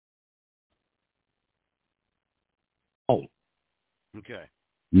Okay.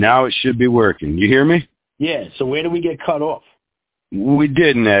 Now it should be working. You hear me? Yeah, so where do we get cut off? We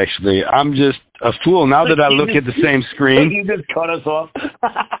didn't, actually. I'm just a fool now that I look at the same screen. You just cut us off?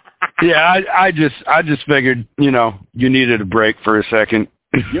 Yeah, I just figured, you needed a break for a second.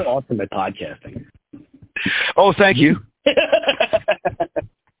 You're awesome at podcasting. Oh, thank you.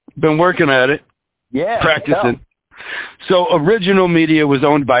 Been working at it. Yeah. Practicing. So Original Media was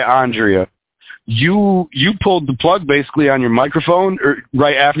owned by Andrea. You pulled the plug basically on your microphone or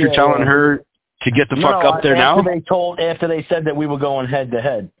right after telling her to get the fuck up there now? After they said that we were going head to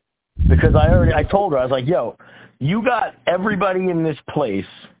head. Because I told her, I was like, yo, you got everybody in this place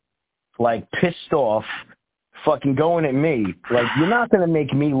like pissed off, fucking going at me. Like, you're not going to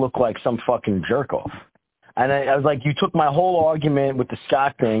make me look like some fucking jerk off. And I was like, you took my whole argument with the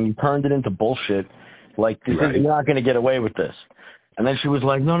Scott thing, you turned it into bullshit. Like, you're not going to get away with this. And then she was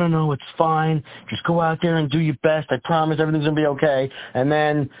like, no, it's fine. Just go out there and do your best. I promise everything's going to be okay. And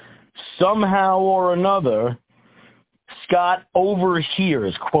then somehow or another, Scott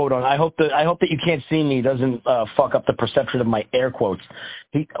overhears, quote on. I hope that you can't see me. It doesn't fuck up the perception of my air quotes.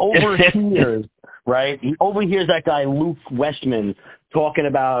 He overhears, right? He overhears that guy, Luke Westman, talking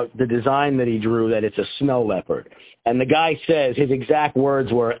about the design that he drew, that it's a snow leopard. And the guy says, his exact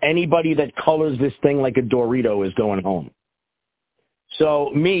words were, anybody that colors this thing like a Dorito is going home. So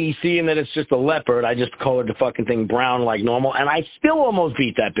me, seeing that it's just a leopard, I just colored the fucking thing brown like normal, and I still almost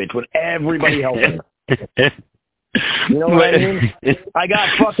beat that bitch with everybody helping. You know what I mean? I got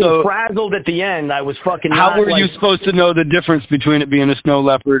fucking frazzled at the end. I was fucking... How were you supposed to know the difference between it being a snow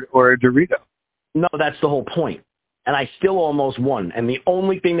leopard or a Dorito? No, that's the whole point. And I still almost won. And the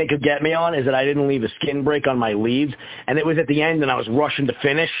only thing they could get me on is that I didn't leave a skin break on my leaves. And it was at the end, and I was rushing to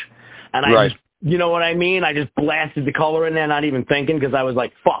finish. And I just, you know what I mean? I just blasted the color in there, not even thinking, because I was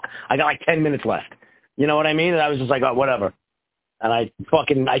like, fuck, I got like 10 minutes left. You know what I mean? And I was just like, oh, whatever. And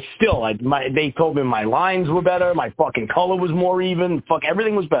they told me my lines were better, my fucking color was more even,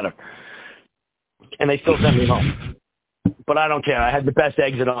 everything was better. And they still sent me home. But I don't care. I had the best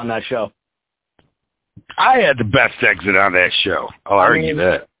exit on that show. I had the best exit on that show. I'll argue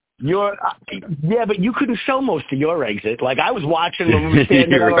that. Yeah, but you couldn't show most of your exit. Like, I was watching when we were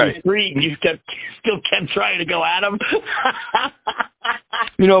standing out on the street, and you still kept trying to go at them.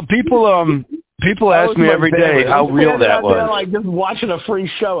 People ask me every day how real that was. Like, just watching a free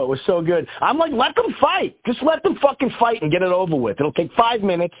show. It was so good. I'm like, let them fight. Just let them fucking fight and get it over with. It'll take 5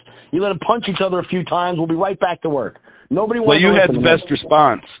 minutes. You let them punch each other a few times. We'll be right back to work. Nobody wants. Well, you had the best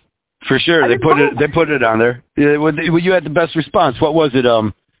response. For sure. They put it on there. You had the best response. What was it?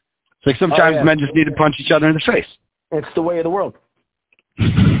 It's like sometimes men just need to punch each other in the face. It's the way of the world.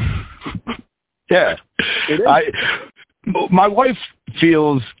 Yeah. My wife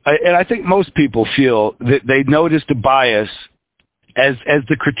feels, and I think most people feel, that they noticed a bias as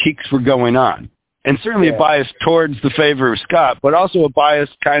the critiques were going on. And certainly a bias towards the favor of Scott, but also a bias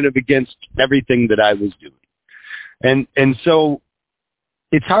kind of against everything that I was doing. And so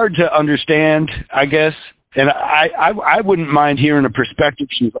it's hard to understand, I guess. And I wouldn't mind hearing a perspective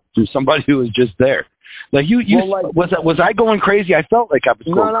from somebody who was just there. Like was I going crazy? I felt like I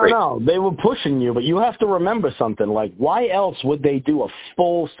was going crazy. No. They were pushing you, but you have to remember something. Like, why else would they do a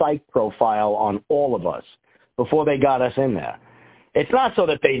full psych profile on all of us before they got us in there? It's not so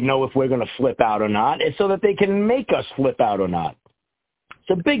that they know if we're going to flip out or not. It's so that they can make us flip out or not.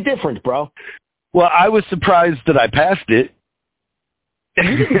 It's a big difference, bro. Well, I was surprised that I passed it.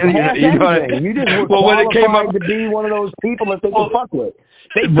 You didn't pass anything. You just were qualified to be one of those people that they could fuck with.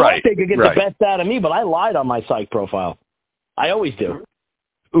 They thought they could get the best out of me, but I lied on my psych profile. I always do.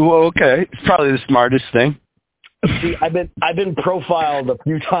 Well, okay. It's probably the smartest thing. See, I've been profiled a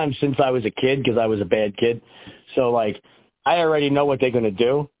few times since I was a kid because I was a bad kid. So, like, I already know what they're going to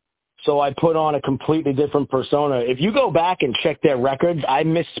do. So I put on a completely different persona. If you go back and check their records, I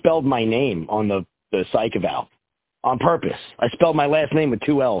misspelled my name on the psych eval. On purpose. I spelled my last name with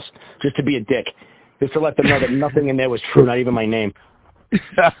 2 L's, just to be a dick. Just to let them know that nothing in there was true, not even my name.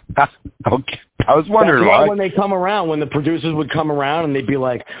 Okay. I was wondering why. When they come around, when the producers would come around and they'd be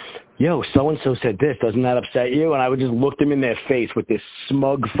like, yo, so-and-so said this, doesn't that upset you? And I would just look them in their face with this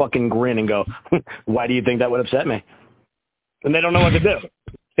smug fucking grin and go, why do you think that would upset me? And they don't know what to do.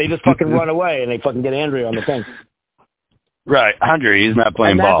 They just fucking run away and they fucking get Andrea on the thing. Right. Andre, he's not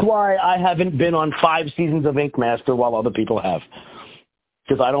playing ball. And that's why I haven't been on 5 seasons of Ink Master while other people have.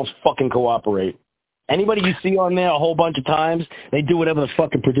 Because I don't fucking cooperate. Anybody you see on there a whole bunch of times, they do whatever the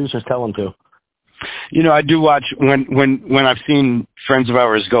fucking producers tell them to. You know, I do watch, when I've seen friends of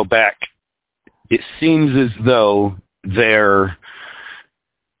ours go back, it seems as though their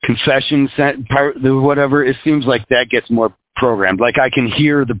confession part, whatever, it seems like that gets more programmed. Like I can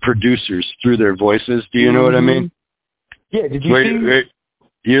hear the producers through their voices. Do you know what I mean? Yeah. Did you see?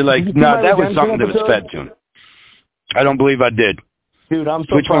 You're like, no, that was something that was fed to him. I don't believe I did. Dude, I'm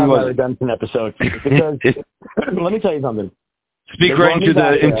so proud of that Redemption episode because let me tell you something. Speak right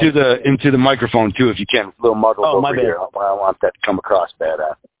into the microphone too, if you can. A little muddled over here. I want that to come across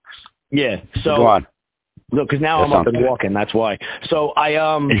badass. Yeah. So go on. No, because now I'm up and walking. That's why. So I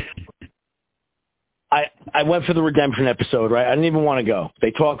went for the Redemption episode, right? I didn't even want to go.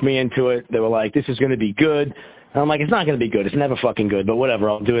 They talked me into it. They were like, "This is going to be good," and I'm like, "It's not going to be good. It's never fucking good." But whatever,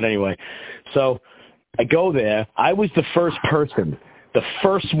 I'll do it anyway. So I go there. I was the first person, the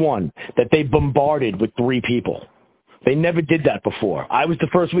first one that they bombarded with 3 people. They never did that before. I was the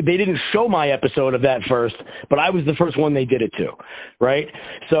first one. They didn't show my episode of that first, but I was the first one they did it to, right?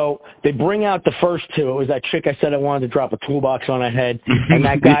 So they bring out the first 2. It was that chick I said I wanted to drop a toolbox on her head, and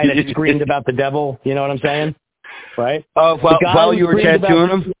that guy that screamed about the devil. You know what I'm saying? Right? While you were tattooing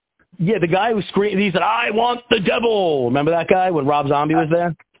him? Yeah, the guy who screamed, he said, "I want the devil." Remember that guy when Rob Zombie was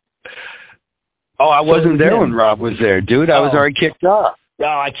there? Oh, I wasn't there when Rob was there, dude. I was already kicked off. Oh,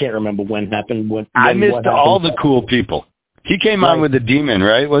 I can't remember when happened. I missed all the cool people. He came on with the demon,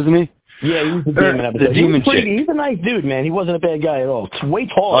 right? Wasn't he? Yeah, he was the demon episode. The demon chick. He's a nice dude, man. He wasn't a bad guy at all. It's way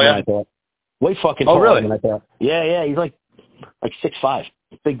taller than I thought. Way fucking taller than I thought. Yeah. He's like 6'5".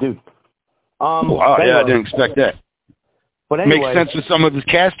 Big dude. Wow, anyway, I didn't expect that. But anyway, makes sense with some of his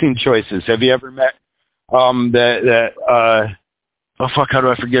casting choices. Have you ever met how do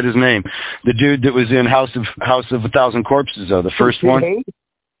I forget his name? The dude that was in House of a Thousand Corpses, though, the first one.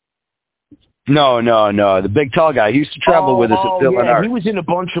 No, the big tall guy. He used to travel with us at Phil and Art. He was in a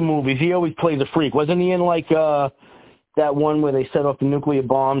bunch of movies. He always plays a freak. Wasn't he in like that one where they set off the nuclear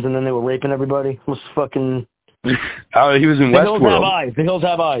bombs and then they were raping everybody? It was fucking. Oh, he was in Westworld. The Hills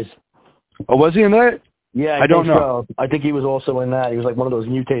Have Eyes. Oh, was he in that? Yeah, I don't know. So. I think he was also in that. He was like one of those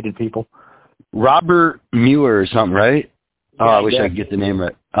mutated people. Robert Mueller or something, right? Oh, I wish I could get the name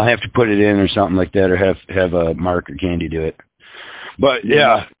right. I'll have to put it in or something like that, or have a Mark or Candy do it. But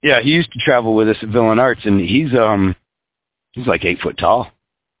yeah, he used to travel with us at Villain Arts, and he's like 8 foot tall.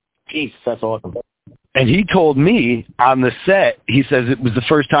 Jeez, that's awesome. And he told me on the set, he says it was the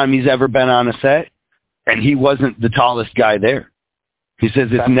first time he's ever been on a set, and he wasn't the tallest guy there. He says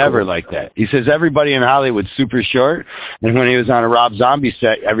it's never like that. He says everybody in Hollywood's super short, and when he was on a Rob Zombie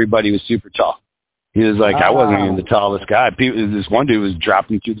set, everybody was super tall. He was like, I wasn't even the tallest guy. This one dude was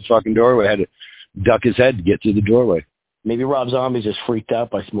dropping through the fucking doorway. Had to duck his head to get through the doorway. Maybe Rob Zombie's just freaked out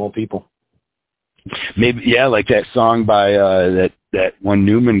by small people. Maybe, yeah, like that song by that one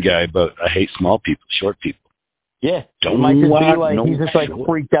Newman guy about I hate small people, short people. Yeah, he's just like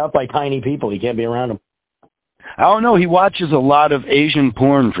freaked out by tiny people. He can't be around them. I don't know. He watches a lot of Asian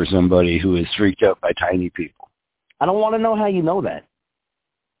porn for somebody who is freaked out by tiny people. I don't want to know how you know that.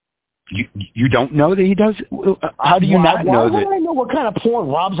 You don't know that he does? How do you not know that? Why would I know what kind of porn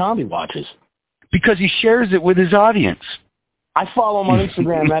Rob Zombie watches? Because he shares it with his audience. I follow him on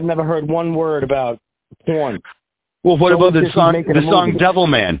Instagram, and I've never heard one word about porn. Well, what about the song Devil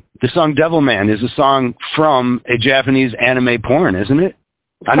Man? The song Devil Man is a song from a Japanese anime porn, isn't it?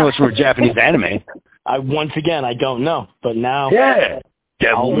 I know it's from a Japanese anime. Once again, I don't know, but now... Yeah.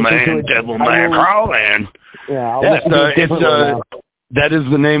 Devil Man, crawling. Yeah, that is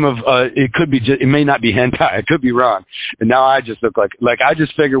the name of, it may not be hentai, I could be wrong. And now I just look like I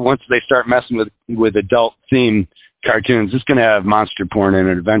just figure once they start messing with adult themed cartoons, it's going to have monster porn in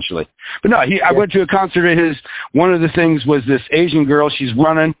it eventually. But no, I went to a concert of his, one of the things was this Asian girl, she's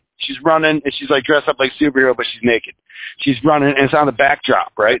running, and she's like dressed up like superhero, but she's naked. She's running, and it's on the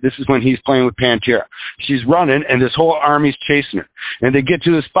backdrop, right? This is when he's playing with Pantera. She's running, and this whole army's chasing her. And they get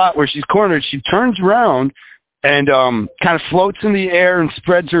to the spot where she's cornered, she turns around, and kind of floats in the air and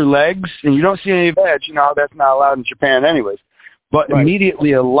spreads her legs, and you don't see any veg. You know, that's not allowed in Japan anyways. But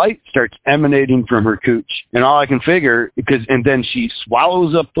immediately a light starts emanating from her cooch, and all I can figure, and then she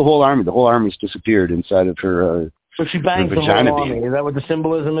swallows up the whole army. The whole army's disappeared inside of her So she bangs the whole army. Is that what the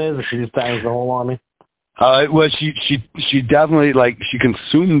symbolism is, or she just bangs the whole army? Well, she definitely, like, she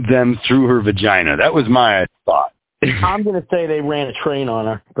consumed them through her vagina. That was my thought. I'm going to say they ran a train on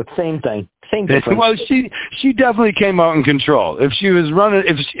her, but same thing. Same difference. Well, she definitely came out in control. If she was running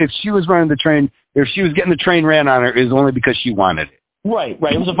the train, if she was getting the train ran on her, it was only because she wanted it. Right.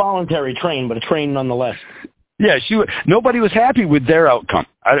 It was a voluntary train, but a train nonetheless. Yeah, nobody was happy with their outcome.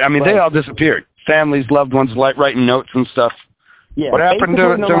 I mean, they all disappeared. Families, loved ones, writing notes and stuff. Yeah, what happened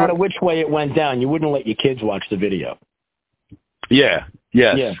to no matter which way it went down, you wouldn't let your kids watch the video. Yeah.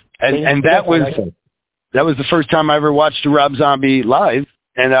 Yes. Yeah. And that was the first time I ever watched a Rob Zombie live.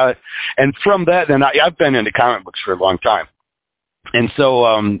 And from that, and I've been into comic books for a long time. And so,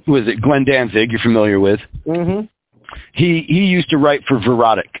 was it Glenn Danzig? You're familiar with? Mm-hmm. He used to write for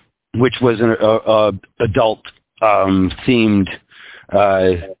Verotic, which was an adult themed.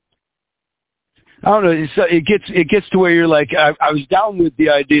 I don't know. It gets to where you're like, I was down with the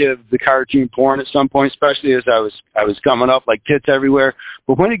idea of the cartoon porn at some point, especially as I was coming up, like tits everywhere.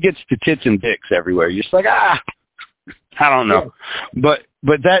 But when it gets to tits and dicks everywhere, you're just like, I don't know. Yeah.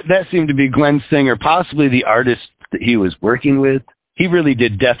 But that seemed to be Glenn's thing, or possibly the artist that he was working with. He really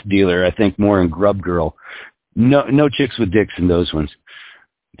did Death Dealer, I think, more in Grub Girl. No chicks with dicks in those ones.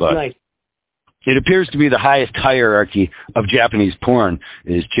 But nice. It appears to be the highest hierarchy of Japanese porn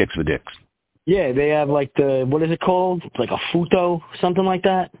is chicks with dicks. Yeah, they have like what is it called? It's like a futo, something like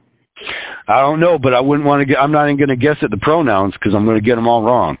that. I don't know, but I wouldn't want to I'm not even going to guess at the pronouns because I'm going to get them all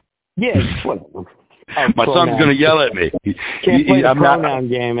wrong. Yeah, my son's going to yell at me. Can't play the pronoun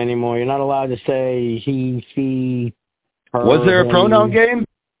game anymore. You're not allowed to say he, she, her. Was there a pronoun game?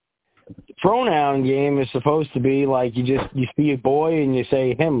 The pronoun game is supposed to be like you see a boy and you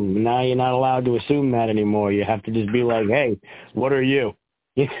say him. Now you're not allowed to assume that anymore. You have to just be like, hey, what are you?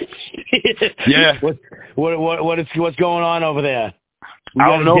 Yeah. What's going on over there? I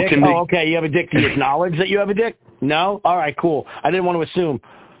don't know. Okay. You have a dick. Do you acknowledge that you have a dick? No? All right, cool. I didn't want to assume.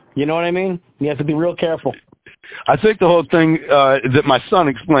 You know what I mean? You have to be real careful. I think the whole thing that my son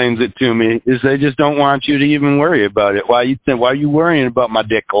explains it to me is they just don't want you to even worry about it. Why are you worrying about my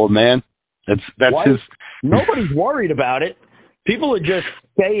dick, old man? That's his. Nobody's worried about it. People are just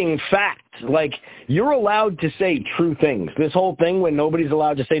saying facts. Like, you're allowed to say true things. This whole thing when nobody's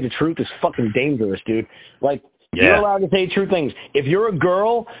allowed to say the truth is fucking dangerous, dude. Like, You're allowed to say true things. If you're a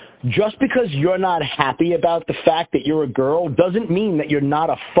girl, just because you're not happy about the fact that you're a girl doesn't mean that you're not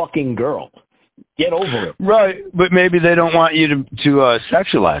a fucking girl. Get over it. Right, but maybe they don't want you to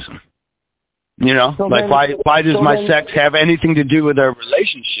sexualize them. You know, so like why does my sex have anything to do with our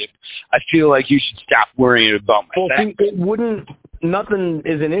relationship? I feel like you should stop worrying about my sex. See, nothing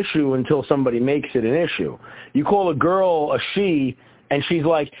is an issue until somebody makes it an issue. You call a girl a she, and she's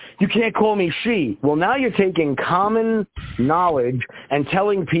like, you can't call me she. Well, now you're taking common knowledge and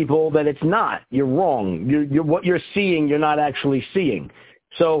telling people that it's not. You're wrong. You're what you're seeing, you're not actually seeing.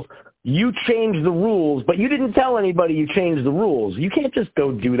 So you changed the rules, but you didn't tell anybody you changed the rules. You can't just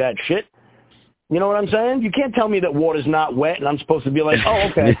go do that shit. You know what I'm saying? You can't tell me that water's not wet, and I'm supposed to be like, oh,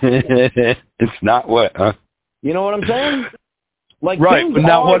 okay. It's not wet, huh? You know what I'm saying? Like, right, but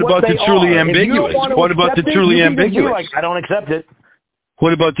now what about the truly ambiguous? What about the truly ambiguous? Like, I don't accept it.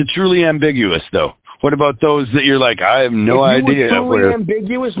 What about the truly ambiguous, though? What about those that you're like, I have no idea? If you were truly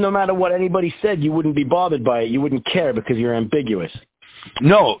ambiguous, no matter what anybody said, you wouldn't be bothered by it. You wouldn't care because you're ambiguous.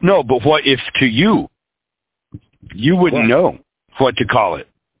 No, but what if to you wouldn't know what to call it?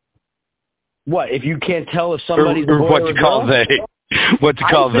 What, if you can't tell if somebody's a boy what or to a call girl? they? What to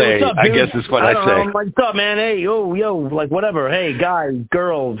call they? Up, I guess is what I say. Know, what's up, man? Hey, yo, like whatever. Hey, guy,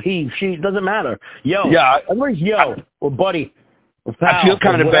 girl, he, she, doesn't matter. Yo, everybody's yo or buddy. Or pal, I feel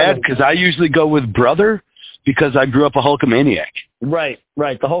kind of bad because I usually go with brother because I grew up a Hulkamaniac. Right.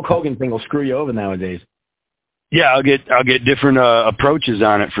 The Hulk Hogan thing will screw you over nowadays. Yeah, I'll get different approaches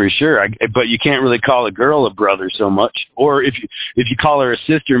on it for sure. But you can't really call a girl a brother so much. Or if you call her a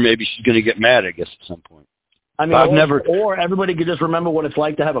sister, maybe she's going to get mad, I guess, at some point. I mean, or everybody could just remember what it's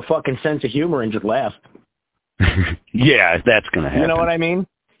like to have a fucking sense of humor and just laugh. Yeah, that's going to happen. You know what I mean?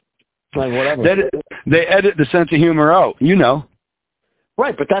 Like, whatever. They edit the sense of humor out, you know.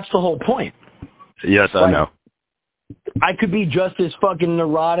 Right, but that's the whole point. Yes, I know. I could be just as fucking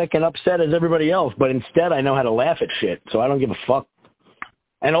neurotic and upset as everybody else, but instead I know how to laugh at shit, so I don't give a fuck.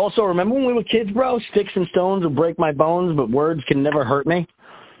 And also, remember when we were kids, bro? Sticks and stones will break my bones, but words can never hurt me?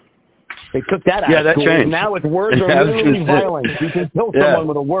 They took that out of school. Changed. Now it's words are literally violence. You can kill someone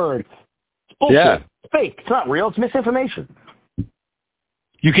with a word. It's bullshit. Yeah. It's fake. It's not real. It's misinformation.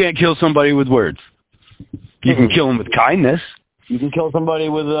 You can't kill somebody with words. You can kill them with kindness. You can kill somebody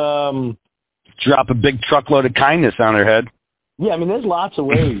with... Drop a big truckload of kindness on their head. Yeah, I mean, there's lots of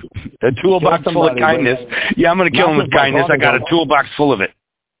ways. A toolbox full of kindness. Yeah, I'm going to kill him with kindness. I got a toolbox full of it.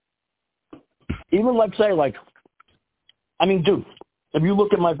 Even, like, say, like, I mean, dude, if you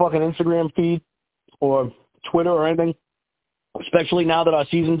look at my fucking Instagram feed or Twitter or anything, especially now that our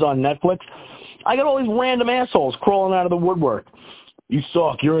season's on Netflix, I got all these random assholes crawling out of the woodwork. You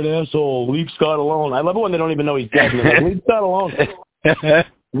suck. You're an asshole. Leave Scott alone. I love it when they don't even know he's dead. And they're like, leave Scott alone.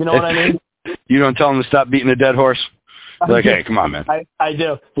 You know what I mean? You don't tell him to stop beating a dead horse? Like, hey, come on, man. I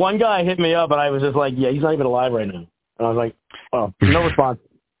do. One guy hit me up, and I was just like, yeah, he's not even alive right now. And I was like, oh, no response.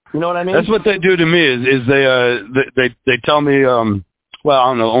 You know what I mean? That's what they do to me is they tell me well, I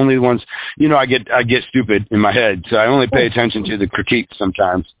don't know, only the ones, I get stupid in my head, so I only pay attention to the critiques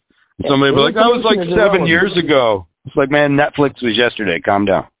sometimes. Somebody will be like, that was like 7 years ago. It's like, man, Netflix was yesterday. Calm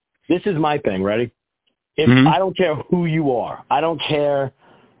down. This is my thing, ready? I don't care who you are. I don't care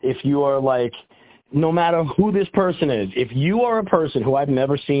if you are like, no matter who this person is, if you are a person who I've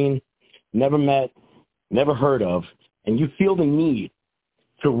never seen, never met, never heard of, and you feel the need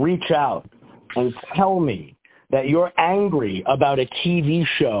to reach out and tell me that you're angry about a TV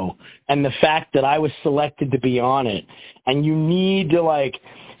show and the fact that I was selected to be on it, and you need to, like,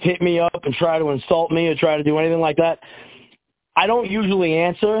 hit me up and try to insult me or try to do anything like that, I don't usually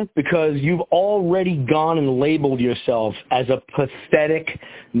answer because you've already gone and labeled yourself as a pathetic,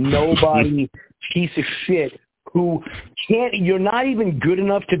 nobody piece of shit who you're not even good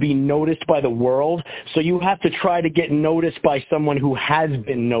enough to be noticed by the world, so you have to try to get noticed by someone who has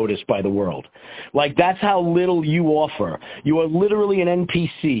been noticed by the world. Like, that's how little you offer. You are literally an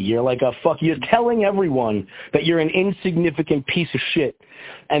NPC. You're like you're telling everyone that you're an insignificant piece of shit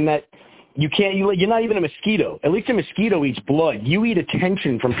and that you're not even a mosquito. At least a mosquito eats blood. You eat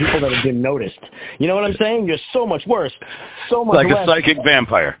attention from people that have been noticed. You know what I'm saying? You're so much worse. So much like less. A psychic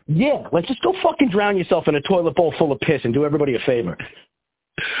vampire. Yeah. Let's just go fucking drown yourself in a toilet bowl full of piss and do everybody a favor.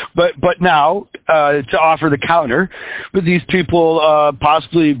 But now, to offer the counter, but these people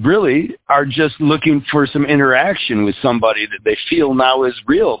possibly really are just looking for some interaction with somebody that they feel now is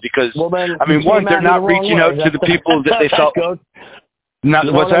real. Because, they're not reaching out to the people that they felt.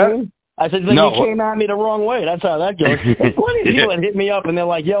 What's that? I said, you came at me the wrong way. That's how that goes. There's plenty of people that hit me up, and they're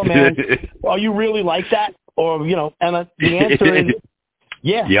like, yo, man, are you really like that? Or, and the answer is,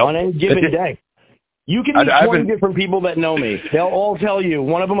 yeah, on any given day. You can meet 20 different people that know me. They'll all tell you.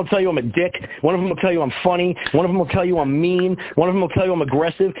 One of them will tell you I'm a dick. One of them will tell you I'm funny. One of them will tell you I'm mean. One of them will tell you I'm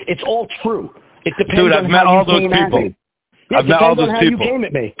aggressive. It's all true. It depends on how you came at me. I've met all those people. You came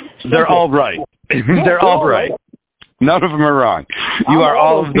at me. They're all right. They're all right. None of them are wrong. You are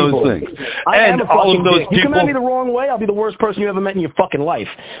all of those things. And all of those people. You come at me the wrong way, I'll be the worst person you ever met in your fucking life.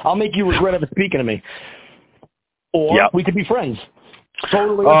 I'll make you regret ever speaking to me. Or we could be friends.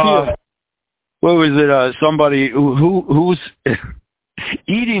 Totally up to you. What was it? Somebody who's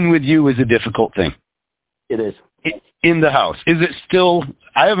eating with you is a difficult thing. It is. In the house. Is it still?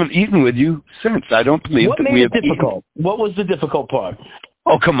 I haven't eaten with you since. I don't believe what that made it difficult? Eaten. What was the difficult part?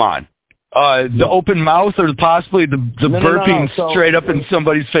 Oh, come on. The open mouth or possibly the burping straight up in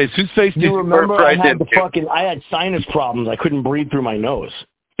somebody's face. Whose face did you burp right into? I had sinus problems. I couldn't breathe through my nose.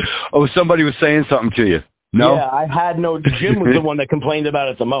 Oh, somebody was saying something to you. No? Yeah, I had no... Jim was the one that complained about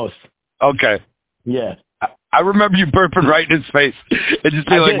it the most. Okay. Yeah. I remember you burping right in his face. And just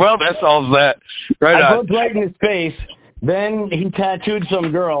be like, well, that solves that. I burped right in his face. Then he tattooed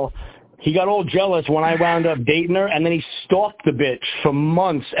some girl. He got all jealous when I wound up dating her, and then he stalked the bitch for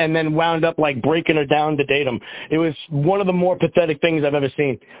months and then wound up, like, breaking her down to date him. It was one of the more pathetic things I've ever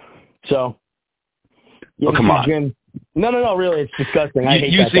seen. So... Oh, come on. Jim. No, really, it's disgusting. I hate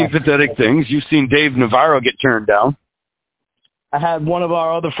that. You've seen pathetic things. You've seen Dave Navarro get turned down. I had one of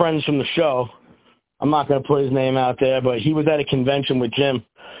our other friends from the show. I'm not going to put his name out there, but he was at a convention with Jim,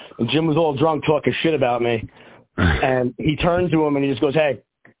 and Jim was all drunk talking shit about me. And he turned to him and he just goes, hey,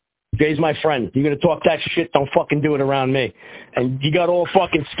 Jay's my friend. You're going to talk that shit, don't fucking do it around me. And he got all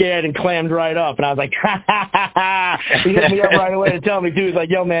fucking scared and clammed right up. And I was like, ha, ha, ha, ha. He hit me up right away to tell me, too. He's like,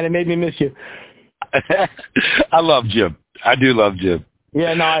 yo, man, it made me miss you. I love Jim. I do love Jim.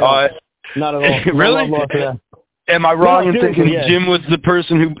 Yeah, no, I don't. Not at all. Really? Am I wrong in thinking Jim was the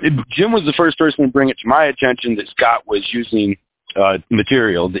first person to bring it to my attention that Scott was using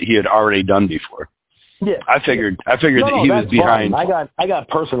material that he had already done before? Yeah, I figured that he was behind. Fine. I got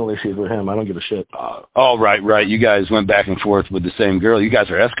personal issues with him. I don't give a shit. Right. You guys went back and forth with the same girl. You guys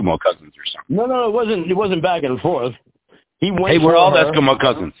are Eskimo cousins or something. No, it wasn't back and forth. We're all Eskimo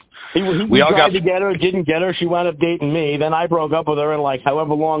cousins. We all tried to get her, didn't get her. She wound up dating me. Then I broke up with her, and like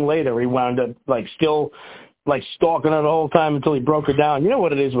however long later, he wound up still stalking her the whole time until he broke her down. You know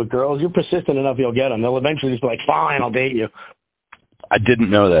what it is with girls? You're persistent enough, you'll get them. They'll eventually just be like, fine, I'll date you. I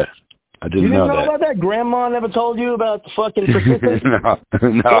didn't know that. You didn't know about that? Grandma never told you about the fucking persistence? No.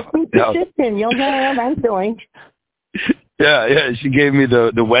 Just be persistent. You'll get it eventually. Yeah. She gave me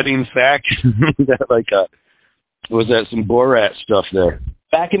the wedding sack. Was that some Borat stuff there?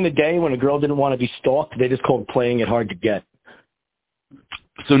 Back in the day when a girl didn't want to be stalked, they just called playing it hard to get.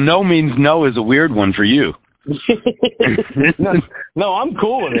 So no means no is a weird one for you. No, I'm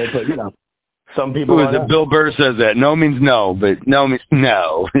cool with it, but some people. Who is it? Bill Burr says that. No means no, but no means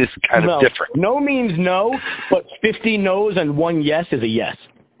no. It's kind of different. No means no, but 50 no's and 1 yes is a yes.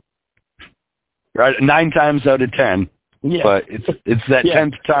 Right, 9 times out of 10, Yeah. But it's that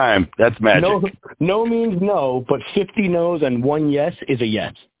 10th time. That's magic. No means no, but 50 no's and 1 yes is a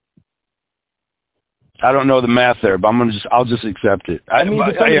yes. I don't know the math there, but I'll just accept it. I mean,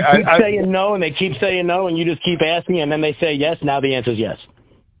 if somebody keeps saying no, and they keep saying no, and you just keep asking, and then they say yes, now the answer is yes.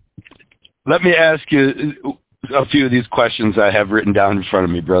 Let me ask you a few of these questions I have written down in front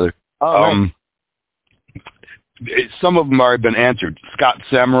of me, brother. Oh, some of them have already been answered. Scott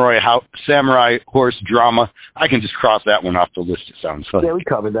Samurai horse drama. I can just cross that one off the list. It sounds like. Yeah, we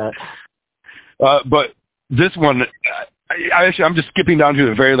covered that. But this one, I'm just skipping down to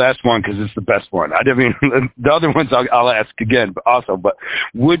the very last one because it's the best one. I mean, the other ones I'll ask again, but also. But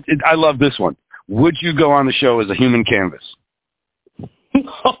I love this one. Would you go on the show as a human canvas?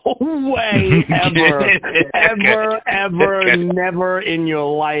 No way, ever, never in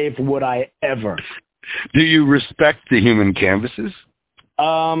your life would I ever. Do you respect the human canvases?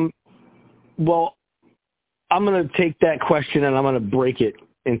 Well, I'm going to take that question and I'm going to break it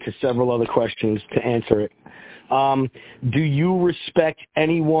into several other questions to answer it. Do you respect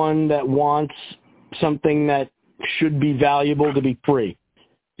anyone that wants something that should be valuable to be free?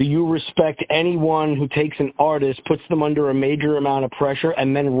 Do you respect anyone who takes an artist, puts them under a major amount of pressure,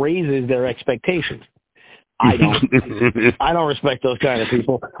 and then raises their expectations? I don't. I don't respect those kind of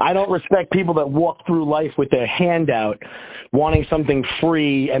people. I don't respect people that walk through life with their hand out, wanting something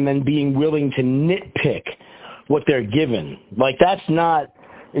free, and then being willing to nitpick what they're given. Like, that's not,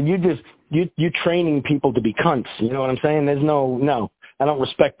 you're training people to be cunts. You know what I'm saying? There's no. I don't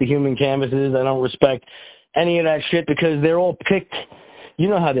respect the human canvases. I don't respect any of that shit because they're all picked. You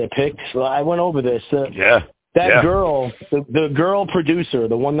know how they're picked. So I went over this. That girl, the girl producer,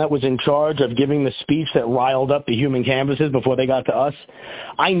 the one that was in charge of giving the speech that riled up the human canvases before they got to us,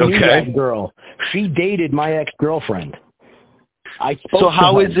 I knew that girl. She dated my ex-girlfriend. I spoke to her.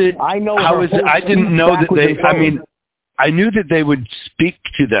 How is it? I know how is it? I didn't know that they. I mean, I knew that they would speak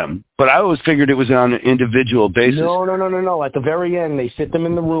to them, but I always figured it was on an individual basis. No. At the very end, they sit them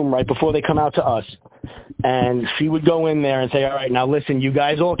in the room right before they come out to us. And she would go in there and say, all right, now listen, you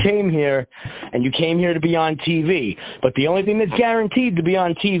guys all came here, and you came here to be on TV. But the only thing that's guaranteed to be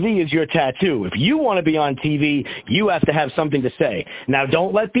on TV is your tattoo. If you want to be on TV, you have to have something to say. Now,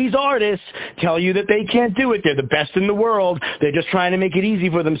 don't let these artists tell you that they can't do it. They're the best in the world. They're just trying to make it easy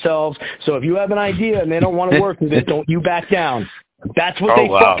for themselves. So if you have an idea and they don't want to work with it, don't you back down. That's what they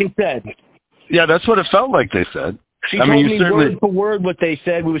fucking said. Yeah, that's what it felt like they said. She told me word for word what they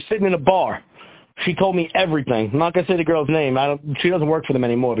said. We were sitting in a bar. She told me everything. I'm not going to say the girl's name. She doesn't work for them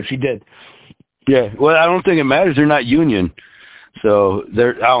anymore, but she did. Yeah, well, I don't think it matters. They're not union. So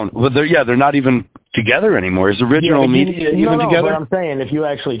they're not even together anymore. Is original media even together? But I'm saying if you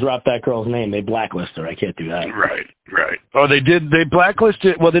actually drop that girl's name, they blacklist her. I can't do that. Right. Oh, they did. They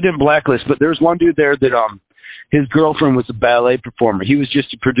blacklisted. Well, they didn't blacklist, but there's one dude there that his girlfriend was a ballet performer. He was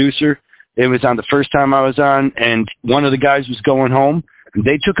just a producer. It was on the first time I was on, and one of the guys was going home. And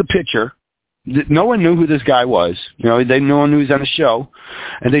they took a picture. No one knew who this guy was. No one knew he was on the show.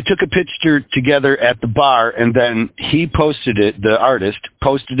 And they took a picture together at the bar, and then he posted it, the artist,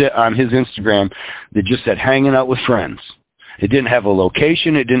 posted it on his Instagram that just said, hanging out with friends. It didn't have a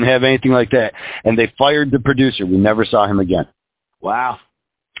location. It didn't have anything like that. And they fired the producer. We never saw him again. Wow.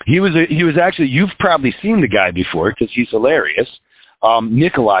 He was actually, you've probably seen the guy before because he's hilarious.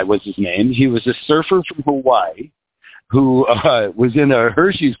 Nikolai was his name. He was a surfer from Hawaii who was in a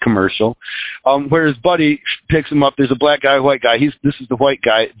Hershey's commercial, where his buddy picks him up. There's a black guy, white guy. This is the white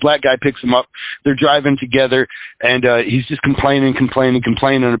guy. Black guy picks him up. They're driving together, and he's just complaining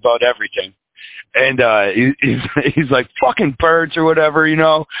about everything. And he's like, fucking birds or whatever, you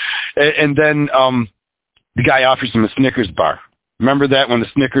know. And then the guy offers him a Snickers bar. Remember that when the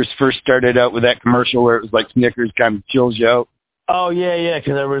Snickers first started out with that commercial where it was like Snickers kind of chills you out? Oh, yeah,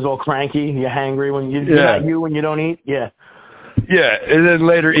 because everybody's all cranky. You're hangry when you're not you when you don't eat. Yeah. Yeah, and then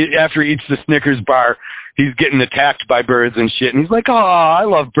later, after he eats the Snickers bar, he's getting attacked by birds and shit, and he's like, oh, I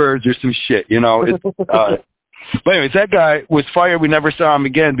love birds or some shit, you know. But anyways, that guy was fired. We never saw him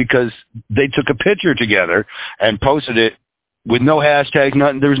again because they took a picture together and posted it with no hashtag,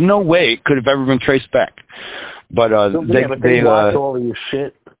 nothing. There was no way it could have ever been traced back. But they watched all of your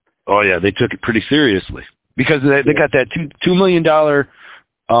shit. Oh, yeah, they took it pretty seriously. Because they got that $2 million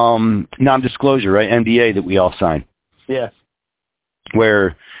non-disclosure, right, NDA that we all sign. Yeah.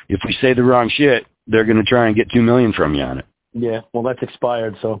 Where if we say the wrong shit, they're going to try and get $2 million from you on it. Yeah, well, that's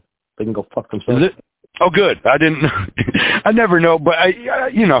expired, so they can go fuck themselves. Is it? Oh, good. I didn't. I never know, but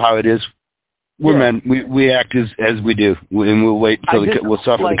you know how it is. We're men. We act as we do, and we'll wait until we'll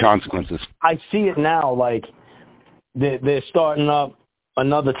suffer the consequences. I see it now, like they're starting up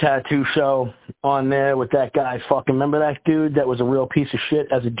another tattoo show on there with that guy. Fucking remember that dude that was a real piece of shit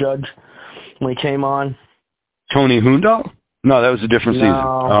as a judge when he came on? Tony Hundal? No, that was a different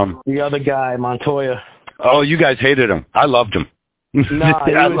season. The other guy, Montoya. Oh, you guys hated him. I loved him. Nah,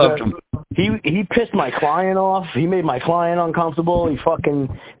 I loved him. He pissed my client off. He made my client uncomfortable.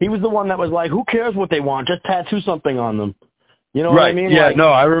 He was the one that was like, who cares what they want? Just tattoo something on them. You know what I mean? Yeah, no,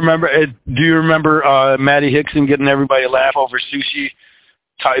 I remember it. Do you remember Matty Hickson getting everybody to laugh over sushi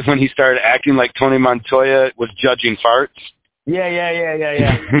when he started acting like Tony Montoya was judging farts?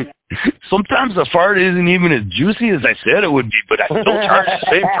 Yeah. Sometimes a fart isn't even as juicy as I said it would be, but I still charge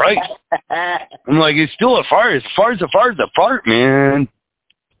the same price. I'm like, it's still a fart. A fart's a fart, man.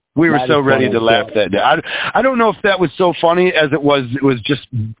 We were so ready to laugh that day. I don't know if that was so funny as it was just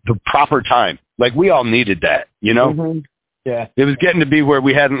the proper time. Like, we all needed that, you know? Mm-hmm. Yeah. It was getting to be where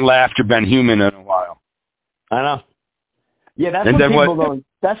we hadn't laughed or been human in a while. I know. Yeah,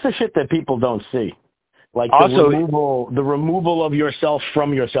 that's the shit that people don't see. Like the removal of yourself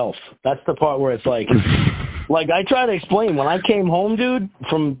from yourself. That's the part where it's like, like I try to explain. When I came home, dude,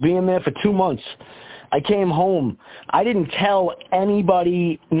 from being there for 2 months, I came home. I didn't tell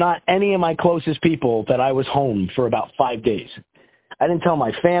anybody, not any of my closest people, that I was home for about 5 days. I didn't tell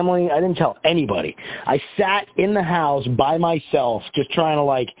my family. I didn't tell anybody. I sat in the house by myself just trying to,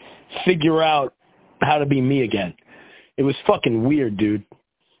 like, figure out how to be me again. It was fucking weird, dude.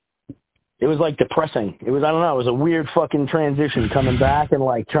 It was, like, depressing. It was, I don't know, it was a weird fucking transition coming back and,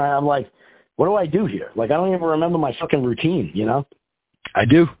 like, I'm like, what do I do here? Like, I don't even remember my fucking routine, you know? I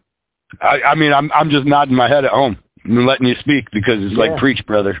do. I mean, I'm just nodding my head at home and letting you speak because it's like, preach,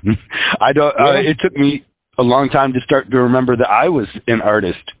 brother. I don't. It took me a long time to start to remember that I was an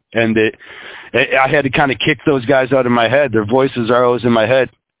artist, and I had to kind of kick those guys out of my head. Their voices are always in my head,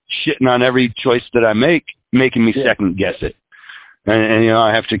 shitting on every choice that I make, making me second guess it. And you know,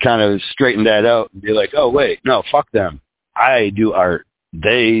 I have to kind of straighten that out and be like, oh wait, no, fuck them. I do art.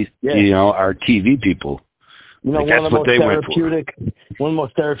 They, you know, are TV people. You know, like one of the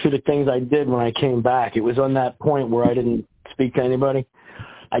most therapeutic things I did when I came back, it was on that point where I didn't speak to anybody.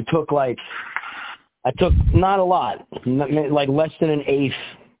 I took not a lot, like less than an eighth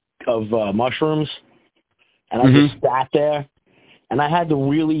of mushrooms, and I just sat there, and I had to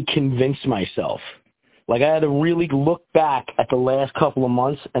really convince myself. Like, I had to really look back at the last couple of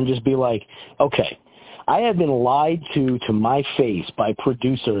months and just be like, okay, I have been lied to my face by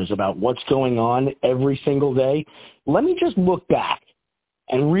producers about what's going on every single day. Let me just look back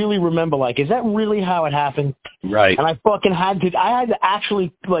and really remember, like, is that really how it happened? Right. And I had to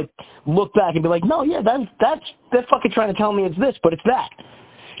actually, like, look back and be like, no, yeah, they're fucking trying to tell me it's this, but it's that.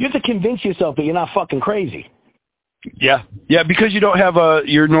 You have to convince yourself that you're not fucking crazy. Yeah. Yeah, because you don't have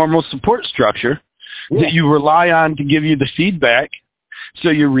your normal support structure that you rely on to give you the feedback. So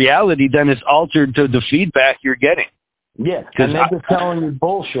your reality then is altered to the feedback you're getting. Yeah, and they're just telling you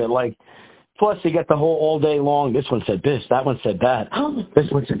bullshit. Like, plus you get the whole all day long, this one said this, that one said that. This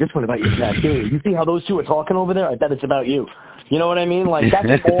one said this one about your tattoo. You see how those two are talking over there? I bet it's about you. You know what I mean? Like,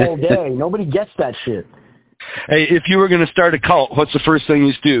 that's all day. Nobody gets that shit. Hey, if you were going to start a cult, what's the first thing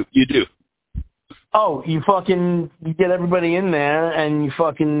you do? Oh, you get everybody in there and you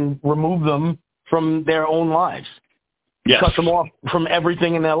fucking remove them from their own lives. Yes. Cut them off from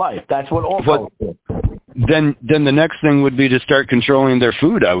everything in their life. That's what all cults do. Then the next thing would be to start controlling their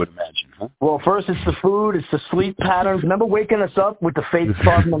food, I would imagine. Huh? Well, first it's the food, it's the sleep patterns. Remember waking us up with the fake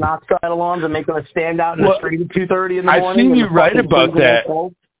carbon monoxide alarms and making us stand out in the street at 2:30 in the morning? I've seen you write about that.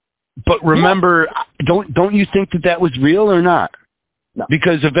 But remember, don't you think that was real or not? No.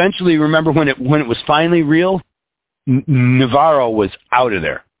 Because eventually, remember when it was finally real, Navarro was out of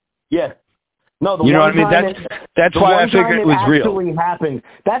there. Yeah. No, you know what I mean? That's why I figured it was real. Actually happened.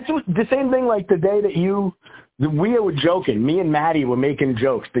 That's the same thing. Like the day that we were joking. Me and Maddie were making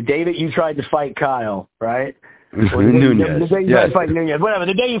jokes. The day that you tried to fight Kyle, right? Nunez. The day you tried to fight Nunez. Whatever.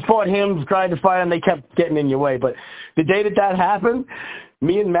 The day you fought him, tried to fight him, they kept getting in your way. But the day that happened,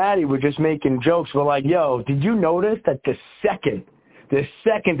 me and Maddie were just making jokes. We're like, yo, did you notice that the second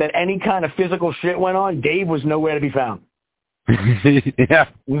that any kind of physical shit went on, Dave was nowhere to be found? Yeah.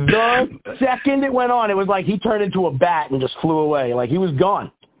 The second it went on, it was like he turned into a bat and just flew away. Like he was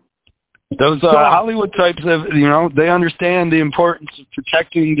gone. Those Hollywood types they understand the importance of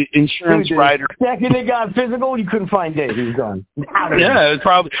protecting the insurance rider. The second it got physical, you couldn't find Dave. He was gone. Yeah,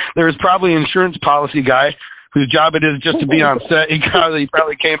 there was probably an insurance policy guy whose job it is just to be on set. He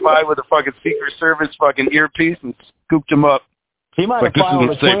probably came by with a fucking Secret Service fucking earpiece and scooped him up. He might have filed a claim.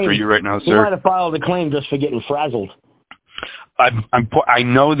 This isn't safe for you right now, sir. He might have filed a claim just for getting frazzled. I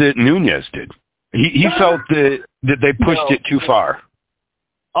know that Nunez did. He felt that they pushed it too far.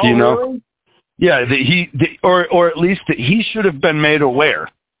 Oh, you know? Really? Yeah, or at least that he should have been made aware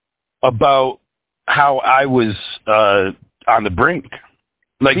about how I was on the brink.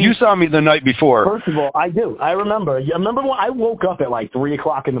 Like, you saw me the night before. First of all, I do. I remember. I remember when I woke up at like 3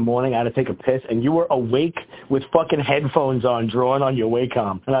 o'clock in the morning. I had to take a piss, and you were awake with fucking headphones on, drawing on your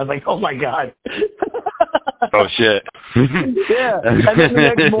Wacom. And I was like, oh, my God. Oh, shit. Yeah. And then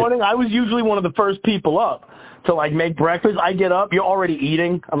the next morning, I was usually one of the first people up to, like, make breakfast. I get up. You're already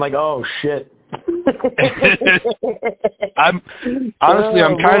eating. I'm like, oh, shit. I'm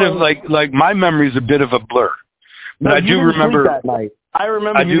kind of like my memory's a bit of a blur. But no, I do remember that night. I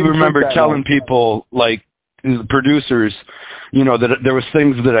do remember telling people, like, the producers, you know, that there was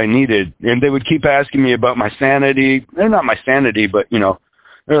things that I needed, and they would keep asking me about my sanity. Not my sanity, but, you know,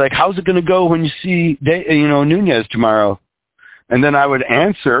 they're like, how's it going to go when you see, Nunez tomorrow? And then I would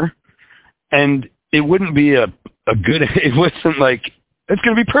answer, and it wouldn't be a good, it wasn't like, it's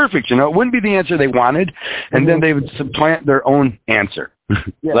going to be perfect, you know. It wouldn't be the answer they wanted, and then they would supplant their own answer.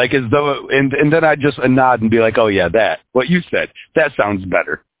 Yeah. Like as though, and then I'd just nod and be like, oh, yeah, what you said, that sounds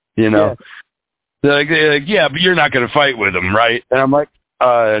better, you know. Yeah. They're like, yeah, but you're not going to fight with him, right? And I'm like,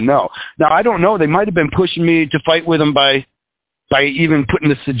 no. Now, I don't know. They might have been pushing me to fight with him by even putting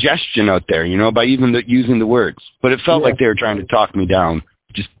the suggestion out there, you know, by even using the words. But it felt like they were trying to talk me down,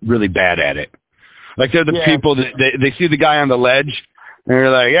 just really bad at it. Like they're the people that they see the guy on the ledge, and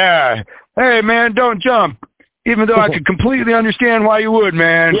they're like, yeah, hey, man, don't jump. Even though I could completely understand why you would,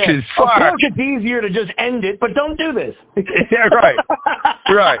 man. Yeah. Of course it's easier to just end it, but don't do this. Yeah, right.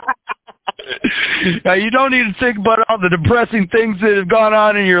 Right. Now, you don't need to think about all the depressing things that have gone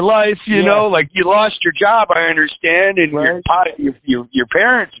on in your life, you know, like you lost your job, I understand, and your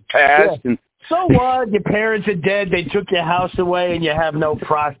parents passed. And so what? Your parents are dead. They took your house away, and you have no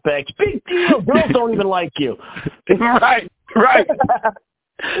prospects. Big deal. Girls don't even like you. Right.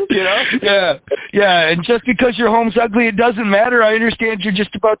 You know? Yeah. And just because your home's ugly, it doesn't matter. I understand you're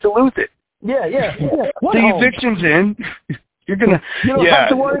just about to lose it. Yeah. The eviction's in. You're gonna. You don't have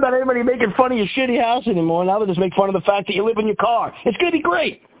to worry about anybody making fun of your shitty house anymore. Now they just make fun of the fact that you live in your car. It's gonna be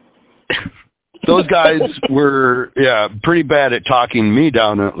great. Those guys were, pretty bad at talking me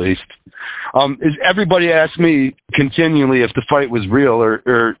down, at least. Everybody asked me continually if the fight was real, or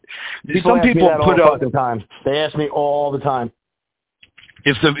some people put out. The time. They ask me all the time.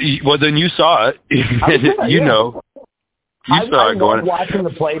 Then you saw it. You know. You saw it going. I love watching the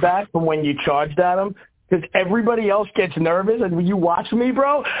playback from when you charged at him. Because everybody else gets nervous, and when you watch me,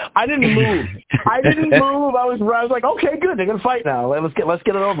 bro, I didn't move. I was like, okay, good, they're gonna fight now. Let's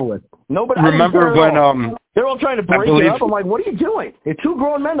get it over with. Nobody. Remember when they're all trying to break it up? I'm like, what are you doing? They're two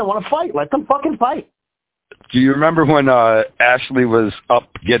grown men that want to fight. Let them fucking fight. Do you remember when Ashley was up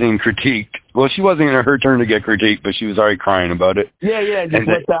getting critiqued? Well, she wasn't in her turn to get critiqued, but she was already crying about it. Yeah, just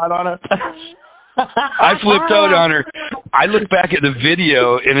flipped out on her. I flipped out on her. I look back at the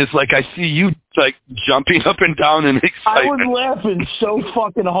video, and it's like I see you, like, jumping up and down in excitement. I was laughing so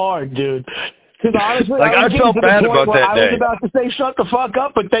fucking hard, dude. Because honestly, like, I felt bad about that day. I was about to say, shut the fuck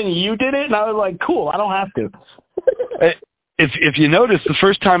up, but then you did it, and I was like, cool, I don't have to. If you notice, the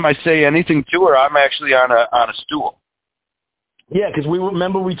first time I say anything to her, I'm actually on a stool. Yeah, because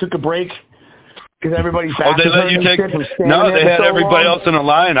we took a break. Because everybody's back. They let you take? No, they had everybody else in a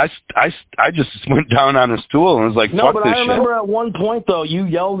line. I just went down on a stool and was like, "No," fuck but this I remember shit. at one point though, you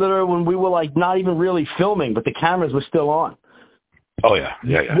yelled at her when we were like not even really filming, but the cameras were still on. Oh yeah.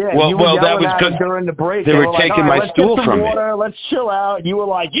 Well, that was good. During the break, they were taking my stool from me. Let's chill out. You were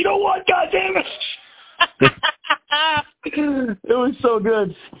like, you know what? God damn it! It was so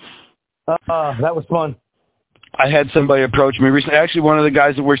good. That was fun. I had somebody approach me recently. Actually, one of the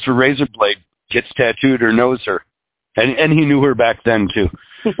guys that works for Razor Blade gets tattooed or knows her, and he knew her back then too.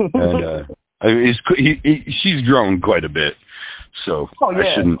 And she's grown quite a bit, so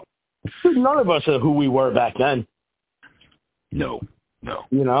I shouldn't. None of us are who we were back then. No.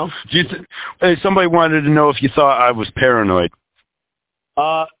 You know. Somebody wanted to know if you thought I was paranoid.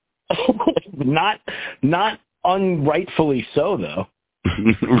 Not unrightfully so though.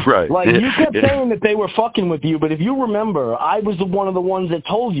 Right. Like, you kept saying that they were fucking with you, but if you remember, I was one of the ones that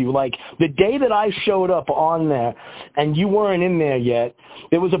told you, like, the day that I showed up on there and you weren't in there yet,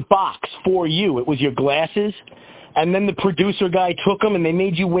 there was a box for you. It was your glasses, and then the producer guy took them, and they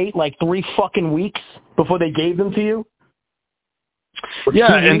made you wait, like, 3 fucking weeks before they gave them to you.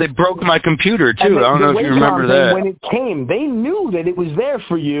 Yeah, and they broke my computer, too. I don't know if you remember that. When it came, they knew that it was there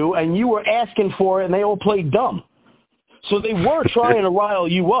for you, and you were asking for it, and they all played dumb. So they were trying to rile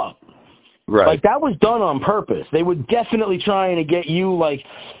you up. Right. Like, that was done on purpose. They were definitely trying to get you, like,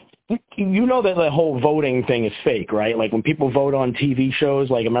 you know that the whole voting thing is fake, right? Like when people vote on TV shows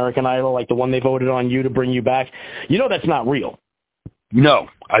like American Idol, like the one they voted on you to bring you back, you know that's not real. No,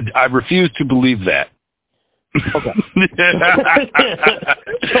 I refuse to believe that. Okay.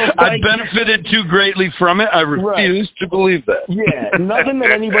 I benefited too greatly from it. I refuse to believe that. Yeah, nothing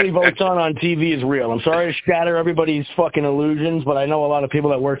that anybody votes on TV is real. I'm sorry to shatter everybody's fucking illusions, but I know a lot of people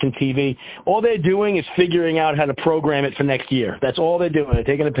that work in TV. All they're doing is figuring out how to program it for next year. That's all they're doing. They're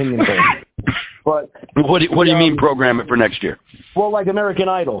taking opinion polls. But what do you mean program it for next year? Well, like American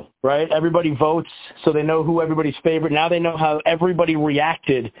Idol, right? Everybody votes, so they know who everybody's favorite. Now they know how everybody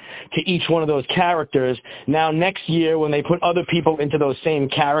reacted to each one of those characters. Now next year, when they put other people into those same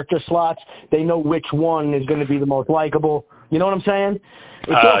character slots, they know which one is going to be the most likable. You know what I'm saying?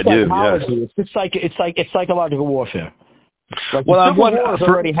 It's all psychology. Yes. It's psychological warfare. Like Civil War is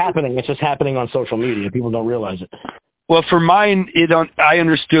already happening. It's just happening on social media. People don't realize it. Well, for mine, I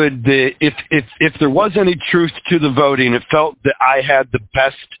understood that if there was any truth to the voting, it felt that I had the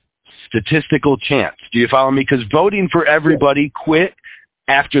best statistical chance. Do you follow me? Because voting for everybody quit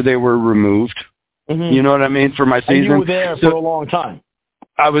after they were removed. Mm-hmm. You know what I mean? For my season. And you were there for a long time.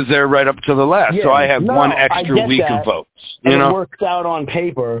 I was there right up to the last, so I have one extra week of votes. And it worked out on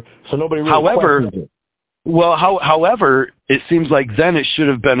paper, so nobody really questions it. Well, however, it seems like then it should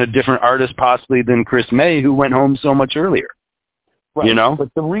have been a different artist possibly than Chris May, who went home so much earlier. Right. You know? But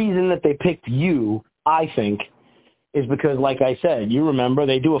the reason that they picked you, I think, is because, like I said, you remember,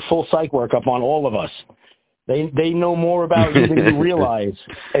 they do a full psych workup on all of us. They know more about you than you realize,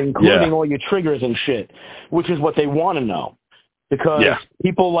 including all your triggers and shit, which is what they want to know. Because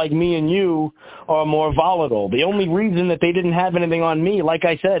people like me and you are more volatile. The only reason that they didn't have anything on me, like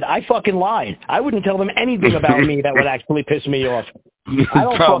I said, I fucking lied. I wouldn't tell them anything about me that would actually piss me off. I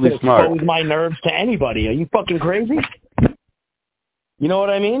don't fucking expose my nerves to anybody. Are you fucking crazy? You know what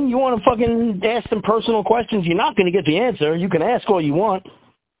I mean? You want to fucking ask some personal questions, you're not going to get the answer. You can ask all you want.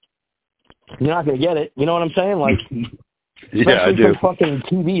 You're not going to get it. You know what I'm saying? Like, I do. Some fucking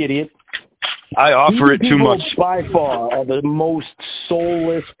TV idiot. I offer it too much. By far are the most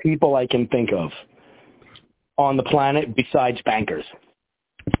soulless people I can think of on the planet besides bankers.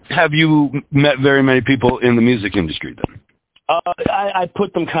 Have you met very many people in the music industry then? I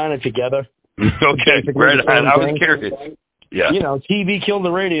put them kind of together. Okay, right. I was curious. Yeah. You know, TV killed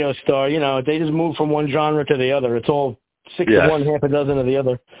the radio star. You know, they just move from one genre to the other. It's all 6 of one, half a dozen of the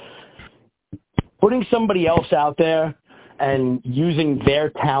other. Putting somebody else out there and using their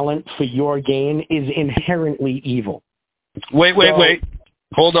talent for your gain is inherently evil. Wait.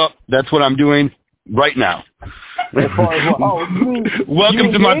 Hold up. That's what I'm doing right now. As far as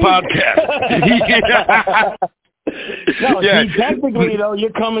Welcome to my podcast. No, see, technically, though,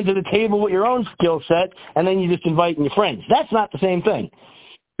 you're coming to the table with your own skill set, and then you're just inviting your friends. That's not the same thing.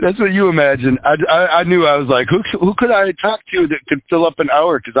 That's what you imagine. I knew. I was like, who could I talk to that could fill up an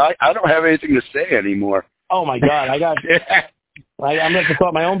hour? Because I don't have anything to say anymore. Oh, my God. I'm going to have to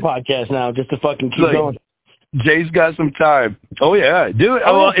start my own podcast now just to fucking keep going. Jay's got some time. Oh, yeah. Do it.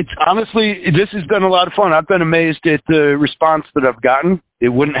 Well, it's honestly, this has been a lot of fun. I've been amazed at the response that I've gotten. It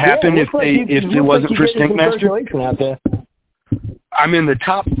wouldn't happen if it wasn't for Stinkmaster. Out there. I'm in the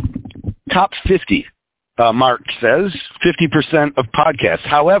top 50. Mark says 50% of podcasts.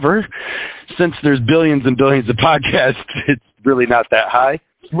 However, since there's billions and billions of podcasts, it's really not that high.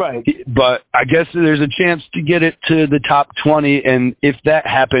 Right. But I guess there's a chance to get it to the top 20, and if that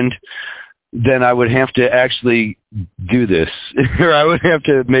happened, then I would have to actually do this, or I would have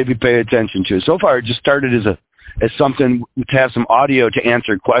to maybe pay attention to it. So far, it just started as something to have some audio to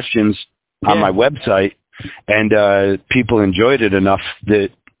answer questions on my website, and people enjoyed it enough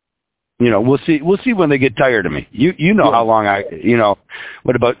that, you know, we'll see when they get tired of me. You know how long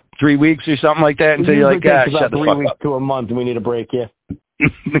what, about 3 weeks or something like that until you're like, shut the fuck up. 3 weeks to a month and we need a break, Yeah.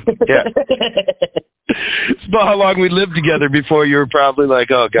 It's about how long we lived together before you were probably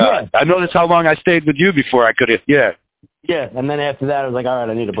like, oh, God. Yeah. I noticed how long I stayed with you before I could have, Yeah, and then after that, I was like, all right,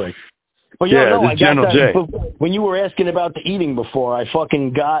 I need a break. But I got that. When you were asking about the eating before, I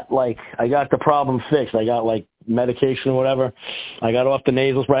fucking got the problem fixed. I got medication or whatever. I got off the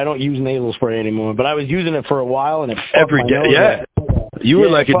nasal spray. I don't use nasal spray anymore, but I was using it for a while, and it every day. You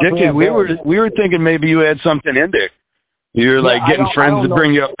were addicted. We were thinking maybe you had something in there. You were getting friends to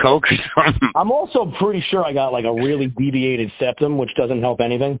bring you up Coke or something. I'm also pretty sure I got a really deviated septum, which doesn't help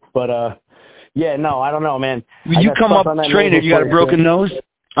anything. But I don't know, man. You come up straight. You got a broken nose?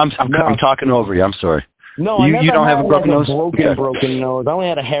 I'm talking over you. I'm sorry. No, you don't have a broken nose? Broken nose. I only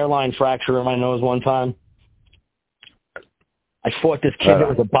had a hairline fracture in my nose one time. I fought this kid that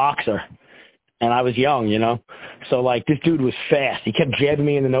was a boxer, and I was young, you know. So, like, this dude was fast. He kept jabbing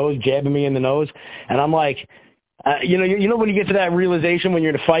me in the nose, and I'm like, you know when you get to that realization when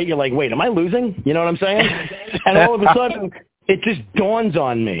you're in a fight, you're like, wait, am I losing? You know what I'm saying? And all of a sudden, it just dawns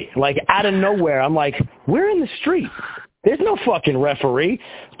on me, like, out of nowhere. I'm like, we're in the street. There's no fucking referee.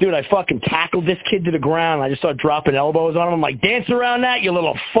 Dude, I fucking tackled this kid to the ground. I just started dropping elbows on him. I'm like, dance around that, you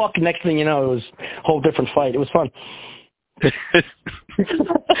little fuck. Next thing you know, it was a whole different fight. It was fun.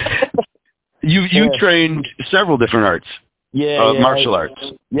 You trained several different arts. Martial arts.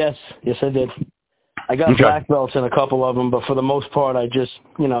 Yes, I did. I got black belts in a couple of them, but for the most part, I just,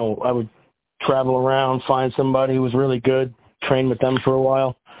 I would travel around, find somebody who was really good, train with them for a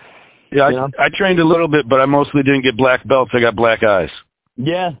while. Yeah, I trained a little bit, but I mostly didn't get black belts. I got black eyes.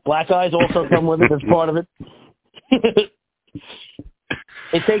 Yeah, black eyes also come with it as part of it.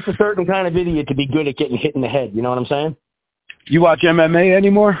 It takes a certain kind of idiot to be good at getting hit in the head. You know what I'm saying? You watch MMA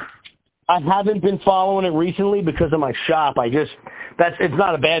anymore? I haven't been following it recently because of my shop. It's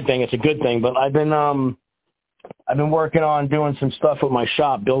not a bad thing. It's a good thing. But I've been working on doing some stuff with my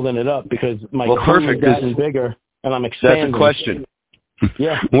shop, building it up because my crew is getting bigger and I'm expanding. That's a question.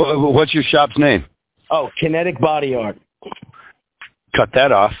 Yeah. What's your shop's name? Oh, Kinetic Body Art. Cut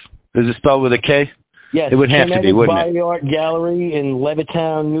that off. Is it spelled with a K? Yes. It would have to be, wouldn't it? Kinetic Body Art Gallery in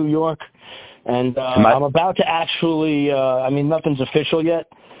Levittown, New York. And I'm about to actually, nothing's official yet,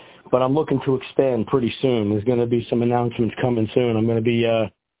 but I'm looking to expand pretty soon. There's going to be some announcements coming soon. I'm going to be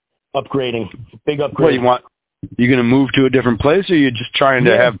upgrading. Big upgrade. What, you going to move to a different place, or you're just trying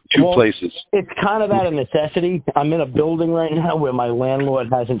to have two places? It's kind of out of necessity. I'm in a building right now where my landlord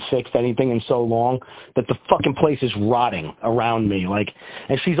hasn't fixed anything in so long that the fucking place is rotting around me.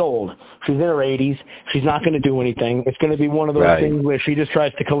 And she's old. She's in her 80s. She's not going to do anything. It's going to be one of those things where she just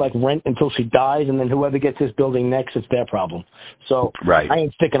tries to collect rent until she dies, and then whoever gets this building next, it's their problem. So I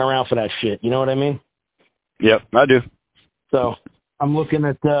ain't sticking around for that shit. You know what I mean? Yep, I do. So I'm looking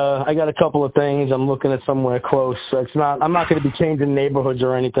at, I got a couple of things. I'm looking at somewhere close. So I'm not going to be changing neighborhoods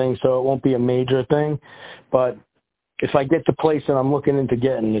or anything, so it won't be a major thing. But if I get the place that I'm looking into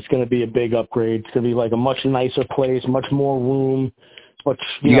getting, it's going to be a big upgrade. It's going to be like a much nicer place, much more room.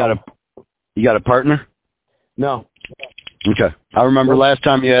 You got a partner? No. Okay. I remember last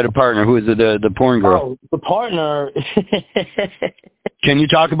time you had a partner. Who was it? The porn girl? Oh, the partner. Can you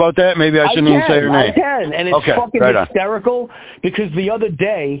talk about that? Maybe I shouldn't even say her name. I can, and it's fucking hysterical because the other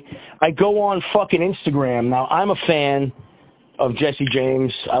day I go on fucking Instagram. Now, I'm a fan of Jesse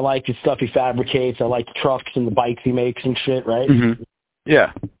James. I like the stuff he fabricates. I like the trucks and the bikes he makes and shit, right? Mm-hmm.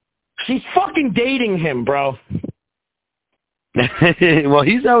 Yeah. She's fucking dating him, bro. Well,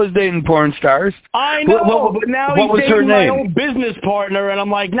 he's always dating porn stars. I know, but now he's dating my old business partner, and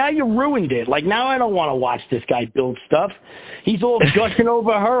I'm like, now you ruined it. Like, now I don't want to watch this guy build stuff. He's all gushing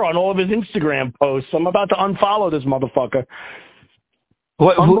over her on all of his Instagram posts. I'm about to unfollow this motherfucker.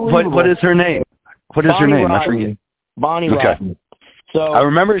 What is her name? What is her name? Rodney. I forget. Bonnie Rodney. So I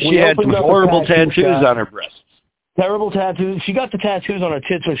remember she had some horrible tattoos on her breasts. Terrible tattoos. She got the tattoos on her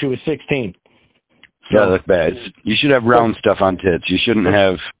tits when she was 16. Yeah, that's bad. You should have round stuff on tits. You shouldn't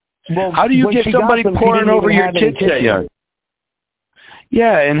have. Well, how do you get somebody pouring over your tits that young?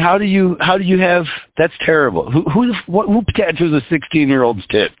 Yeah, and how do you have? That's terrible. Who tattoos a 16-year-old's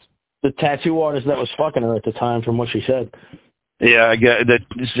tits? The tattoo artist that was fucking her at the time, from what she said. Yeah, I get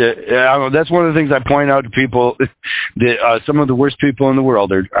that. That's one of the things I point out to people. That some of the worst people in the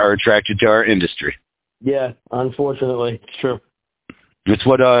world are attracted to our industry. Yeah, unfortunately, it's true. It's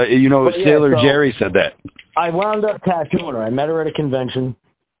what, Sailor Jerry said that. I wound up tattooing her. I met her at a convention.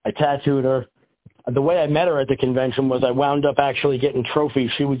 I tattooed her. The way I met her at the convention was I wound up actually getting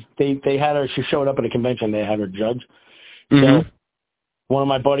trophies. They had her, she showed up at a convention. They had her judge. Mm-hmm. So one of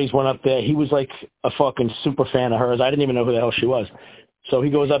my buddies went up there. He was like a fucking super fan of hers. I didn't even know who the hell she was. So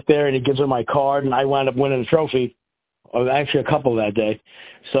he goes up there and he gives her my card, and I wound up winning a trophy. Actually, a couple that day.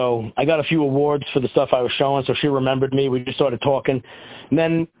 So I got a few awards for the stuff I was showing, so she remembered me. We just started talking. And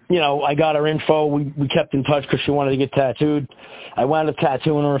then, I got her info. We kept in touch because she wanted to get tattooed. I wound up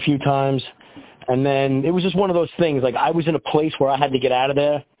tattooing her a few times. And then it was just one of those things. Like, I was in a place where I had to get out of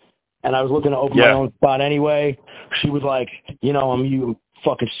there, and I was looking to open my own spot anyway. She was like, I'm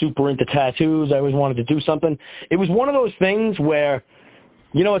fucking super into tattoos. I always wanted to do something. It was one of those things where,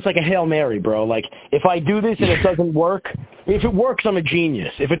 it's like a Hail Mary, bro. Like, if I do this and it doesn't work, if it works, I'm a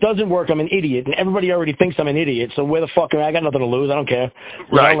genius. If it doesn't work, I'm an idiot. And everybody already thinks I'm an idiot, so where the fuck am I? I got nothing to lose. I don't care.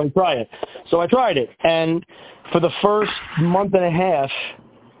 Right. Let me try it. So I tried it. And for the first month and a half,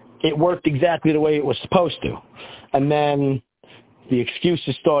 it worked exactly the way it was supposed to. And then the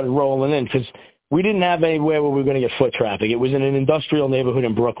excuses started rolling in because we didn't have anywhere where we were going to get foot traffic. It was in an industrial neighborhood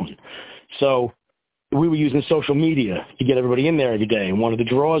in Brooklyn. So we were using social media to get everybody in there every day. And one of the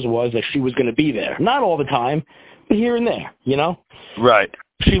draws was that she was going to be there. Not all the time, but here and there, you know? Right.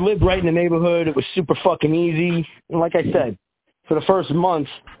 She lived right in the neighborhood. It was super fucking easy. And like I said, for the first month,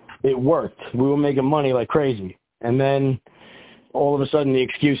 it worked. We were making money like crazy. And then all of a sudden the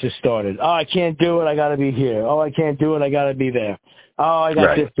excuses started. Oh, I can't do it. I got to be here. Oh, I can't do it. I got to be there. Oh, I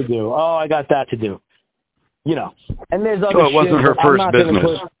got this to do. Oh, I got that to do. You know. And there's other shit. It wasn't her first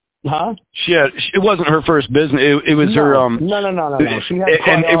business. Huh? It wasn't her first business. It was her. No. She had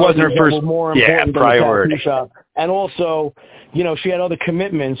and it wasn't her first. More priority. Shop. And also, you know, she had other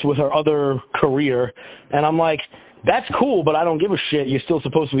commitments with her other career. And I'm like, that's cool, but I don't give a shit. You're still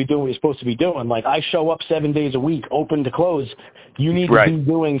supposed to be doing what you're supposed to be doing. Like, I show up 7 days a week, open to close. You need to be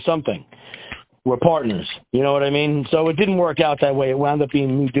doing something. We're partners. You know what I mean? So it didn't work out that way. It wound up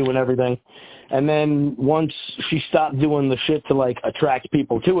being me doing everything. And then once she stopped doing the shit to, like, attract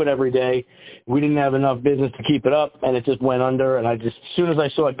people to it every day, we didn't have enough business to keep it up, and it just went under. And as soon as I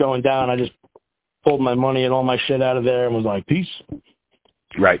saw it going down, I just pulled my money and all my shit out of there and was like, peace.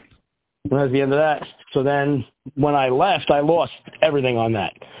 Right. And that was the end of that. So then when I left, I lost everything on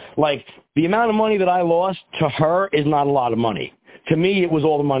that. Like, the amount of money that I lost to her is not a lot of money. To me, it was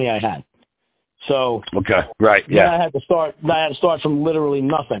all the money I had. So okay, right, yeah. I had to start from literally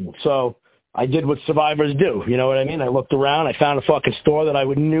nothing. So I did what survivors do. You know what I mean? I looked around. I found a fucking store that I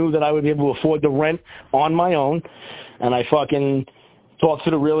knew that I would be able to afford to rent on my own. And I fucking talked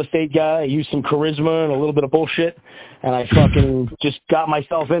to the real estate guy. I used some charisma and a little bit of bullshit. And I fucking just got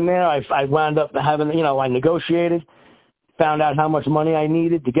myself in there. I wound up having, you know, I negotiated, found out how much money I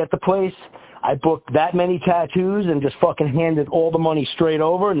needed to get the place. I booked that many tattoos and just fucking handed all the money straight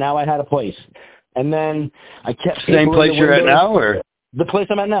over. Now I had a place. And then I kept same place you're at now, or the place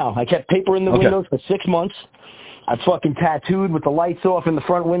I'm at now. I kept paper in the windows for 6 months. I fucking tattooed with the lights off in the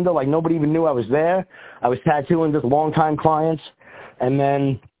front window like nobody even knew I was there. I was tattooing just longtime clients. And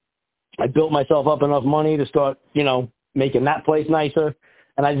then I built myself up enough money to start, you know, making that place nicer.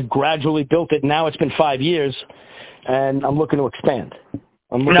 And I just gradually built it. Now it's been 5 years, and I'm looking to expand.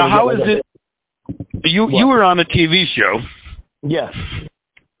 Now, how is it? You were on a TV show. Yes.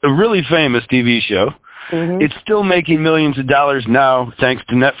 A really famous TV show. Mm-hmm. It's still making millions of dollars now, thanks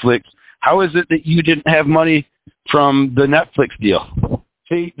to Netflix. How is it that you didn't have money from the Netflix deal?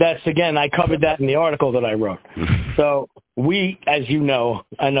 See, that's, again, I covered that in the article that I wrote. So we, as you know,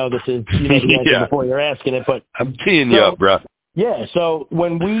 I know this is, you know, the answer before you're asking it, but I'm teeing you up, bro. Yeah, so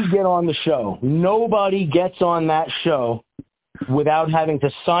when we get on the show, nobody gets on that show without having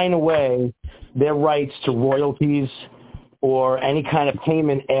to sign away their rights to royalties or any kind of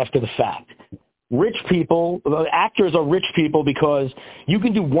payment after the fact. Rich people, actors are rich people because you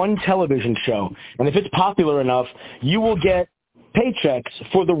can do one television show, and if it's popular enough, you will get paychecks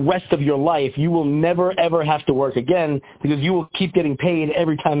for the rest of your life. You will never, ever have to work again because you will keep getting paid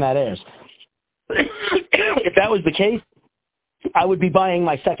every time that airs. If that was the case, I would be buying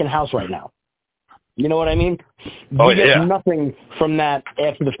my second house right now. You know what I mean? We get nothing from that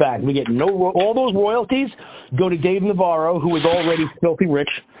after the fact. We get all those royalties go to Dave Navarro, who is already filthy rich.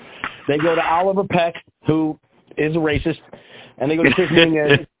 They go to Oliver Peck, who is a racist, and they go to Chris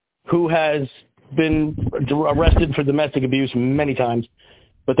Nunez, who has been arrested for domestic abuse many times,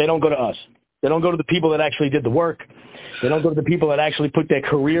 but they don't go to us. They don't go to the people that actually did the work. They don't go to the people that actually put their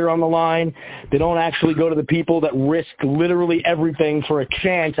career on the line. They don't actually go to the people that risk literally everything for a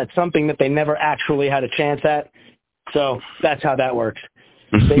chance at something that they never actually had a chance at. So that's how that works.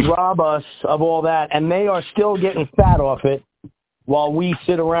 They rob us of all that, and they are still getting fat off it while we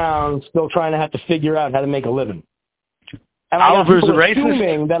sit around still trying to have to figure out how to make a living. And Oliver's a racist?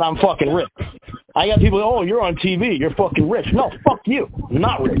 Assuming that I'm fucking rich. I got people, oh, you're on TV, you're fucking rich. No, fuck you. I'm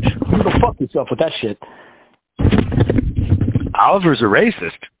not rich. You go fuck yourself with that shit. Oliver's a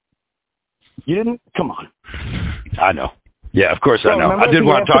racist. You didn't? Come on. I know. Yeah, of course I know. I did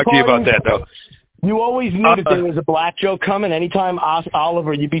want to talk to you about that, though. You always knew that there was a black joke coming. Anytime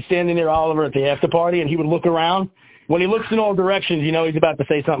Oliver, you'd be standing near Oliver at the after party, and he would look around. When he looks in all directions, you know he's about to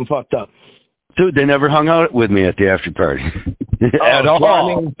say something fucked up. Dude, they never hung out with me at the after party. At all. Well,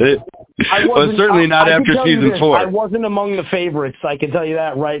 I mean, well, certainly not after season 4. I wasn't among the favorites, I can tell you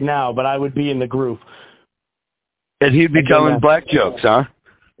that right now, but I would be in the group. And he'd be telling black jokes, huh?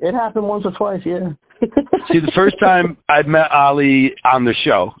 It happened once or twice, yeah. See, the first time I'd met Ali on the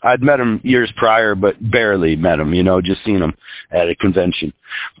show, I'd met him years prior, but barely met him, you know, just seen him at a convention.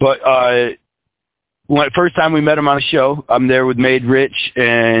 But first time we met him on a show, I'm there with Made Rich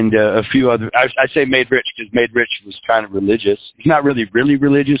and a few other. I say Made Rich because Made Rich was kind of religious. He's not really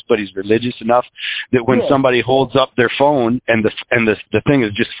religious, but he's religious enough that when somebody holds up their phone and the thing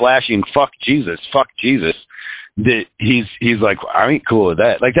is just flashing, fuck Jesus, that he's like, I ain't cool with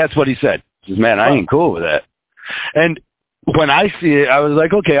that. Like, that's what he said. He says, man, I ain't cool with that. And when I see it, I was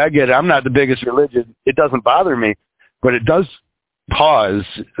like, okay, I get it. I'm not the biggest religion. It doesn't bother me, but it does pause.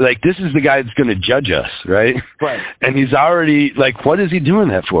 Like, this is the guy that's going to judge us, right? Right. And he's already like, what is he doing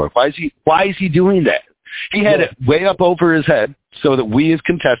that for? Why is he doing that? He had it way up over his head so that we as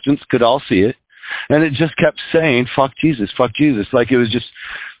contestants could all see it, and it just kept saying, fuck Jesus, fuck Jesus. Like, it was just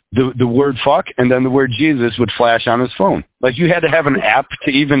the word fuck, and then the word Jesus would flash on his phone. Like, you had to have an app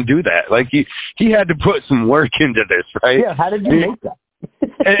to even do that. Like, he had to put some work into this, right? Yeah, how did you make that?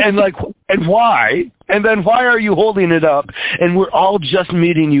 and why? And then why are you holding it up? And we're all just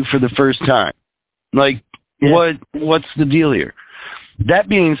meeting you for the first time. Like, what's the deal here? That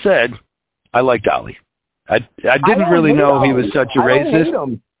being said, I liked Ollie. I didn't really know Ollie. He was such a I racist. don't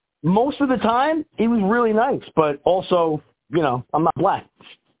hate him. Most of the time, he was really nice, but also, I'm not black.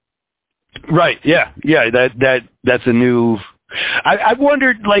 Right? Yeah. That's a new. I've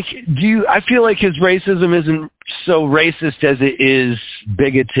wondered, like, I feel like his racism isn't so racist as it is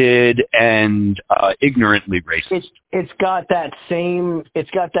bigoted and ignorantly racist. It's got that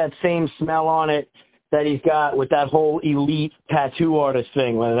same smell on it that he's got with that whole elite tattoo artist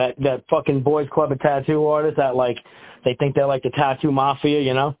thing, that fucking boys club of tattoo artists that, like, they think they're like the tattoo mafia,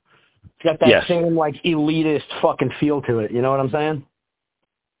 It's got that same, like, elitist fucking feel to it. You know what I'm saying?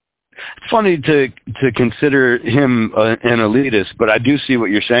 It's funny to consider him an elitist, but I do see what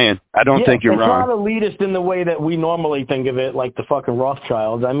you're saying. I don't think you're wrong. It's not elitist in the way that we normally think of it, like the fucking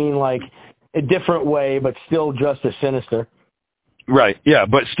Rothschilds. I mean, like, a different way, but still just as sinister. Right, yeah,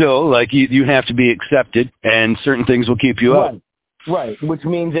 but still, like, you have to be accepted, and certain things will keep you up. Right, which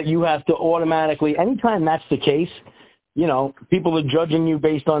means that you have to automatically, anytime that's the case, people are judging you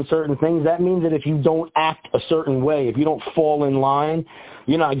based on certain things. That means that if you don't act a certain way, if you don't fall in line,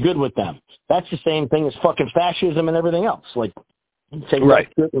 you're not good with them. That's the same thing as fucking fascism and everything else. Like, take that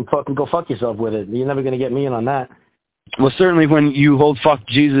shit and fucking go fuck yourself with it. You're never going to get me in on that. Well, certainly when you hold fuck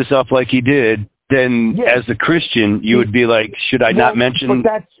Jesus up like he did, then as a Christian, you would be like, should I not mention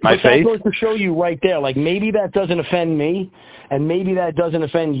my faith? That goes to show you right there. Like, maybe that doesn't offend me, and maybe that doesn't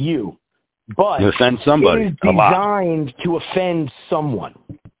offend you. But it offends somebody. It is designed to offend someone.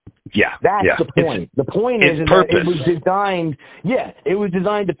 Yeah, that's the point. The point is that it was designed. Yeah, it was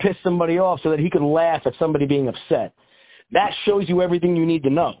designed to piss somebody off so that he could laugh at somebody being upset. That shows you everything you need to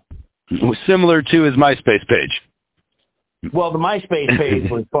know. Similar to his MySpace page. Well, the MySpace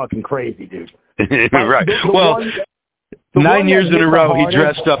page was fucking crazy, dude. Right. 9 years in a row, he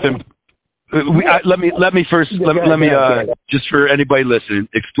dressed up in. Let me first just for anybody listening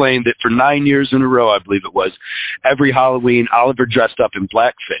explain that for 9 years in a row, I believe it was, every Halloween Oliver dressed up in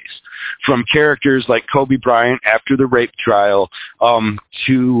blackface, from characters like Kobe Bryant after the rape trial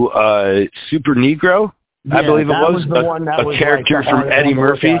to Super Negro. I believe it was a character from Eddie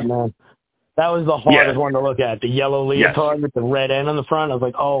Murphy. That was the hardest one to look at. The yellow leotard with the red N on the front. I was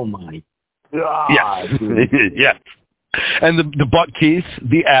like, oh my god. Yeah. And the buck teeth,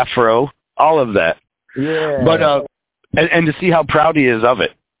 the afro. All of that. Yeah. But and to see how proud he is of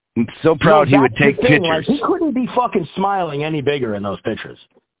it. I'm so proud he would take pictures. Like, he couldn't be fucking smiling any bigger in those pictures.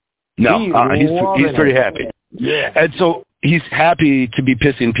 No, he's pretty happy. Yeah. And so he's happy to be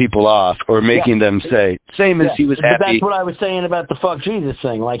pissing people off or making them say, same as he was happy. But that's what I was saying about the fuck Jesus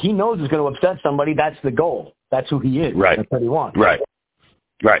thing. Like, he knows it's going to upset somebody. That's the goal. That's who he is. Right. That's what he wants. Right.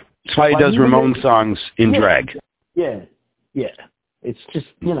 That's why he does Ramon songs in drag. Yeah. It's just,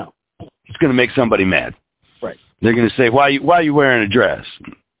 It's going to make somebody mad. Right. They're going to say, why are you wearing a dress?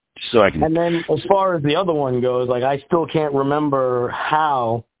 So I can. And then as far as the other one goes, like, I still can't remember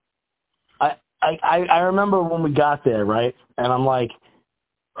how. I remember when we got there, right? And I'm like,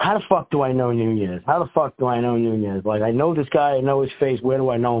 how the fuck do I know Nunez? How the fuck do I know Nunez? Like, I know this guy, I know his face. Where do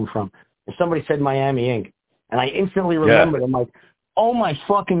I know him from? And somebody said Miami Ink. And I instantly remembered. I'm like, oh my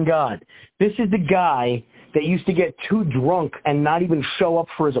fucking God. This is the guy that used to get too drunk and not even show up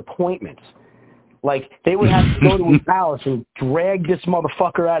for his appointments. Like, they would have to go to his house and drag this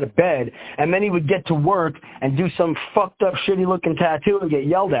motherfucker out of bed, and then he would get to work and do some fucked up, shitty-looking tattoo and get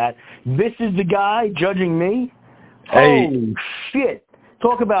yelled at. This is the guy judging me? Hey, holy shit.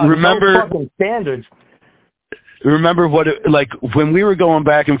 Talk about no fucking standards. Remember when we were going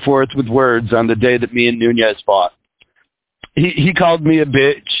back and forth with words on the day that me and Nunez fought? He called me a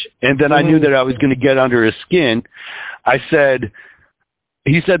bitch, and then I knew that I was going to get under his skin. I said,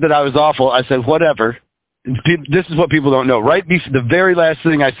 he said that I was awful. I said, whatever. This is what people don't know. Right before the very last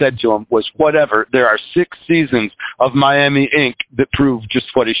thing I said to him was, whatever. There are 6 seasons of Miami Ink that prove just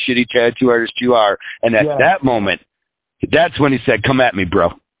what a shitty tattoo artist you are. And at that moment, that's when he said, come at me,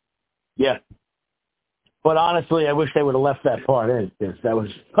 bro. Yeah. But honestly, I wish they would have left that part in, because that was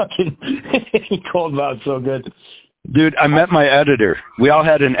fucking, he called him out so good. Dude, I met my editor. We all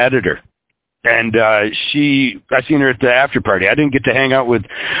had an editor. And I seen her at the after party. I didn't get to hang out with,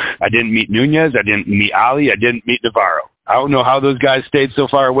 I didn't meet Nunez. I didn't meet Ali. I didn't meet Navarro. I don't know how those guys stayed so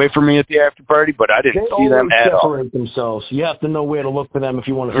far away from me at the after party, but I didn't see them at all. They always separate themselves. You have to know where to look for them if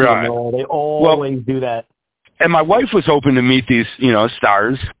you want to see them at all. They always do that. And my wife was hoping to meet these,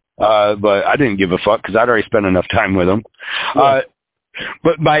 stars, but I didn't give a fuck because I'd already spent enough time with them. Yeah.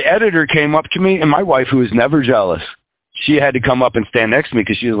 But my editor came up to me, and my wife, who is never jealous, she had to come up and stand next to me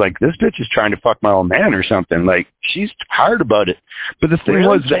because she was like, this bitch is trying to fuck my old man or something. Like, she's hard about it. But the thing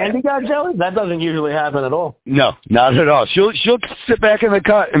was that... Candy got jealous? That doesn't usually happen at all. No, not at all. She'll sit back in the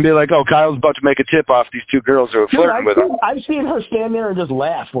cut and be like, oh, Kyle's about to make a tip off these 2 girls who are flirting with him. I've seen her stand there and just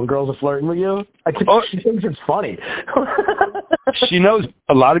laugh when girls are flirting with you. She thinks it's funny. She knows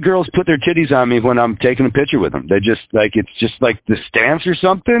a lot of girls put their titties on me when I'm taking a picture with them. They just, like, it's just like the stance or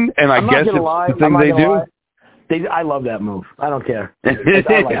something, and I guess it's the thing they do. I love that move. I don't care. I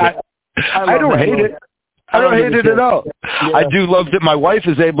don't hate it. I don't hate it at all. Yeah. I do love that my wife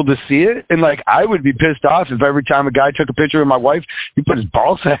is able to see it, and like I would be pissed off if every time a guy took a picture of my wife, he put his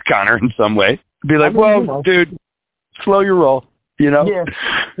ball sack on her in some way. Be like, dude, slow your roll, Yeah.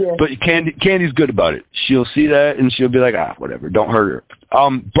 But Candy's good about it. She'll see that and she'll be like, whatever, don't hurt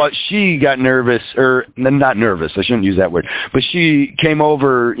her. But she got nervous, or not nervous. I shouldn't use that word. But she came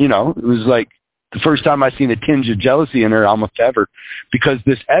over. It was like the first time I seen a tinge of jealousy in her almost ever, because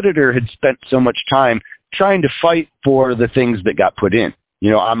this editor had spent so much time trying to fight for the things that got put in,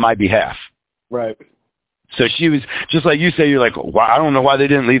 on my behalf. Right. So she was, just like you say, you're like, well, I don't know why they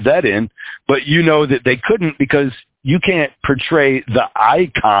didn't leave that in, but you know that they couldn't, because you can't portray the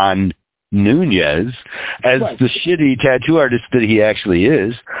icon Nunez as the shitty tattoo artist that he actually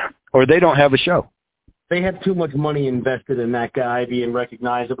is, or they don't have a show. They have too much money invested in that guy being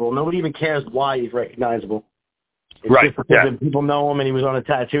recognizable. Nobody even cares why he's recognizable. It's just because people know him and he was on a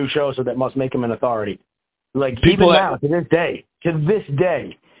tattoo show, so that must make him an authority. Like, even now, to this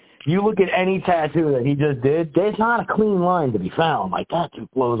day, you look at any tattoo that he just did, there's not a clean line to be found. Like, that dude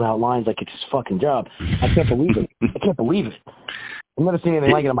blows out lines like it's his fucking job. I can't believe it. I've never seen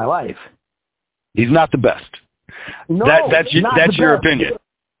anything like it in my life. He's not the best. No, that's your opinion.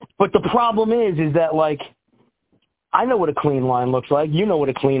 But the problem is that, like, I know what a clean line looks like. You know what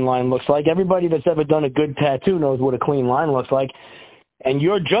a clean line looks like. Everybody that's ever done a good tattoo knows what a clean line looks like. And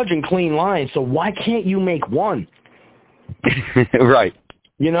you're judging clean lines, so why can't you make one? Right.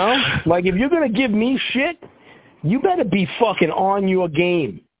 Like, if you're going to give me shit, you better be fucking on your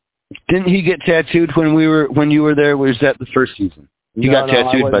game. Didn't he get tattooed when you were there? Was that the first season? He got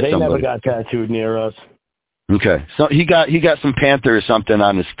tattooed by somebody. They never got tattooed near us. Okay. So he got some panther or something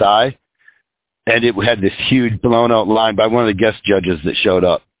on his thigh, and it had this huge blown out line by one of the guest judges that showed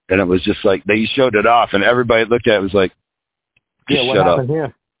up. And it was just like, they showed it off, and everybody looked at it and was like, what happened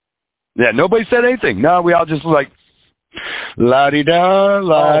here? Yeah, nobody said anything. No, we all just was like, la-di-da,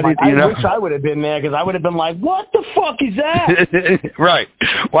 la-di-da. I wish I would have been there, because I would have been like, what the fuck is that? Right.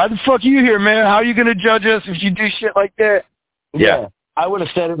 Why the fuck are you here, man? How are you going to judge us if you do shit like that? Yeah. I would have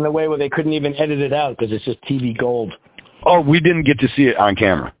said it in a way where they couldn't even edit it out, because it's just TV gold. Oh, we didn't get to see it on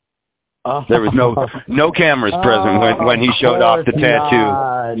camera. There was no cameras present when he showed off the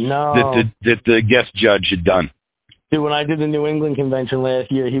tattoo that the guest judge had done. Dude, when I did the New England convention last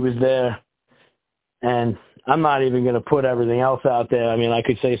year, he was there, and I'm not even going to put everything else out there. I mean, I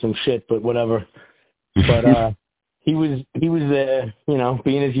could say some shit, but whatever. But he was there,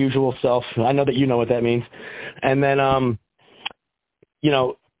 being his usual self. I know that you know what that means. And then,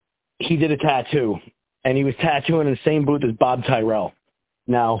 he did a tattoo, and he was tattooing in the same booth as Bob Tyrell.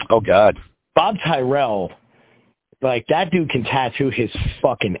 Now, oh God, Bob Tyrell, like, that dude can tattoo his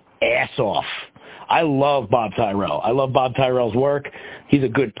fucking ass off. I love Bob Tyrell. I love Bob Tyrell's work. He's a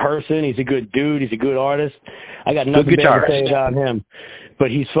good person. He's a good dude. He's a good artist. I got nothing bad to say about him. But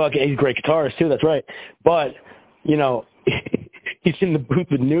he's a great guitarist too. That's right. But, he's in the booth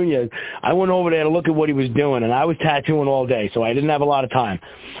with Nunez. I went over there to look at what he was doing, and I was tattooing all day, so I didn't have a lot of time.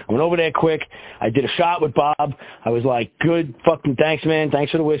 I went over there quick. I did a shot with Bob. I was like, good, fucking thanks, man.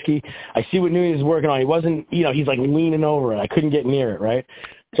 Thanks for the whiskey. I see what Nunez is working on. He wasn't, he's like leaning over it. I couldn't get near it, right?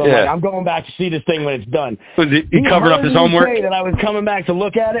 So I'm like, I'm going back to see this thing when it's done. Was he covered up his homework? Say that I was coming back to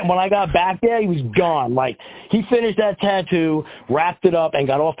look at it. When I got back there, he was gone. Like, he finished that tattoo, wrapped it up, and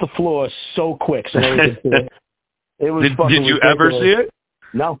got off the floor so quick. So it was fucking Did you ridiculous. ever see it?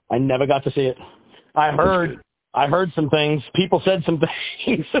 No, I never got to see it. I heard some things. People said some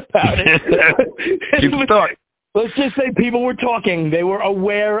things about it. People thought. Let's just say people were talking. They were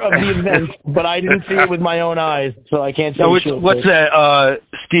aware of the event, but I didn't see it with my own eyes, so I can't say shit. What's that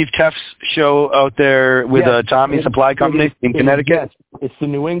Steve Teff's show out there with Tommy Supply Company in Connecticut? It's the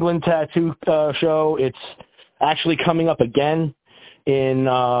New England Tattoo Show. It's actually coming up again in,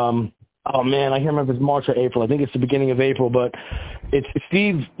 I can't remember if it's March or April. I think it's the beginning of April, but it's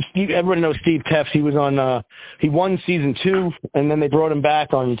Steve, everybody knows Steve Teff's. He was on, he won season 2, and then they brought him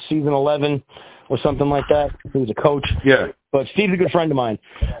back on season 11. Or something like that. He was a coach. Yeah. But Steve's a good friend of mine.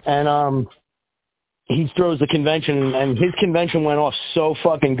 And he throws the convention, and his convention went off so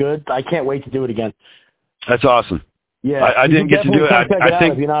fucking good. I can't wait to do it again. That's awesome. Yeah. I didn't get to do it. I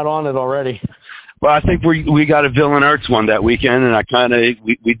think if you're not on it already. Well, I think we got a Villain Arts one that weekend, and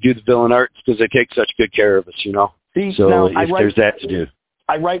we do the Villain Arts because they take such good care of us, you know. See, so now, there's that to do.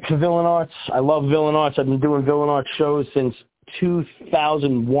 I write for Villain Arts. I love Villain Arts. I've been doing Villain Arts shows since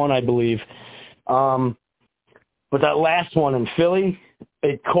 2001, I believe. But that last one in Philly,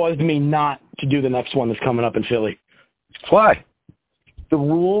 it caused me not to do the next one that's coming up in Philly. Why? The new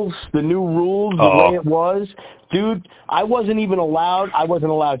rules, the way it was. Dude, I wasn't allowed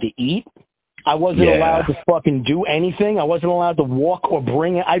to eat. I wasn't allowed to fucking do anything. I wasn't allowed to walk or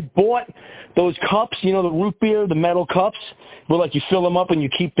bring it. I bought those cups, you know, the root beer, the metal cups, where like you fill them up and you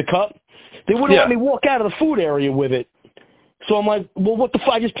keep the cup. They wouldn't let me walk out of the food area with it. So I'm like, well, what the fuck?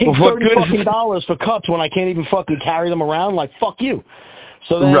 I just paid $30 for cups when I can't even fucking carry them around. Like, fuck you.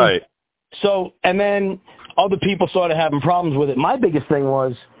 So then, and then other people started having problems with it. My biggest thing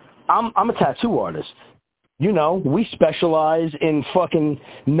was, I'm a tattoo artist. You know, we specialize in fucking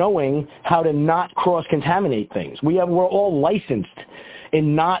knowing how to not cross-contaminate things. We're all licensed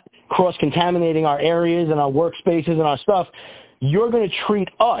in not cross-contaminating our areas and our workspaces and our stuff. You're going to treat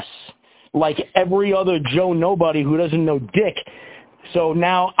us like every other Joe Nobody who doesn't know dick. So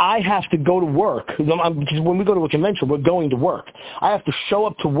now I have to go to work. Because when we go to a convention, we're going to work. I have to show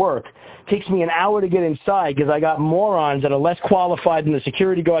up to work. It takes me an hour to get inside because I got morons that are less qualified than the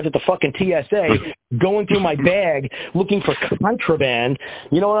security guards at the fucking TSA going through my bag looking for contraband.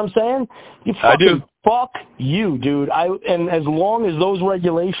 You know what I'm saying? I do. Fuck you, dude. And as long as those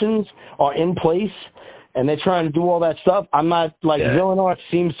regulations are in place, and they're trying to do all that stuff, I'm not, Villain Arts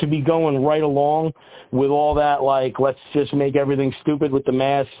seems to be going right along with all that, let's just make everything stupid with the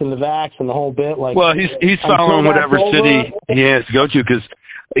masks and the vax and the whole bit. Well, he's following whatever city he has to go to, because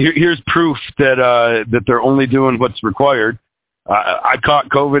here's proof that they're only doing what's required. I caught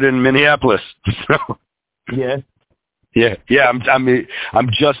COVID in Minneapolis. So. Yeah. I'm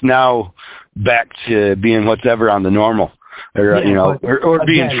just now back to being whatever on the normal, or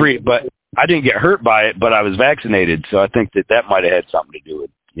being free, but I didn't get hurt by it, but I was vaccinated, so I think that might have had something to do with,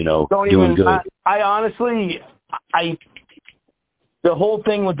 doing good. I honestly, the whole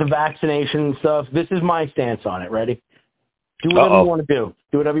thing with the vaccination stuff, this is my stance on it. Ready? Do whatever you want to do.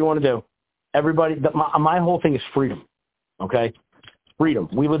 Do whatever you want to do. Everybody, my whole thing is freedom, okay? Freedom.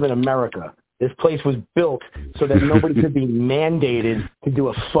 We live in America. This place was built so that nobody could be mandated to do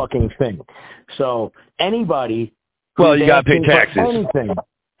a fucking thing. So anybody... Well, you got to pay taxes.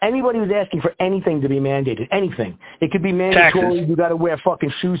 Anybody who's asking for anything to be mandated, anything. It could be mandatory. Taxes. You got to wear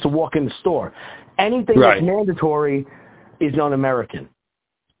fucking shoes to walk in the store. Anything that's mandatory is un-American.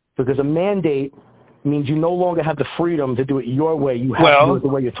 Because a mandate means you no longer have the freedom to do it your way. You have to do it the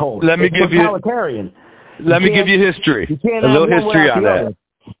way you're told. Let me give you history. A little history on that.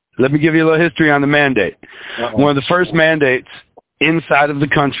 Let me give you a little history on the mandate. One of the first mandates inside of the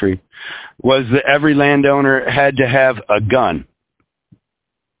country was that every landowner had to have a gun.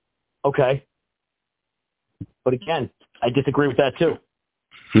 Okay. But again, I disagree with that too.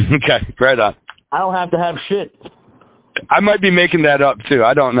 Okay, right on. I don't have to have shit. I might be making that up too.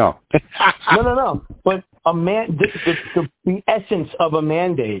 I don't know. No. But the essence of a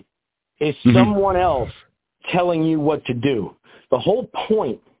mandate is someone else telling you what to do. The whole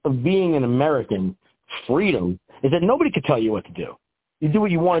point of being an American, freedom, is that nobody can tell you what to do. You do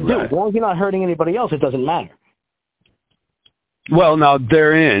what you want to do. As long as you're not hurting anybody else, it doesn't matter. Well, now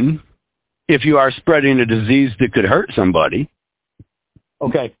therein, if you are spreading a disease that could hurt somebody.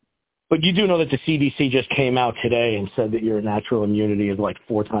 Okay. But you do know that the CDC just came out today and said that your natural immunity is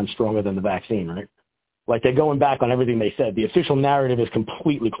 4 times stronger than the vaccine, right? They're going back on everything they said. The official narrative is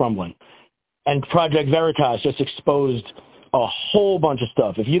completely crumbling. And Project Veritas just exposed a whole bunch of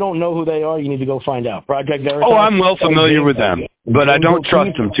stuff. If you don't know who they are, you need to go find out. Project Veritas. Oh, I'm well familiar with them, but I don't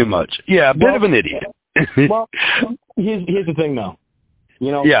trust them too much. Yeah, a bit of an idiot. Well, here's the thing, though.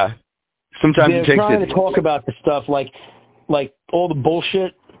 You know, yeah, sometimes they're it takes trying idiots. to talk about the stuff like all the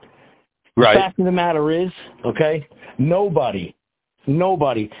bullshit. Right. The fact of the matter is, okay, nobody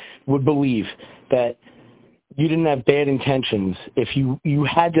would believe that you didn't have bad intentions if you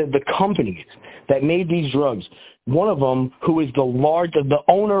had the companies that made these drugs. One of them, who is the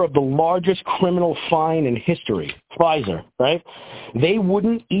owner of the largest criminal fine in history, Pfizer, right? They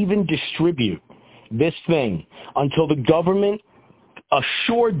wouldn't even distribute this thing until the government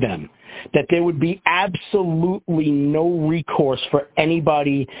assured them that there would be absolutely no recourse for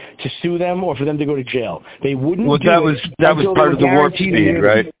anybody to sue them or for them to go to jail. They wouldn't. Well, that was part of the warp speed,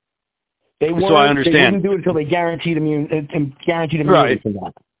 right? So I understand. They wouldn't do it until they guaranteed immunity right. from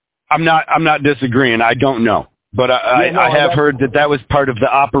that. I'm not disagreeing. I don't know, but I have heard that was part of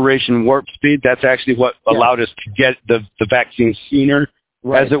the Operation Warp Speed. That's actually what allowed us to get the vaccine sooner,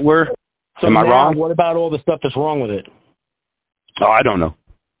 as it were. So Am I wrong? What about all the stuff that's wrong with it? Oh, I don't know.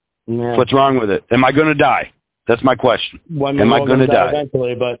 Yeah. What's wrong with it? Am I going to die? That's my question. Well, am I going to die?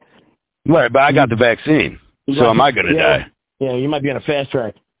 Eventually, but... Right, but I got the vaccine, so am I going to die? Yeah, you might be on a fast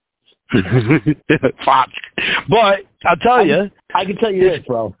track. Fuck. But I'll tell you... I can tell you this,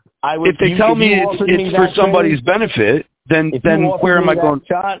 bro. If they tell me it's for somebody's benefit, then where am I going?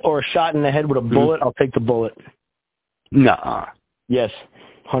 Shot or a shot in the head with a bullet, I'll take the bullet. Nah. Yes,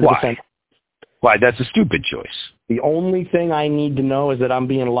 100%. Why? That's a stupid choice. The only thing I need to know is that I'm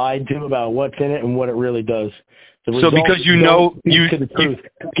being lied to about what's in it and what it really does. So because you know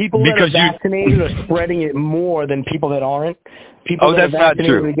people that are vaccinated are spreading it more than people that aren't. People that that's are not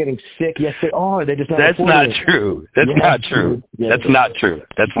vaccinated true. are getting sick. Yes, they are. They just not. That's not true. That's not true. That's not true.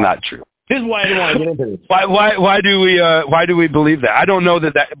 That's not true. This is why I didn't want to get into this. Why do we believe that? I don't know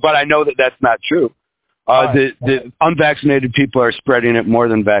that, but I know that that's not true. The unvaccinated people are spreading it more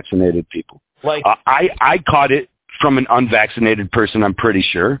than vaccinated people. Like I caught it from an unvaccinated person. I'm pretty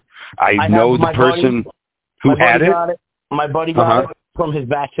sure. I know the person who had it. My buddy got it from his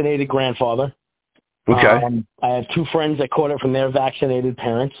vaccinated grandfather. Okay. I have two friends that caught it from their vaccinated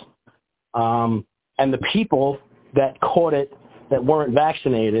parents. And the people that caught it that weren't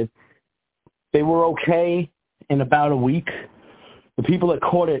vaccinated, they were okay in about a week. The people that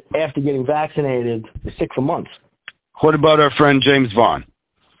caught it after getting vaccinated were sick for months. What about our friend James Vaughn?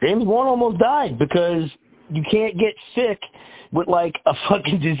 James Vaughn almost died because you can't get sick with like a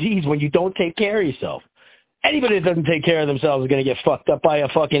fucking disease when you don't take care of yourself. Anybody that doesn't take care of themselves is going to get fucked up by you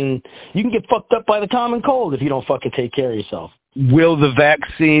can get fucked up by the common cold if you don't fucking take care of yourself. Will the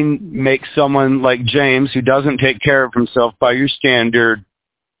vaccine make someone like James, who doesn't take care of himself by your standard,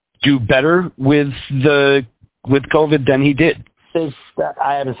 do better with COVID than he did?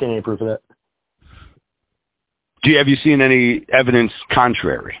 I haven't seen any proof of that. Have you seen any evidence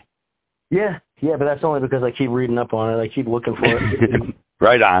contrary? Yeah, but that's only because I keep reading up on it. I keep looking for it.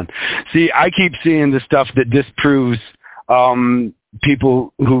 Right on. See, I keep seeing the stuff that disproves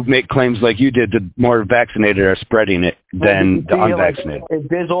people who make claims like you did. The more vaccinated are spreading it than the unvaccinated.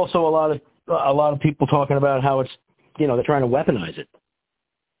 There's also a lot of people talking about how it's they're trying to weaponize it.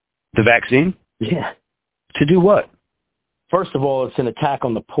 The vaccine? Yeah. To do what? First of all, it's an attack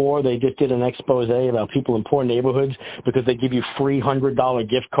on the poor. They just did an expose about people in poor neighborhoods because they give you free $100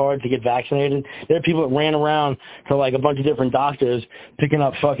 gift cards to get vaccinated. There are people that ran around to like a bunch of different doctors picking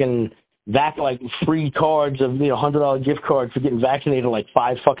up fucking free cards of $100 gift cards for getting vaccinated like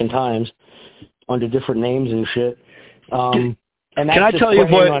 5 fucking times under different names and shit. And that's Can I tell you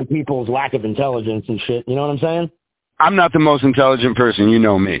what? On people's lack of intelligence and shit. You know what I'm saying? I'm not the most intelligent person. You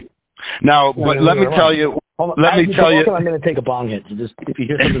know me. Now, but let me tell you. Let me tell you. I'm going to take a bong hit. Just if you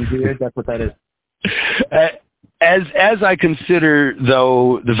hear something weird, that's what that is. As I consider,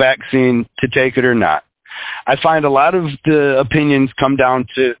 though, the vaccine to take it or not, I find a lot of the opinions come down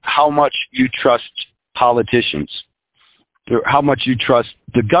to how much you trust politicians, or how much you trust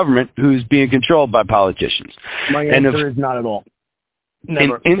the government, who's being controlled by politicians. My answer is not at all.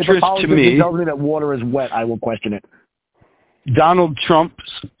 Never. In interest to me, tells me that water is wet, I will question it. Donald Trump's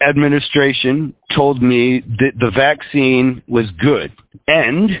administration told me that the vaccine was good.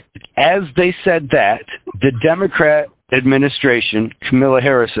 And as they said that, the Democrat administration, Kamala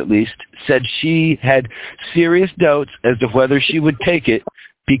Harris at least, said she had serious doubts as to whether she would take it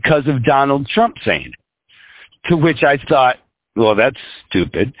because of Donald Trump saying it. To which I thought, well, that's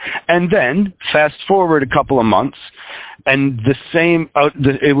stupid. And then fast forward a couple of months, and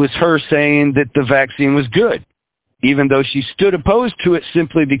it was her saying that the vaccine was good. even though she stood opposed to it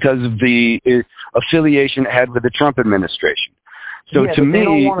simply because of the affiliation it had with the Trump administration. So to me, they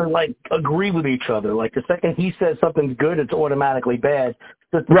don't want to like agree with each other. Like the second he says something's good, it's automatically bad.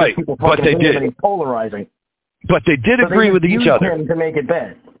 Just right? But they did. And he's polarizing. But they did agree with each other to make it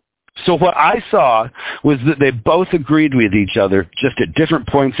bad. So what I saw was that they both agreed with each other, just at different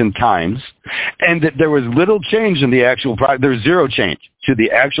points in times, and that there was little change in the actual product. There was zero change to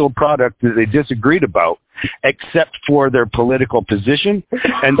the actual product that they disagreed about, except for their political position.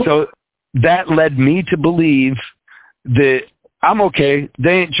 And so that led me to believe that I'm okay.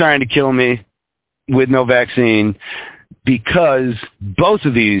 They ain't trying to kill me with no vaccine, because both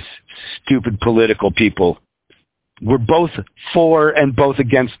of these stupid political people were both for and both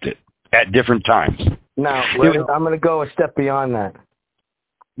against it at different times. Now, I'm going to go a step beyond that.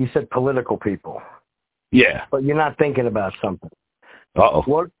 You said political people. Yeah. But you're not thinking about something.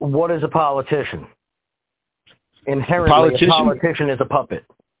 Uh-oh. What is a politician? Inherently, a politician is a puppet.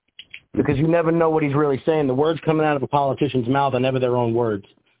 Because you never know what he's really saying. The words coming out of a politician's mouth are never their own words.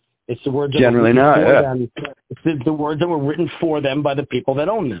 It's the words that generally not. Yeah. Them. It's the words that were written for them by the people that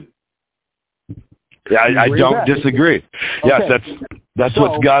own them. I don't disagree. Yes, that's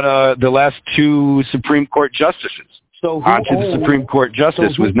what's got the last two Supreme Court justices. So onto the Supreme Court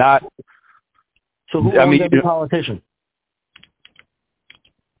justice was not. So who owns every politician?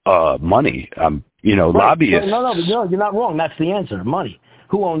 Money. Right. Lobbyists. No, you're not wrong. That's the answer. Money.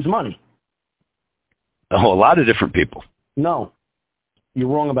 Who owns money? Oh, a lot of different people. No, you're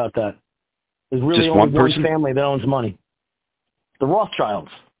wrong about that. There's really just only one family that owns money. The Rothschilds.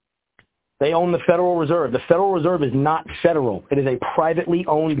 They own the Federal Reserve. The Federal Reserve is not federal. It is a privately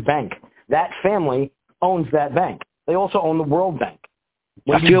owned bank. That family owns that bank. They also own the World Bank.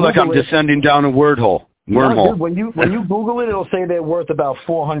 I feel like I'm descending down a wormhole. No, dude, when you Google it, it'll say they're worth about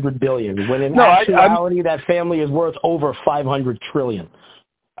 $400 billion. When in actuality, that family is worth over $500 trillion.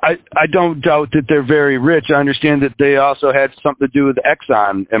 I don't doubt that they're very rich. I understand that they also had something to do with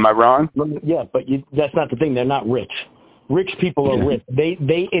Exxon. Am I wrong? Yeah, but that's not the thing. They're not rich. Rich people are rich.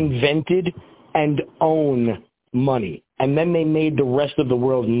 They invented and own money, and then they made the rest of the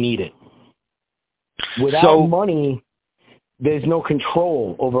world need it. Without money, there's no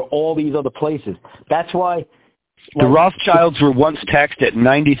control over all these other places. That's why the Rothschilds were once taxed at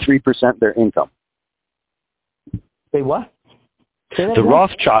 93% of their income. Say what? The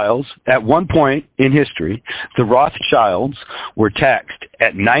Rothschilds, at one point in history, the Rothschilds were taxed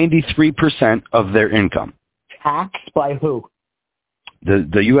at 93% of their income. Taxed by who?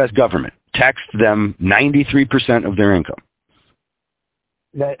 The U.S. government taxed them 93% of their income.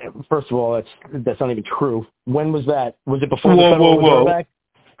 That, first of all, that's not even true. When was that? Was it before the Federal Reserve Act?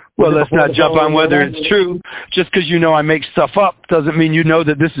 Well, let's not jump on whether it's true. Just because I make stuff up doesn't mean you know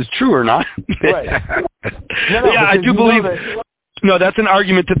that this is true or not. Right. Yeah, I do believe. No, that's an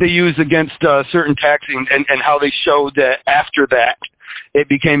argument that they use against certain taxing and how they showed that after that it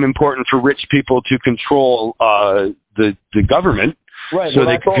became important for rich people to control the government, right, so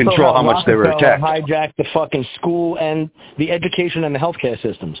they could control how much they were taxed. Hijacked the fucking school and the education and the healthcare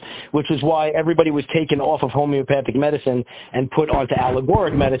systems, which is why everybody was taken off of homeopathic medicine and put onto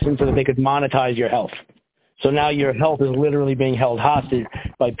allegoric medicine so that they could monetize your health. So now your health is literally being held hostage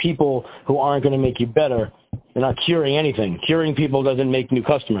by people who aren't going to make you better. They're not curing anything. Curing people doesn't make new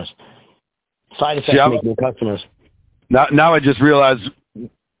customers. Side effects make new customers. Now I just realized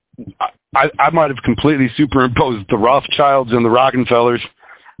I might have completely superimposed the Rothschilds and the Rockefellers.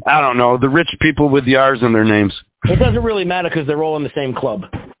 I don't know, the rich people with the R's in their names. It doesn't really matter because they're all in the same club.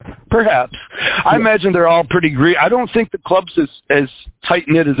 Perhaps. I imagine they're all pretty greedy. I don't think the club's as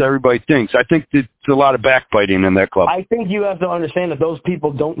tight-knit as everybody thinks. I think there's a lot of backbiting in that club. I think you have to understand that those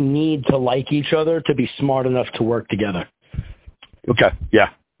people don't need to like each other to be smart enough to work together. Okay, yeah.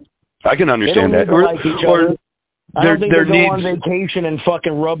 I can understand that. They don't need to like each other. I don't think they go on vacation and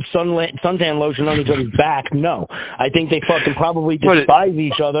fucking rub suntan lotion on each other's back. No. I think they fucking probably despise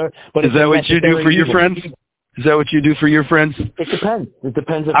each other. But is that what you do for your friends? Is that what you do for your friends? It depends. It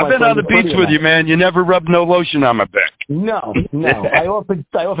depends. I've been on the beach with you, man. You never rubbed no lotion on my back. No. I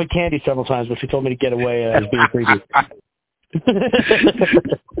offered candy several times, but she told me to get away as being creepy.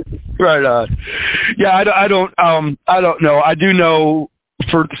 Right on. Yeah, I don't know. I do know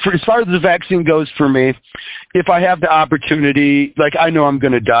for as far as the vaccine goes for me, if I have the opportunity, like I know I'm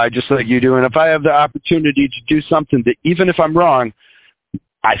going to die just like you do, and if I have the opportunity to do something that even if I'm wrong,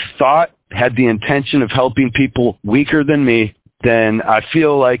 I thought had the intention of helping people weaker than me, then I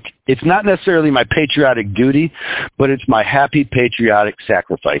feel like it's not necessarily my patriotic duty, but it's my happy patriotic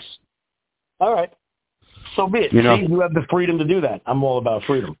sacrifice. All right. So be it. You have the freedom to do that. I'm all about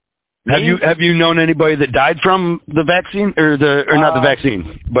freedom. Have you known anybody that died from the vaccine or not the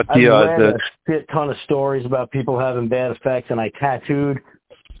vaccine, but I've read a shit ton of stories about people having bad effects, and I tattooed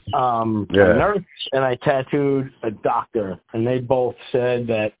a nurse and I tattooed a doctor, and they both said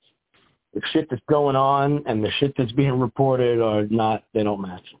that the shit that's going on and the shit that's being reported they don't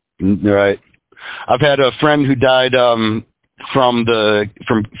match. Right. I've had a friend who died from the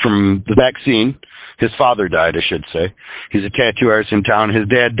vaccine. His father died, I should say. He's a tattoo artist in town. His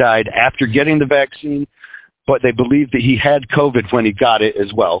dad died after getting the vaccine, but they believe that he had COVID when he got it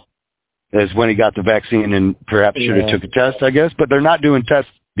as well as when he got the vaccine, and perhaps should have took a test, I guess. But they're not doing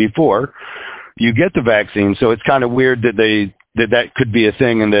tests before you get the vaccine, so it's kind of weird that that could be a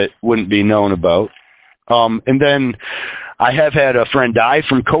thing and that wouldn't be known about. And then I have had a friend die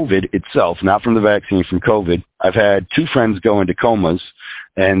from COVID itself, not from the vaccine, from COVID. I've had 2 friends go into comas,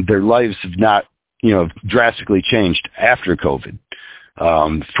 and their lives have not, drastically changed after COVID,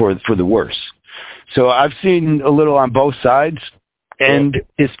 for the worse. So I've seen a little on both sides, and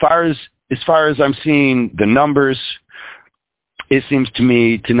as far as I'm seeing the numbers, it seems to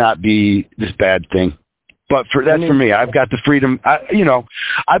me to not be this bad thing. But for me. I've got the freedom.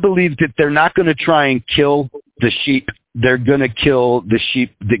 I believe that they're not going to try and kill the sheep. They're going to kill the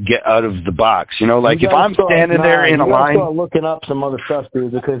sheep that get out of the box. Like if I'm standing there in a line. Start looking up some other stuff,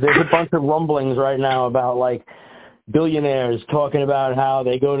 dude, because there's a bunch of rumblings right now about like billionaires talking about how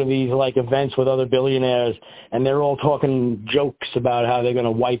they go to these like events with other billionaires, and they're all talking jokes about how they're going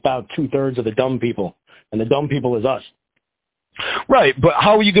to wipe out 2/3 of the dumb people, and the dumb people is us. Right, but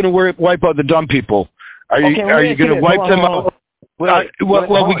how are you going to wipe out the dumb people? Are you going to wipe them out? Well,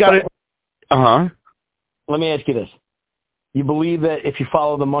 we got it. Let me ask you this. You believe that if you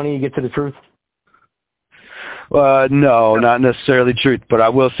follow the money, you get to the truth? No, not necessarily truth, but I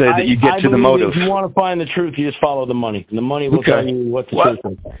will say that you get to the motive. If you want to find the truth, you just follow the money. The money will tell you what the truth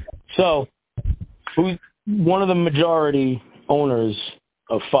is. So, one of the majority owners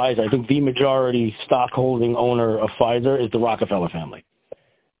of Pfizer, I think the majority stockholding owner of Pfizer is the Rockefeller family.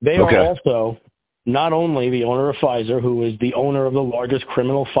 They are also not only the owner of Pfizer, who is the owner of the largest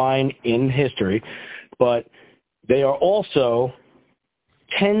criminal fine in history, but they are also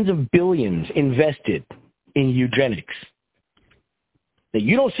tens of billions invested in eugenics. Now,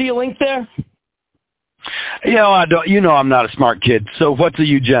 you don't see a link there? I don't. I'm not a smart kid. So what's a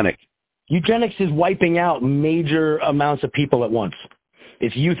eugenic? Eugenics is wiping out major amounts of people at once.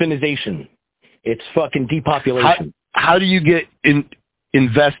 It's euthanization. It's fucking depopulation. How do you get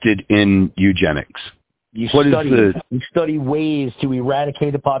invested in eugenics? You study ways to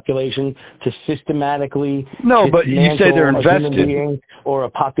eradicate a population, to systematically but you say they're invested, or a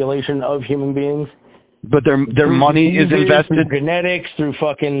population of human beings. But their money is invested through genetics, through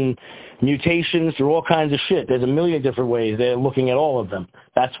fucking mutations, through all kinds of shit. There's a million different ways. They're looking at all of them.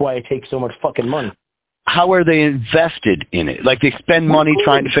 That's why it takes so much fucking money. How are they invested in it? Like they spend money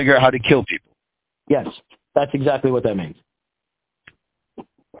trying to figure out how to kill people. Yes, that's exactly what that means.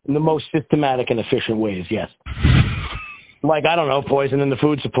 In the most systematic and efficient ways, yes. Like, I don't know, poison in the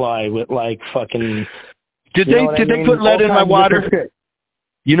food supply with like fucking... Did they put lead in my water?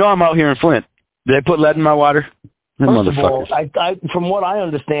 I'm out here in Flint. Did they put lead in my water? First of all, from what I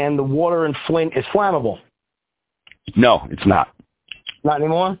understand, the water in Flint is flammable. No, it's not. Not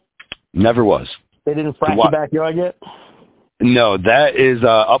anymore? Never was. They didn't frack your backyard yet? No, that is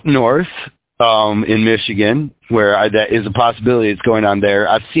up north in Michigan, where that is a possibility. It's going on there.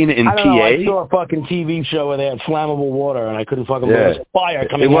 I've seen it in PA. I saw a fucking TV show where they had flammable water, and I couldn't fucking believe it was fire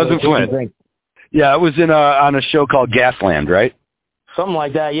coming out of the Flint. Thing. Yeah, it was on a show called Gasland, right? Something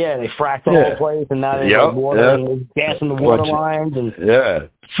like that, yeah. They fracked the whole place, and now they have water and gas in the water lines. And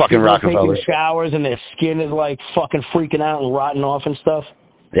fucking Rockefeller. Taking showers, and their skin is like fucking freaking out and rotting off and stuff.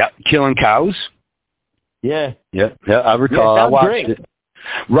 Yeah, killing cows. Yeah. Yeah, I recall. I watched it.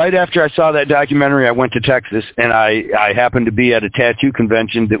 Right after I saw that documentary, I went to Texas, and I happened to be at a tattoo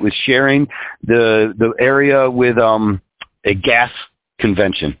convention that was sharing the area with a gas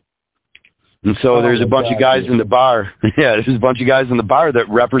convention. And so there's a bunch of guys in the bar. Yeah, there's a bunch of guys in the bar that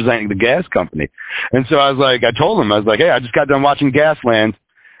representing the gas company. And so I told them, hey, I just got done watching Gasland.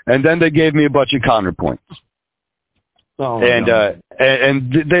 And then they gave me a bunch of counterpoints.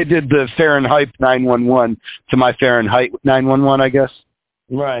 And they did the Fahrenheit 911 to my Fahrenheit 911, I guess.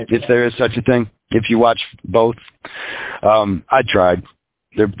 Right. If there is such a thing. If you watch both. I tried.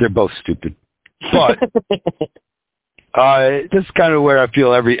 They're both stupid. But that's kind of where I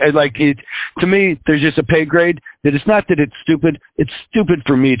feel to me, there's just a pay grade that it's not that it's stupid. It's stupid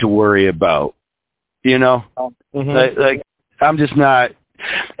for me to worry about, Like I'm just not,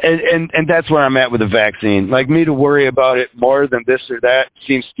 and that's where I'm at with the vaccine. Like me to worry about it more than this or that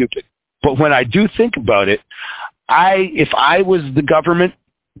seems stupid. But when I do think about it, if I was the government,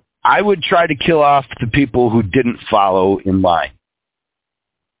 I would try to kill off the people who didn't follow in line.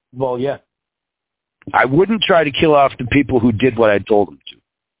 Well, yeah. I wouldn't try to kill off the people who did what I told them to.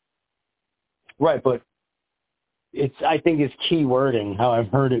 Right, but I think it's key wording, how I've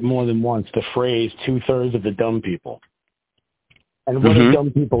heard it more than once, the phrase 2/3 of the dumb people. And what do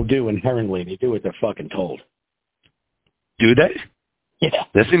dumb people do inherently? They do what they're fucking told. Do they? Yeah.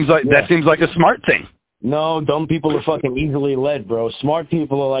 That seems like a smart thing. No, dumb people are fucking easily led, bro. Smart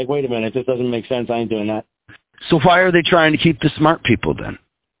people are like, wait a minute, this doesn't make sense. I ain't doing that. So why are they trying to keep the smart people then?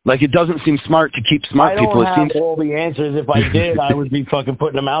 Like, it doesn't seem smart to keep smart people. I don't have all the answers. If I did, I would be fucking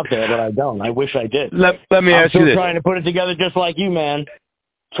putting them out there, but I don't. I wish I did. Let me ask you this. I'm still trying to put it together just like you, man.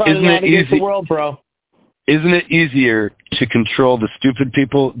 Trying to navigate the world, bro. Isn't it easier to control the stupid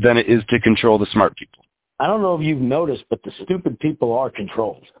people than it is to control the smart people? I don't know if you've noticed, but the stupid people are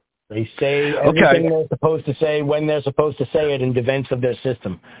controlled. They say everything they're supposed to say when they're supposed to say it in defense of their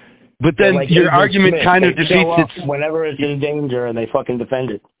system. But then your argument kind of defeats it. Whenever it's in danger, and they fucking defend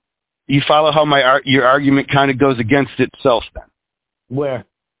it. You follow how your argument kind of goes against itself then? Where?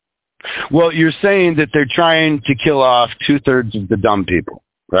 Well, you're saying that they're trying to kill off 2/3 of the dumb people,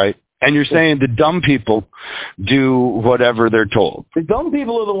 right? And you're saying the dumb people do whatever they're told. The dumb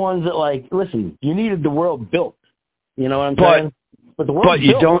people are the ones that, like, listen, you needed the world built. You know what I'm saying? But the world's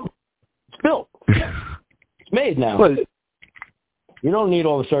you built. don't. It's built. It's made now. But you don't need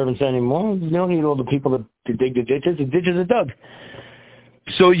all the servants anymore. You don't need all the people to dig the ditches. The ditches are dug.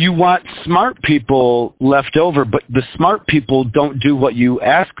 So you want smart people left over, but the smart people don't do what you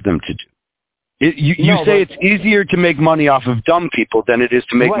ask them to do. You say it's easier to make money off of dumb people than it is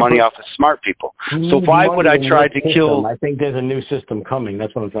to make money off of smart people. So why would I try to kill... I think there's a new system coming.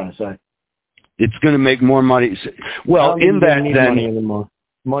 That's what I'm trying to say. It's going to make more money. Well, in that then... Money anymore.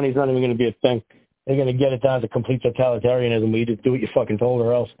 Money's not even going to be a thing. They're going to get it down to complete totalitarianism. We just do what you fucking told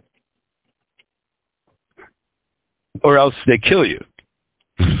or else. Or else they kill you.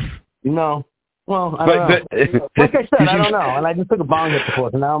 No. Well, I don't know. Like I said, I don't know. And I just took a bong hit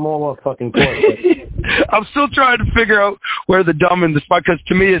before, so now I'm all off fucking court. I'm still trying to figure out where the dumb and the smart, because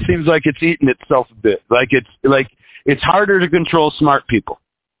to me it seems like it's eating itself a bit. It's harder to control smart people.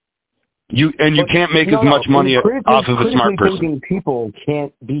 You can't make as much money off of a smart person. Thinking people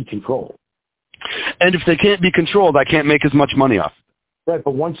can't be controlled. And if they can't be controlled, I can't make as much money off. Right,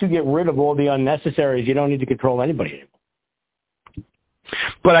 but once you get rid of all the unnecessaries, you don't need to control anybody anymore.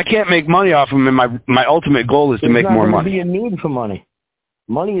 But I can't make money off them, and my ultimate goal is to make more money. There's not going to be a need for money.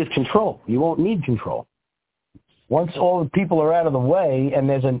 Money is control. You won't need control. Once all the people are out of the way and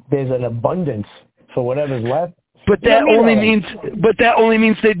there's an abundance for whatever's left. But that only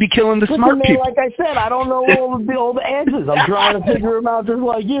means they'd be killing the smart people. Like I said, I don't know all the answers. I'm trying to figure them out just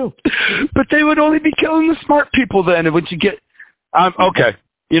like you. But they would only be killing the smart people then. Once you get, okay,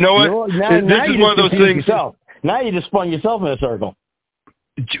 you know what? This is one of those things. Now you just spun yourself in a circle.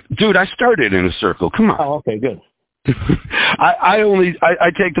 Dude, I started in a circle. Come on. Oh, okay, good. I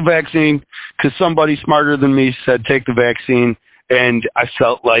take the vaccine because somebody smarter than me said take the vaccine, and I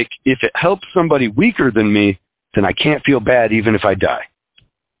felt like if it helps somebody weaker than me, then I can't feel bad even if I die.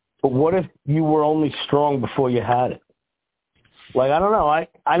 But what if you were only strong before you had it? Like, I don't know.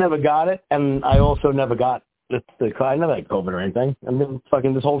 I never got it, and I also never got I never had COVID or anything. I've been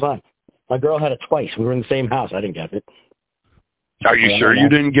fucking this whole time. My girl had it twice. We were in the same house. I didn't get it. Are you sure you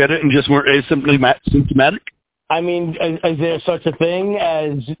didn't get it and just weren't asymptomatic? I mean, is there such a thing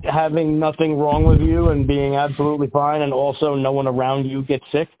as having nothing wrong with you and being absolutely fine and also no one around you gets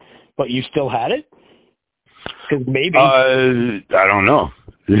sick, but you still had it? Because maybe. I don't know.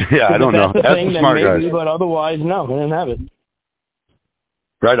 Yeah, I don't know. That's the smart guy. But otherwise, no, I didn't have it.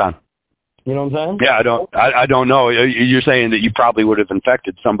 Right on. You know what I'm saying? Yeah, I don't know. You're saying that you probably would have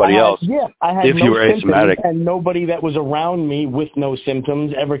infected somebody else if you were asymptomatic. And nobody that was around me with no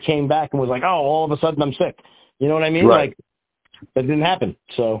symptoms ever came back and was like, oh, all of a sudden I'm sick. You know what I mean? Right. Like, that didn't happen.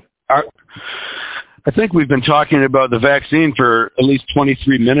 So I think we've been talking about the vaccine for at least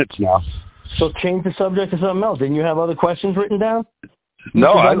 23 minutes now. So change the subject to something else. Didn't you have other questions written down?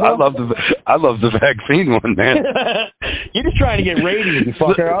 No, I love the vaccine one, man. You're just trying to get ratings, you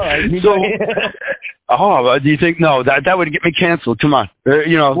fucker. All right. Do you think that would get me canceled? Come on,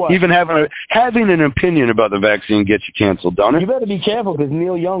 what? Even having an opinion about the vaccine gets you canceled, don't it? You better be careful because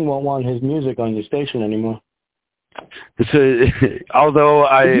Neil Young won't want his music on your station anymore. Although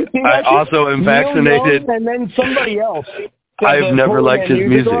I also am vaccinated, and then somebody else. I've never liked his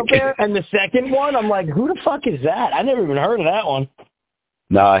music. And the second one, I'm like, who the fuck is that? I never even heard of that one.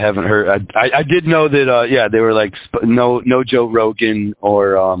 No, I haven't heard. I did know that. They were like no Joe Rogan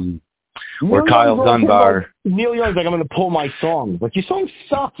or or Kyle Dunbar. Neil Young's like, I'm going to pull my song. But your songs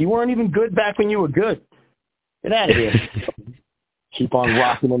suck. You weren't even good back when you were good. Get out of here. Keep on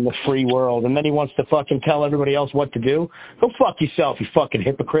rocking in the free world. And then he wants to fucking tell everybody else what to do. Go fuck yourself, you fucking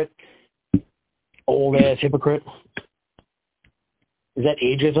hypocrite. Old-ass hypocrite. Is that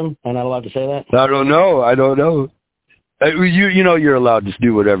ageism? I'm not allowed to say that? I don't know. You know you're allowed to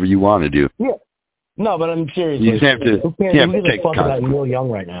do whatever you want to do. Yeah. No, but I'm serious. You have to take fuck about Neil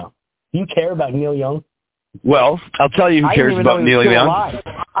Young right now. Do you care about Neil Young? Well, I'll tell you who cares about Neil Young.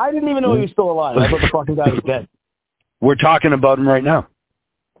 I didn't even know he was still alive. I thought the fucking guy was dead. We're talking about him right now.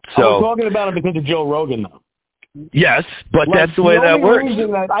 So we're talking about him because of Joe Rogan, though. Yes, but that's the way that works.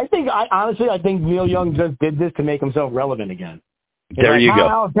 I think Neil Young just did this to make himself relevant again. There you go.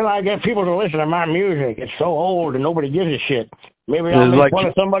 How can I get people to listen to my music? It's so old and nobody gives a shit. Maybe I'll make fun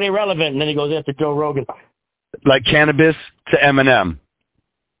of somebody relevant, and then he goes after Joe Rogan. Like Cannabis to Eminem.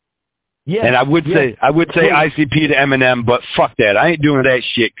 Yeah. And I would say ICP to Eminem, but fuck that. I ain't doing that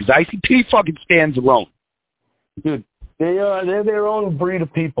shit because ICP fucking stands alone. Dude, they're their own breed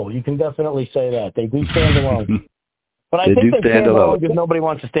of people. You can definitely say that. They do stand alone. But I think they stand alone because nobody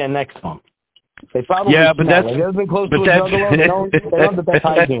wants to stand next to them. They probably but that's... Like, they've been close to a juggalo. They don't have the best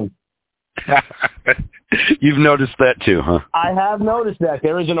hygiene. You've noticed that too, huh? I have noticed that.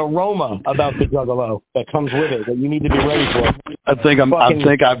 There is an aroma about the juggalo that comes with it that you need to be ready for. I think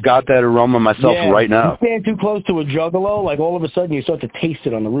I've got that aroma myself right now. If you stand too close to a juggalo, like all of a sudden you start to taste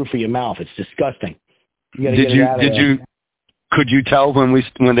it on the roof of your mouth. It's disgusting. Could you tell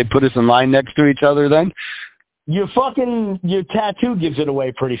when they put us in line next to each other then? Your tattoo gives it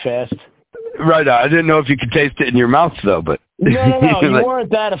away pretty fast. Right. I didn't know if you could taste it in your mouth though, but no, you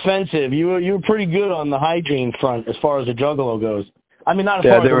weren't that offensive. You were pretty good on the hygiene front as far as the juggalo goes. I mean, not as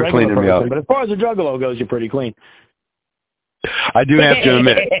far as the regular person, but as far as the juggalo goes, you're pretty clean. I do have to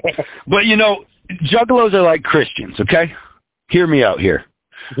admit. But juggalos are like Christians, okay? Hear me out here.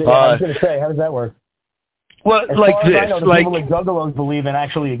 Yeah, I was going to say, how does that work? Well, as like this. I know, the people that juggalos believe in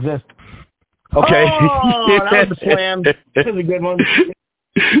actually exist. Okay. Oh, that was a slam. This is a good one.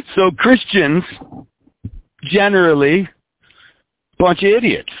 So Christians, generally, bunch of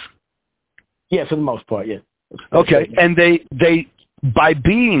idiots. Yeah, for the most part, yeah. Okay, and they by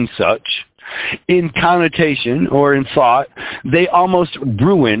being such, in connotation or in thought, they almost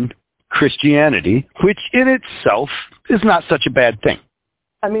ruin Christianity, which in itself is not such a bad thing.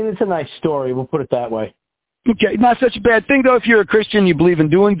 I mean, it's a nice story. We'll put it that way. Okay, not such a bad thing, though. If you're a Christian, you believe in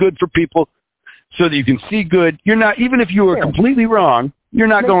doing good for people so that you can see good. You're not, even if you were completely wrong, you're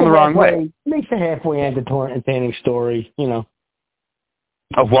not going the wrong way. Makes a halfway entertaining story,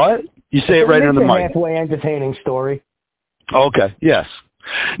 A what? You say it right on the mic. Makes a halfway entertaining story. Okay, yes.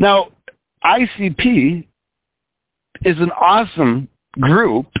 Now, ICP is an awesome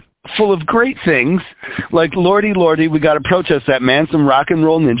group full of great things, like Lordy, we got to protest that man. Some rock and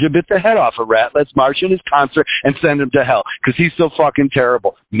roll ninja bit the head off a rat. Let's march in his concert and send him to hell because he's so fucking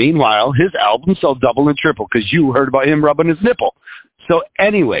terrible. Meanwhile, his album sold double and triple because you heard about him rubbing his nipple. So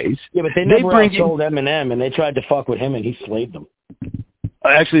anyways... Yeah, but they never sold Eminem, and they tried to fuck with him, and he slayed them.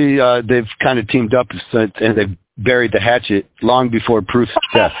 Actually, they've kind of teamed up, and they've buried the hatchet long before Proof's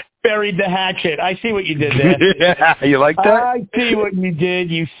death. Buried the hatchet. I see what you did there. Yeah, you like that? I see what you did,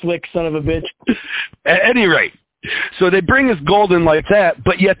 you slick son of a bitch. At any rate, so they bring us golden like that,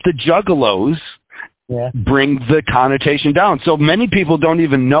 but yet the juggalos bring the connotation down. So many people don't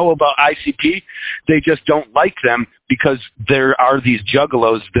even know about ICP. They just don't like them because there are these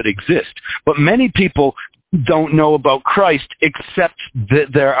juggalos that exist. But many people don't know about Christ except that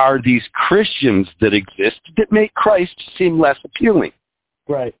there are these Christians that exist that make Christ seem less appealing.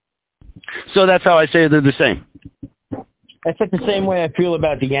 Right. So that's how I say they're the same. That's like the same way I feel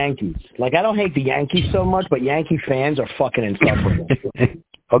about the Yankees. Like, I don't hate the Yankees so much, but Yankee fans are fucking insufferable.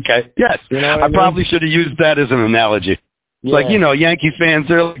 Okay, yes. I probably should have used that as an analogy. Yeah. Like, Yankee fans,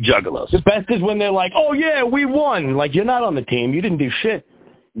 they're like juggalos. The best is when they're like, oh, yeah, we won. Like, you're not on the team. You didn't do shit.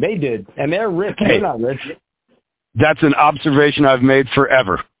 They did. And they're rich. Hey, they're not rich. That's an observation I've made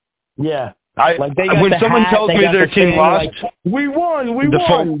forever. Yeah. When someone tells me their team lost, like, we won.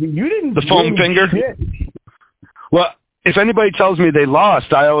 You didn't. The foam finger. Shit. Well, if anybody tells me they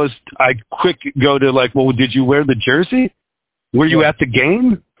lost, I quick go to like, well, did you wear the jersey? Were you at the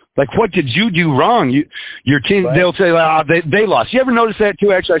game? Like, what did you do wrong? Your team, they'll say, they lost. You ever notice that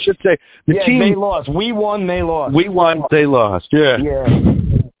too? Actually, I should say the team. They lost. We won. They lost. We won. They lost. Yeah.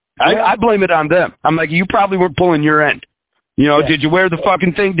 I blame it on them. I'm like, you probably weren't pulling your end. You know, did you wear the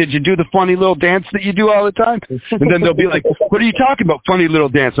fucking thing? Did you do the funny little dance that you do all the time? And then they'll be like, what are you talking about, funny little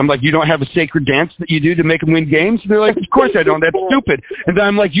dance? I'm like, you don't have a sacred dance that you do to make them win games? And they're like, of course I don't. That's stupid. And then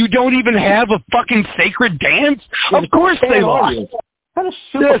I'm like, you don't even have a fucking sacred dance? Of course they lost. What kind of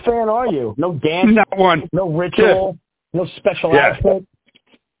super fan are you? No dance? Not one. No ritual? No special outfit?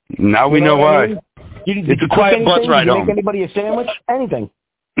 Now we know why. I mean? It's a quiet bus ride home. Make anybody a sandwich? Anything.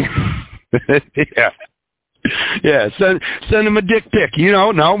 Yeah, send them a dick pic. You know,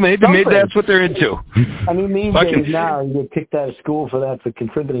 no, maybe that's what they're into. I mean, these days now, you get kicked out of school for that, for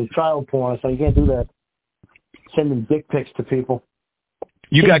contributing child porn, so you can't do that. Sending dick pics to people.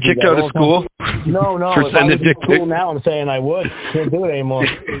 You got kicked out of school? No. For sending dick pics? Now I'm saying I would. Can't do it anymore.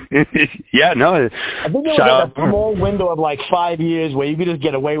 Yeah, no. I think there was a small window of like 5 years where you could just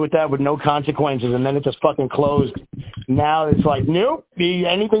get away with that with no consequences, and then it just fucking closed. Now it's like, nope,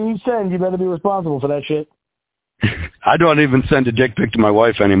 anything you send, you better be responsible for that shit. I don't even send a dick pic to my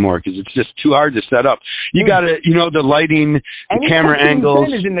wife anymore because it's just too hard to set up. You got to, the lighting, the camera angles.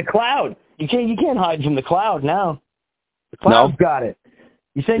 You send is in the cloud. You can't hide from the cloud now. The cloud's got it.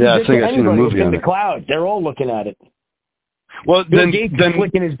 You send your dick to anybody, it's in the cloud. They're all looking at it. Well, Bill Gates is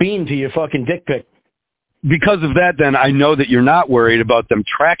flicking his bean to your fucking dick pic. Because of that, then I know that you're not worried about them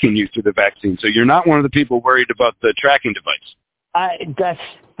tracking you through the vaccine. So you're not one of the people worried about the tracking device.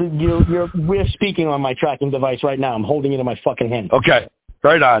 We're speaking on my tracking device right now. I'm holding it in my fucking hand. Okay,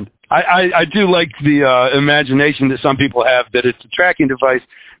 right on. I do like the imagination that some people have that it's a tracking device.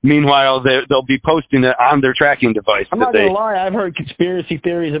 Meanwhile, they'll be posting it on their tracking device. I'm not going to lie. I've heard conspiracy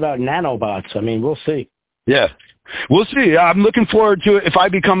theories about nanobots. I mean, we'll see. Yeah. We'll see. I'm looking forward to it. If I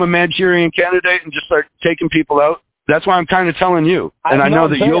become a Manchurian candidate and just start taking people out, that's why I'm kind of telling you. And I know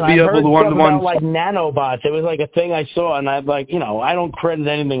that you'll be able to one of the ones. Like nanobots. It was like a thing I saw, and I'm like, I don't credit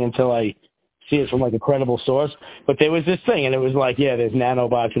anything until I see it from like a credible source. But there was this thing, and it was like, yeah, there's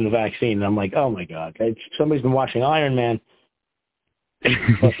nanobots in the vaccine. And I'm like, oh my God, somebody's been watching Iron Man.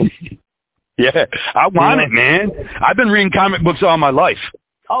 Yeah, I want it, man. I've been reading comic books all my life.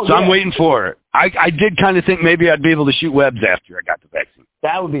 So I'm waiting for it. I did kind of think maybe I'd be able to shoot webs after I got the vaccine.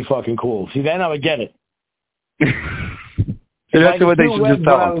 That would be fucking cool. See, then I would get it. That's what they should just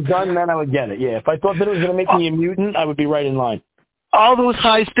tell them. When I was done, then I would get it. Yeah, if I thought that it was going to make me a mutant, I would be right in line. All those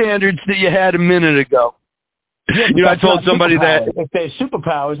high standards that you had a minute ago. Yeah, I told somebody that if there's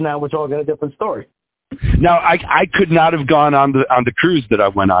superpowers now, we're talking a different story. Now, I could not have gone on the cruise that I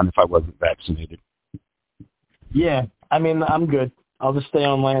went on if I wasn't vaccinated. Yeah, I mean, I'm good. I'll just stay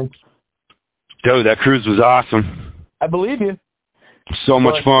on land. Dude, that cruise was awesome. I believe you. So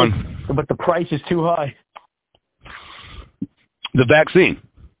much fun. But the price is too high. The vaccine?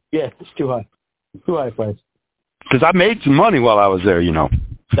 Yeah, it's too high. Too high price. Because I made some money while I was there,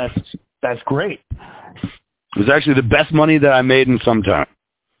 That's great. It was actually the best money that I made in some time.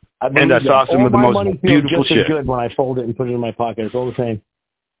 And I saw some of the most beautiful shit. Just as good when I fold it and put it in my pocket. It's all the same.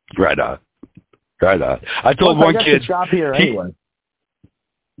 Right on. I told one kid. Shop here anyway.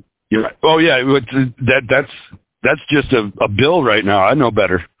 You're right. Oh yeah, that's just a bill right now. I know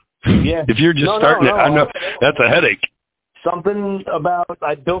better. Yeah. If you're just starting it, I know that's a headache. Something about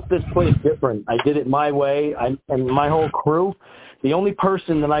I built this place different. I did it my way. And my whole crew. The only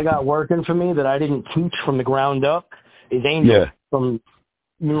person that I got working for me that I didn't teach from the ground up is Angel. Yeah. From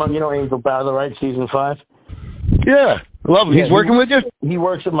Angel Bowser, right? Season 5. Yeah, I love him. He's working with you. He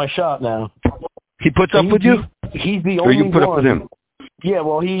works at my shop now. He puts up with you. He's the only one. Or you put up with him. Yeah,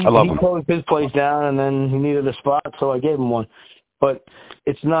 well, he closed his place down, and then he needed a spot, so I gave him one. But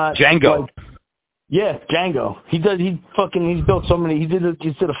it's not Django. Yeah, Django. He's built so many. He did a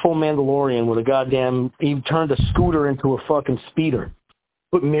full Mandalorian with a goddamn. He turned a scooter into a fucking speeder.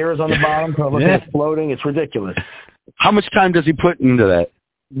 Put mirrors on the bottom so it looks like it's floating. It's ridiculous. How much time does he put into that?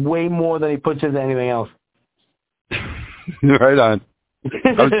 Way more than he puts into anything else. Right on.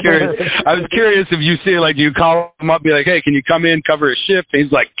 I was curious if you see, do you call him up, be like, hey, can you come in, cover a shift? And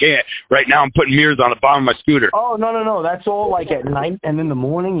he's like, can't. Right now I'm putting mirrors on the bottom of my scooter. Oh, no. That's all at night, and in the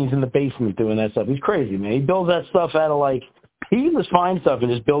morning he's in the basement doing that stuff. He's crazy, man. He builds that stuff out of he can just find stuff and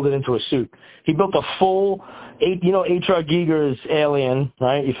just build it into a suit. He built a full, H.R. Giger's Alien,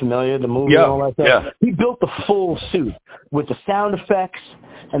 right? You familiar? The movie and all that stuff? Yeah. He built the full suit with the sound effects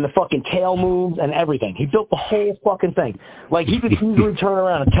and the fucking tail moves and everything. He built the whole fucking thing. He could easily turn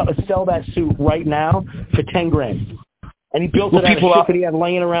around and sell that suit right now for $10,000. And he built it out of shit that he had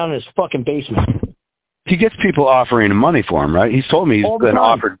laying around in his fucking basement. He gets people offering him money for him, right? He's told me he's been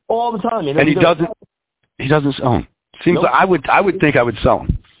offered all the time. And he doesn't sell them. Seems like I would think I would sell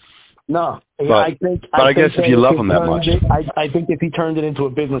them. No, I guess if you love him that much, I think if he turned it into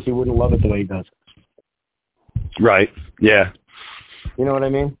a business, he wouldn't love it the way he does. Right. Yeah. You know what I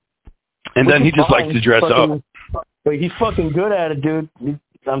mean? And then he just likes to dress up. But he's fucking good at it, dude.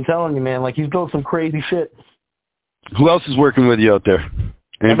 I'm telling you, man. Like, he's built some crazy shit. Who else is working with you out there?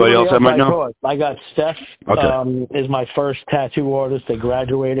 Anybody else I might know? I got Steph. Is my first tattoo artist that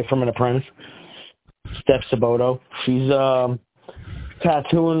graduated from an apprentice. Steph Saboto. She's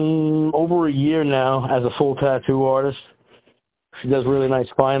tattooing over a year now as a full tattoo artist. She does really nice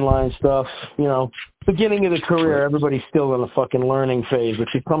fine line stuff. You know, beginning of the career, everybody's still in a fucking learning phase, but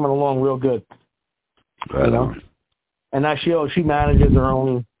she's coming along real good. Right on. And now she manages her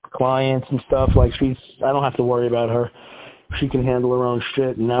own clients and stuff. Like, I don't have to worry about her. She can handle her own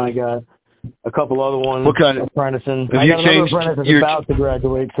shit. And now I got a couple other ones. What kind of apprenticing? I got another apprentice that's about to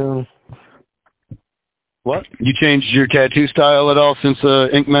graduate soon. What? You changed your tattoo style at all since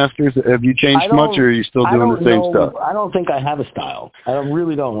Ink Masters? Have you changed much, or are you still doing the same stuff? I don't think I have a style. I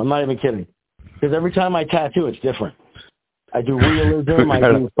really don't. I'm not even kidding. Because every time I tattoo, it's different. I do realism. I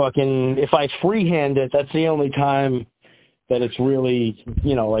do fucking... If I freehand it, that's the only time that it's really,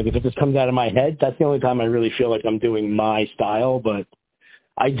 you know, like if it just comes out of my head, that's the only time I really feel like I'm doing my style. But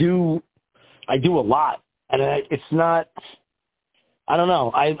I do a lot. And it's not... I don't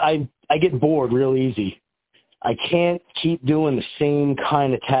know. I get bored real easy. I can't keep doing the same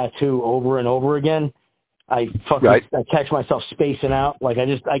kind of tattoo over and over again. I catch myself spacing out. Like,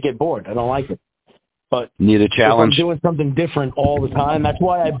 I get bored. I don't like it. But need a challenge. If I'm doing something different all the time. That's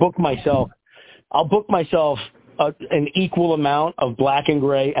why I book myself. I'll book myself an equal amount of black and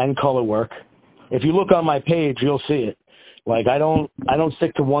gray and color work. If you look on my page, you'll see it. Like, I don't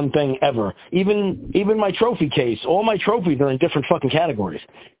stick to one thing ever. Even my trophy case, all my trophies are in different fucking categories.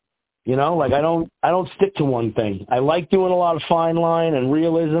 You know, like I don't stick to one thing. I like doing a lot of fine line and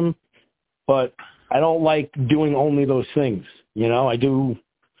realism, but I don't like doing only those things. You know,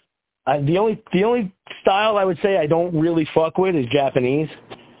 the only style I would say I don't really fuck with is Japanese,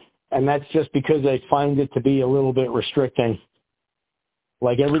 and that's just because I find it to be a little bit restricting.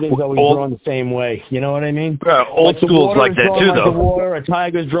 Like, everything's always drawn the same way. You know what I mean? Old school's like that too, though. The water, a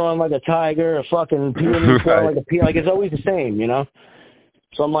tiger's drawn like a tiger, a fucking peony's drawn like a peony. Like, it's always the same, you know?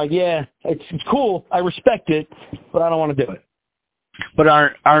 So I'm like, yeah, it's cool. I respect it, but I don't want to do it. But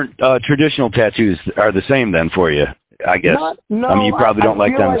aren't traditional tattoos are the same then for you? I guess. No, I mean, you probably don't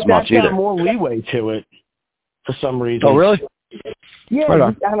like them as much either. Got more leeway to it for some reason. Oh, really? Yeah,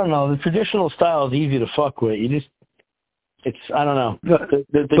 right. I don't know. The traditional style is easy to fuck with. I don't know. But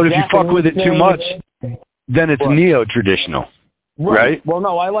if you fuck with it too much, then it's neo-traditional, right? Well,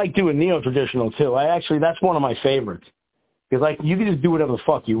 no, I like doing neo-traditional too. That's one of my favorites. Because, like, you can just do whatever the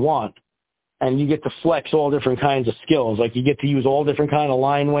fuck you want, and you get to flex all different kinds of skills. Like, you get to use all different kind of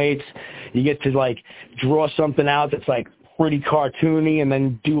line weights. You get to, like, draw something out that's, like, pretty cartoony and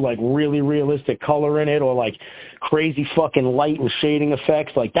then do, like, really realistic color in it, or, like, crazy fucking light and shading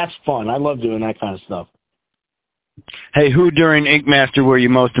effects. Like, that's fun. I love doing that kind of stuff. Hey, who during Ink Master were you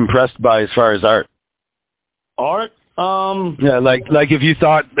most impressed by as far as art? Art? Yeah, like if you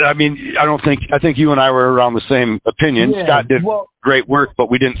thought, I think you and I were around the same opinion. Yeah, Scott did great work,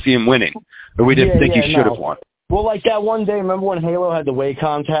 but we didn't see him winning, or we didn't think he should have won. Well, like that one day, remember when Halo had the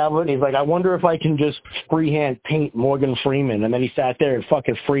Wacom tablet? And he's like, I wonder if I can just freehand paint Morgan Freeman. And then he sat there and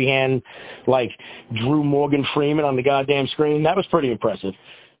fucking freehand, like, drew Morgan Freeman on the goddamn screen. That was pretty impressive.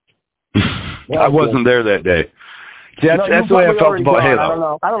 I wasn't there that day. See, that's the way I felt about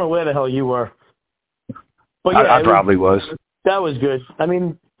Halo. I don't know where the hell you were. But yeah, I probably was. That was good. I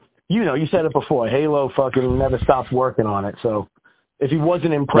mean, you know, you said it before. Halo fucking never stops working on it. So if he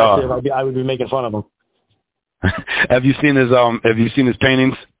wasn't impressive, I would be making fun of him. Have you seen his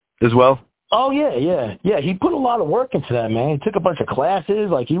paintings as well? Oh yeah. He put a lot of work into that, man. He took a bunch of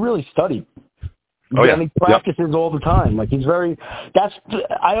classes. Like, he really studied. And he practices all the time. Like,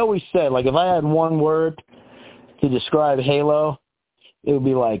 I always said, like, if I had one word to describe Halo, it would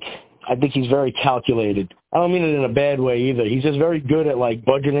be like, I think he's very calculated. I don't mean it in a bad way either. He's just very good at, like,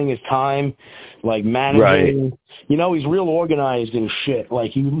 budgeting his time, like, managing. Right. You know, he's real organized and shit.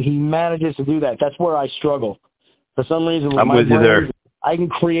 Like, he manages to do that. That's where I struggle. For some reason, I'm with you there. I can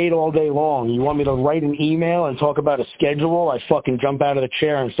create all day long. You want me to write an email and talk about a schedule? I fucking jump out of the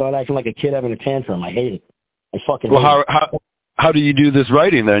chair and start acting like a kid having a tantrum. I hate it. I fucking hate it. How do you do this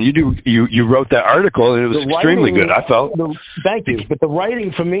writing then? You wrote that article and it was extremely good, I felt. Thank you. But the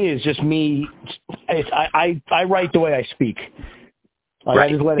writing for me is just me. I write the way I speak. Like, I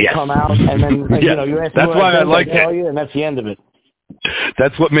just let it come out, and then you know, you ask me that's why I like tell you, and that's the end of it.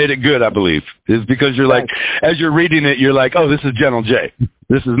 That's what made it good, I believe, is because you're like, as you're reading it, you're like, oh, this is Gentle J.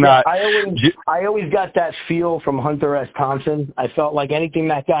 This is not. I always got that feel from Hunter S. Thompson. I felt like anything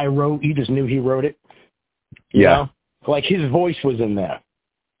that guy wrote, you just knew he wrote it. You know? Like, his voice was in there.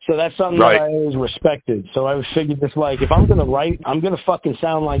 So that's something that I always respected. So I figured this, like, if I'm going to write, I'm going to fucking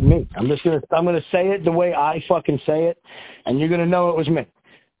sound like me. I'm going to say it the way I fucking say it, and you're going to know it was me.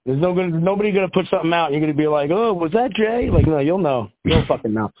 There's nobody going to put something out, and you're going to be like, oh, was that Jay? Like, no, you'll know. You'll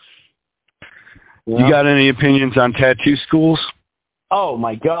fucking know. You got any opinions on tattoo schools? Oh,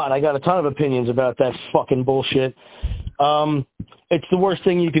 my God. I got a ton of opinions about that fucking bullshit. It's the worst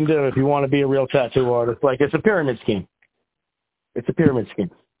thing you can do if you want to be a real tattoo artist. Like, it's a pyramid scheme. It's a pyramid scheme.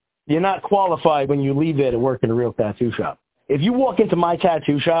 You're not qualified when you leave there to work in a real tattoo shop. If you walk into my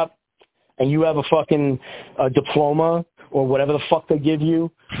tattoo shop and you have a fucking diploma or whatever the fuck they give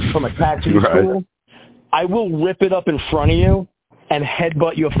you from a tattoo school, I will rip it up in front of you and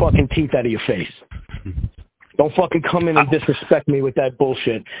headbutt your fucking teeth out of your face. Don't fucking come in and disrespect me with that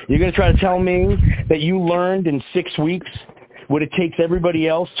bullshit. You're going to try to tell me that you learned in 6 weeks what it takes everybody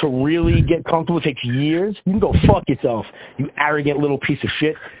else to really get comfortable. It takes years. You can go fuck yourself, you arrogant little piece of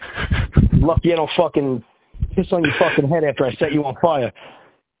shit. Lucky I don't fucking piss on your fucking head after I set you on fire.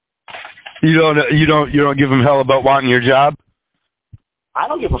 You don't give them hell about wanting your job? I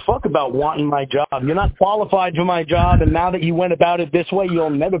don't give a fuck about wanting my job. You're not qualified for my job, and now that you went about it this way, you'll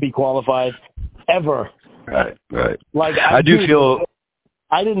never be qualified, ever. Right. Like I didn't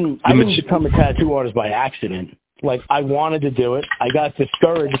become a tattoo artist by accident. Like, I wanted to do it. I got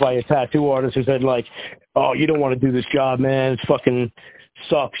discouraged by a tattoo artist who said, like, oh, you don't want to do this job, man. It fucking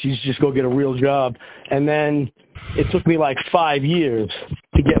sucks. You should just go get a real job. And then it took me like 5 years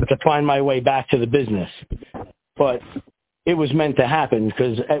to find my way back to the business. But it was meant to happen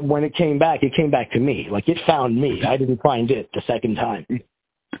because when it came back to me. Like, it found me. I didn't find it the second time.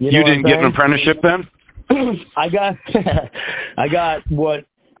 You didn't get an apprenticeship then? I got what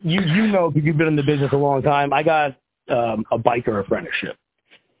you know, because you've been in the business a long time. I got a biker apprenticeship,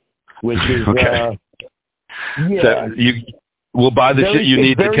 which is So we'll buy the shit you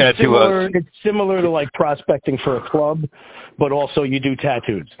need to tattoo us. It's similar to like prospecting for a club, but also you do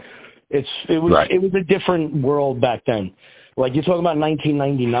tattoos. It was a different world back then. Like, you're talking about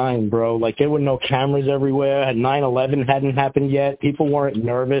 1999, bro. Like, there were no cameras everywhere. 9/11 hadn't happened yet. People weren't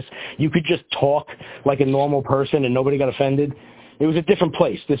nervous. You could just talk like a normal person and nobody got offended. It was a different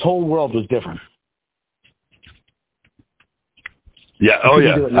place. This whole world was different. Yeah. Oh,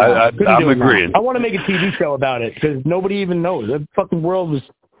 yeah. I'm agreeing. I want to make a TV show about it because nobody even knows. The fucking world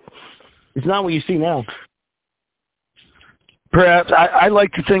it's not what you see now. Perhaps. I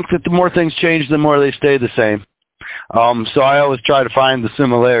like to think that the more things change, the more they stay the same. So I always try to find the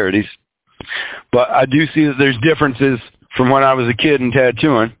similarities. But I do see that there's differences from when I was a kid in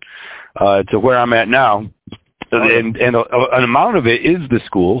tattooing to where I'm at now. And an amount of it is the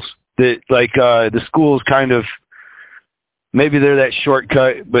schools. That the schools kind of, maybe they're that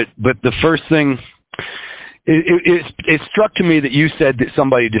shortcut, but the first thing, it struck to me that you said that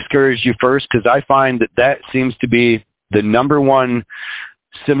somebody discouraged you first, because I find that seems to be the number one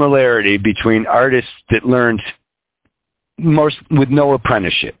similarity between artists that learned most with no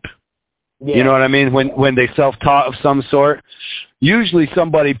apprenticeship. Yeah. You know what I mean? When they self-taught of some sort, usually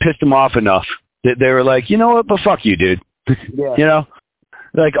somebody pissed them off enough that they were like, you know what, but fuck you, dude. Yeah. You know?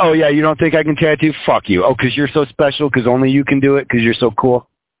 Like, oh, yeah, you don't think I can tattoo? Fuck you. Oh, because you're so special, because only you can do it, because you're so cool?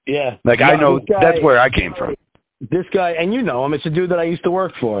 Yeah. Like, I know that's where I came from. This guy, and you know him, it's a dude that I used to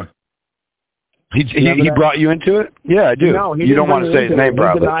work for. He brought you into it? Yeah, I do. No, you don't want to say his name,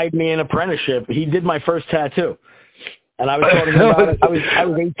 probably. He denied me an apprenticeship. He did my first tattoo. And I was talking about it. I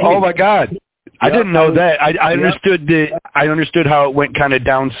was 18. Oh, my God. I didn't know that. I understood how it went kind of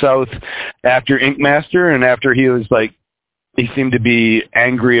down south after Ink Master, and after he was like, he seemed to be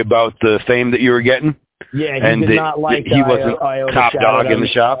angry about the fame that you were getting. Yeah, he did not like that. He wasn't top dog in the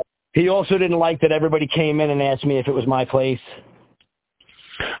shop. He also didn't like that everybody came in and asked me if it was my place.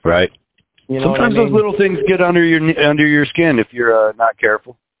 Right. You know Sometimes those little things get under your skin if you're not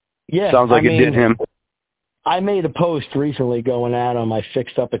careful. Yeah. Sounds like it did him. I made a post recently going at him. I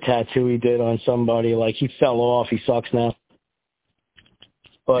fixed up a tattoo he did on somebody. Like, he fell off. He sucks now.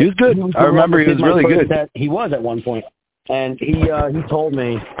 But he was good. I remember he was really good. He was at one point. And he told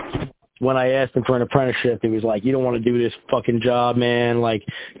me when I asked him for an apprenticeship, he was like, you don't want to do this fucking job, man. Like,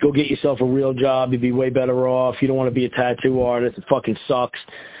 go get yourself a real job. You'd be way better off. You don't want to be a tattoo artist. It fucking sucks,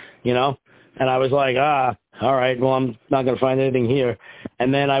 you know? And I was like, all right, well, I'm not going to find anything here.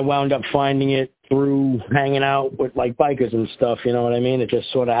 And then I wound up finding it through hanging out with, like, bikers and stuff, you know what I mean? It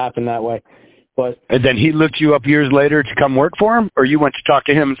just sort of happened that way. But and then he looked you up years later to come work for him? Or you went to talk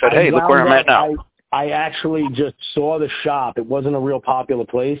to him and said, hey, look where I'm at now? I actually just saw the shop. It wasn't a real popular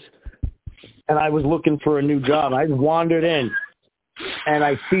place. And I was looking for a new job. I just wandered in, and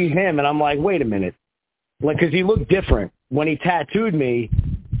I see him, and I'm like, wait a minute. Like, because he looked different. When he tattooed me,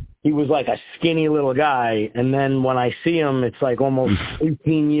 he was like a skinny little guy, and then when I see him, it's like almost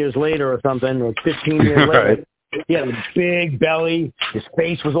 18 years later or something, or 15 years later. He had a big belly. His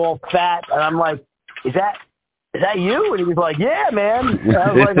face was all fat, and I'm like, is that you? And he was like, yeah, man. And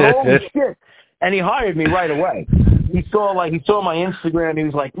I was like, holy shit. And he hired me right away. He saw my Instagram. He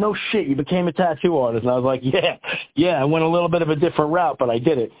was like, no shit, you became a tattoo artist. And I was like, yeah. I went a little bit of a different route, but I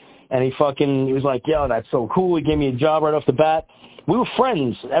did it. And he was like, yo, that's so cool. He gave me a job right off the bat. We were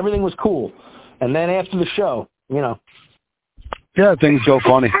friends. Everything was cool. And then after the show, yeah, things go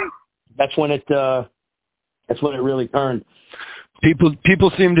funny. That's when it really turned.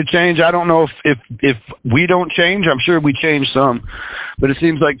 People seem to change. I don't know if we don't change. I'm sure we change some, but it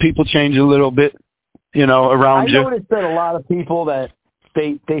seems like people change a little bit, around you. I noticed that a lot of people that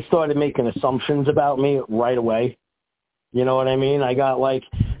they started making assumptions about me right away. You know what I mean? I got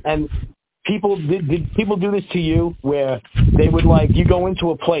and people did people do this to you where they would you go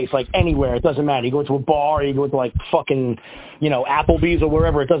into a place anywhere, it doesn't matter. You go into a bar, you go into fucking Applebee's or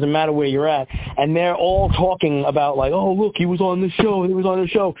wherever, it doesn't matter where you're at, and they're all talking about oh look, he was on this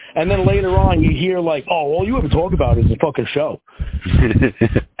show, and then later on you hear oh, all you ever talk about is the fucking show.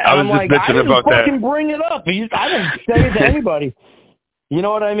 I was just bitching about that. I didn't fucking bring it up. I didn't say it to anybody. You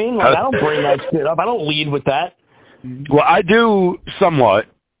know what I mean? I don't bring that shit up. I don't lead with that. Well, I do somewhat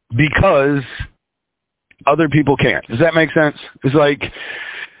because other people can't. Does that make sense? It's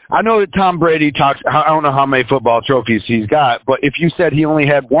I know that Tom Brady talks, I don't know how many football trophies he's got, but if you said he only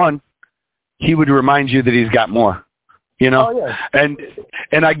had one, he would remind you that he's got more, Oh, yeah.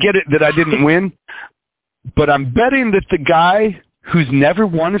 And I get it that I didn't win, but I'm betting that the guy who's never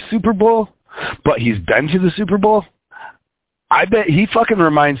won a Super Bowl, but he's been to the Super Bowl, I bet he fucking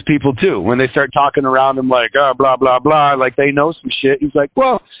reminds people, too, when they start talking around him blah, blah, blah, they know some shit. He's like,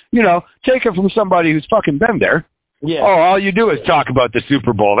 well, take it from somebody who's fucking been there. Yeah. Oh, all you do is talk about the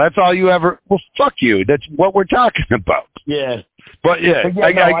Super Bowl. That's all you ever... Well, fuck you. That's what we're talking about. Yeah. But, I guess people...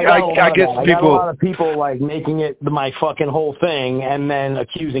 I got a lot of people, making it my fucking whole thing and then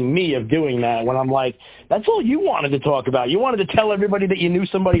accusing me of doing that when I'm like, that's all you wanted to talk about. You wanted to tell everybody that you knew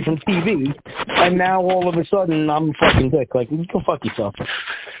somebody from TV, and now all of a sudden I'm fucking dick. Go fuck yourself.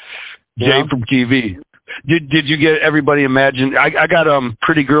 Jay from TV. Did you get everybody imagine? I got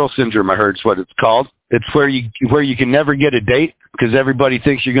pretty girl syndrome, I heard is what it's called. It's where you can never get a date because everybody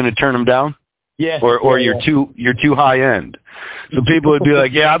thinks you're going to turn them down. Yeah. Or you're too high end. So people would be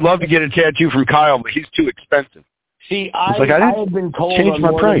like, yeah, I'd love to get a tattoo from Kyle, but he's too expensive. See, I have been told on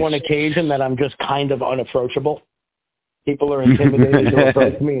more than one occasion that I'm just kind of unapproachable. People are intimidated to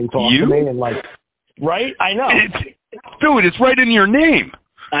approach me and talk to me and right? I know. Dude, it's right in your name.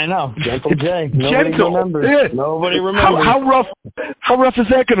 I know. Gentle Jay. Nobody remembers. Yeah. Nobody remembers. How rough is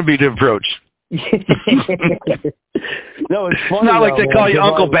that going to be to approach? No, it's funny. It's not like they call you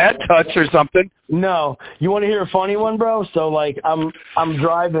Uncle Bad Touch or something. No. You want to hear a funny one, bro? So I'm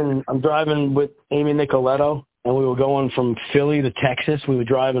driving with Amy Nicoletto, and we were going from Philly to Texas. We were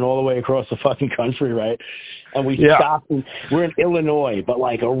driving all the way across the fucking country, right? And we stopped. We're in Illinois, but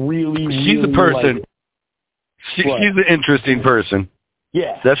a really, she's a person. She's an interesting person.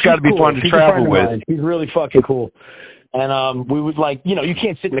 Yeah. That's got to be cool. fun to travel with. She's really fucking cool. And we would you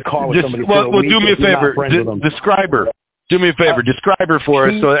can't sit in the car with somebody. Well, do me a favor. Describe her. Do me a favor. Describe her for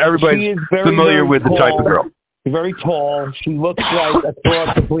us so everybody's familiar with the type of girl. She's very tall. She looks like a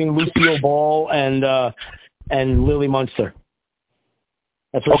cross between Lucille Ball and Lily Munster.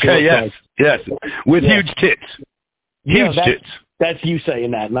 That's what she looks like. Yes. With huge tits. Huge tits. That's you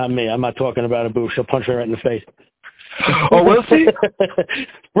saying that, not me. I'm not talking about a boo. She'll punch her right in the face. Oh, we'll see.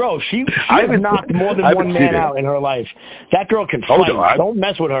 Bro, she has knocked more than one man out in her life. That girl can fight. Don't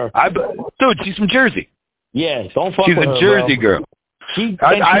mess with her. Dude, she's from Jersey. Yeah, don't fuck with her. She's a Jersey girl. She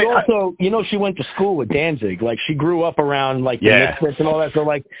also, she went to school with Danzig. She grew up around the Misfits and all that. So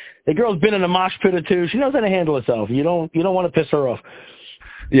the girl's been in a mosh pit or two. She knows how to handle herself. You don't want to piss her off.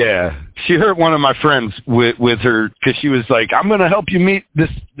 Yeah, she hurt one of my friends with her because she was like, "I'm going to help you meet this,"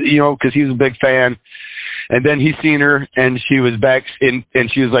 because he was a big fan. And then he seen her, and she was and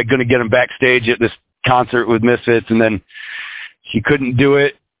she was going to get him backstage at this concert with Misfits, and then she couldn't do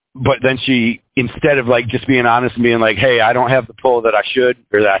it. But then she, instead of just being honest and being like, "Hey, I don't have the pull that I should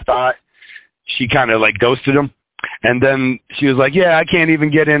or that I thought," she kind of ghosted him. And then she was like, "Yeah, I can't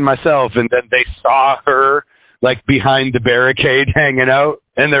even get in myself." And then they saw her behind the barricade hanging out,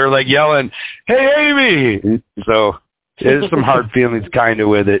 and they're yelling, "Hey, Amy!" So there's some hard feelings kind of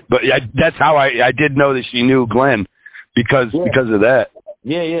with it, but that's how I did know that she knew Glenn because of that.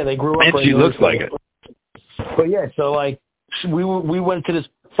 Yeah, they grew up. And she looks like it. But yeah, so we went to this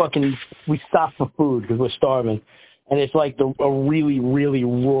we stop for food because we're starving. And it's like a really, really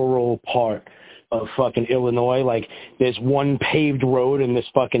rural part of fucking Illinois. Like, there's one paved road in this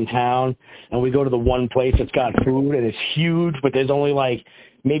fucking town, and we go to the one place that's got food, and it's huge, but there's only like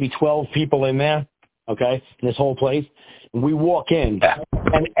maybe 12 people in there, okay, in this whole place. And we walk in,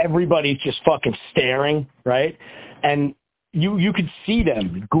 and everybody's just fucking staring, right? And you could see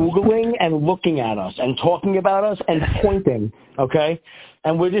them Googling and looking at us and talking about us and pointing, okay?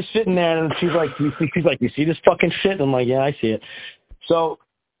 And we're just sitting there, and she's like, you see this fucking shit? And I'm like, yeah, I see it. So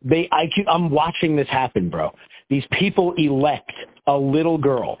I'm watching this happen, bro. These people elect a little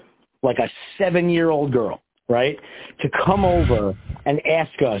girl, like a 7-year-old girl, right, to come over and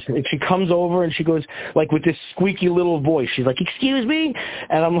ask us. And she comes over and she goes, like, with this squeaky little voice, she's like, excuse me?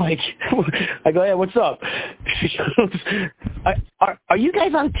 And I'm like, I go, yeah, what's up? She goes, are you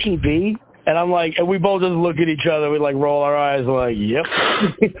guys on TV? And I'm like, and we both just look at each other. We like roll our eyes. We're like, yep.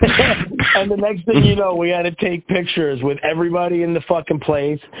 And the next thing you know, we had to take pictures with everybody in the fucking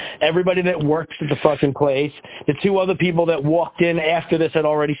place, everybody that works at the fucking place, the 2 other people that walked in after this had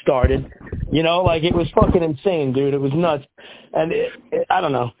already started. You know, like, it was fucking insane, dude. It was nuts. And I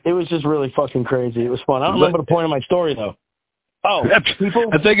don't know. It was just really fucking crazy. It was fun. I don't remember the point of my story, though. Oh, people,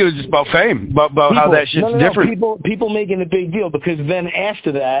 I think it was just about fame, about how that shit's different. People making a big deal, because then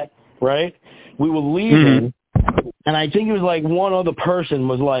after that, right, we were leaving, and I think it was like one other person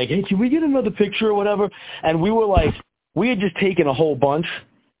was like, hey, can we get another picture or whatever? And we were like, we had just taken a whole bunch.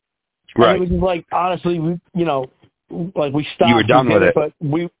 Right. And it was just like, honestly, like, we stopped. You were done with it. But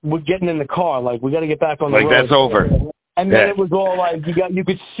we were getting in the car, like, we got to get back on the road. Like, that's over. And then it was all like, you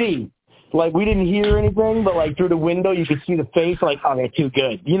could see. Like, we didn't hear anything, but, like, through the window, you could see the face, like, oh, they're too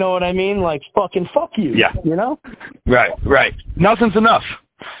good. You know what I mean? Like, fucking fuck you. Yeah. You know? Right. Nothing's enough.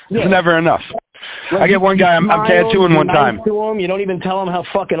 Yeah. It's never enough. Like, I get one guy, I'm tattooing one time. To them, you don't even tell them how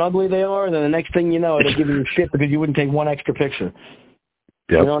fucking ugly they are, and then the next thing you know, they're giving you shit because you wouldn't take one extra picture.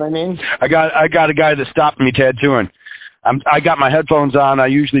 Yep. You know what I mean? I got a guy that stopped me tattooing. I got my headphones on. I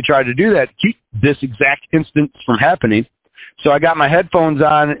usually try to do that, keep this exact instance from happening. So I got my headphones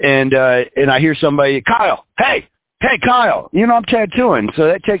on, and I hear somebody, Kyle, hey, Kyle, I'm tattooing, so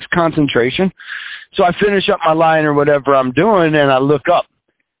that takes concentration. So I finish up my line or whatever I'm doing, and I look up,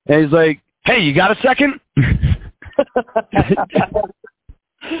 and he's like, hey, you got a second?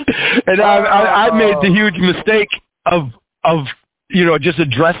 And I made the huge mistake of just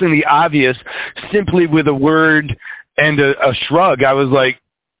addressing the obvious simply with a word and a shrug. I was like,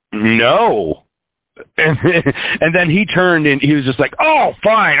 no. And then he turned and he was just like, oh,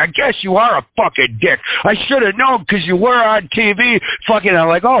 fine, I guess you are a fucking dick. I should have known because you were on TV. Fucking, I'm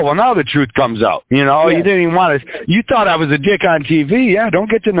like, oh, well, now the truth comes out. You didn't even want to. You thought I was a dick on TV. Yeah,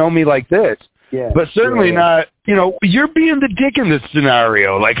 don't get to know me like this. Yeah. But certainly not, you're being the dick in this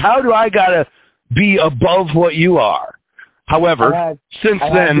scenario. Like, how do I got to be above what you are? However, since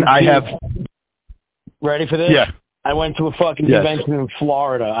then, I have. Ready for this? Yeah. I went to a fucking convention in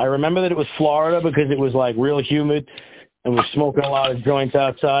Florida. I remember that it was Florida because it was, like, real humid, and we're smoking a lot of joints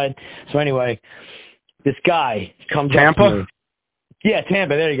outside. So anyway, this guy comes up to me. Yeah,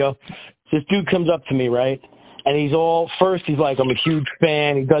 Tampa, there you go. This dude comes up to me, right? And he's like, I'm a huge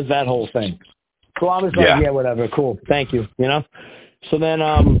fan. He does that whole thing. So I was like, yeah, whatever, cool, thank you, So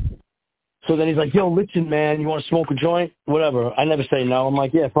then he's like, yo, listen, man, you want to smoke a joint? Whatever. I never say no. I'm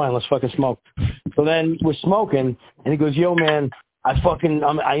like, yeah, fine, let's fucking smoke. So then we're smoking, and he goes, yo, man,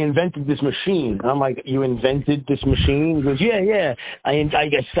 I invented this machine. And I'm like, you invented this machine? He goes, yeah. I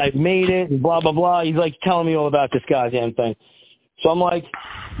guess I made it, and blah, blah, blah. He's like telling me all about this goddamn thing. So I'm like,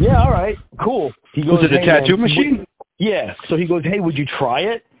 yeah, all right, cool. He goes, was it a tattoo machine? Yeah. So he goes, hey, would you try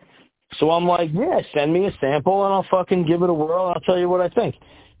it? So I'm like, yeah, send me a sample, and I'll fucking give it a whirl, and I'll tell you what I think.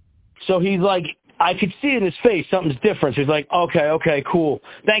 So he's like, I could see in his face something's different. So he's like, okay, cool.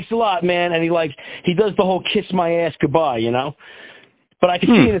 Thanks a lot, man. And he does the whole kiss my ass goodbye, But I could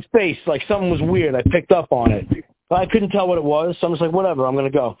see in his face, like, something was weird. I picked up on it. But I couldn't tell what it was. So I'm just like, whatever, I'm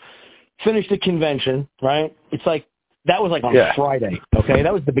going to go. Finish the convention, right? It's like, that was like on Friday, okay?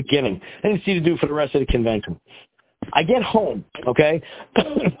 That was the beginning. I didn't see the dude for the rest of the convention. I get home, okay?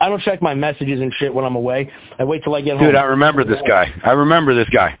 I don't check my messages and shit when I'm away. I wait till I get home. Dude, I remember this guy.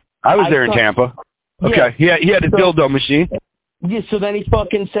 I was there in Tampa. Okay. Yeah. He had a dildo machine. Yeah, so then he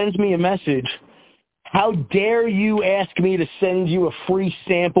fucking sends me a message. How dare you ask me to send you a free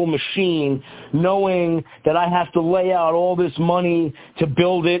sample machine knowing that I have to lay out all this money to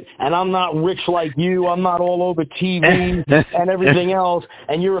build it, and I'm not rich like you, I'm not all over TV and everything else,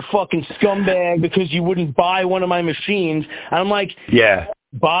 and you're a fucking scumbag because you wouldn't buy one of my machines. And I'm like, yeah.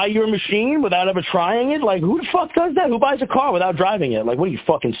 buy your machine without ever trying it? Like, who the fuck does that? Who buys a car without driving it? Like, what are you,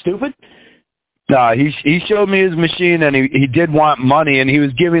 fucking stupid? No, he showed me his machine, and he did want money, and he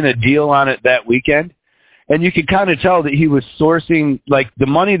was giving a deal on it that weekend. And you could kind of tell that he was sourcing, like, the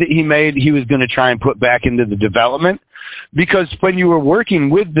money that he made, he was going to try and put back into the development. Because when you were working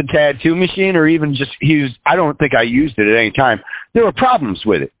with the tattoo machine, or even just, I don't think I used it at any time, there were problems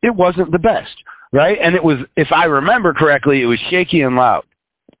with it. It wasn't the best, right? And it was, if I remember correctly, it was shaky and loud.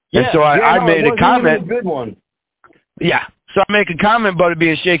 Yeah, and so I made a comment. A good one. Yeah. So I make a comment about it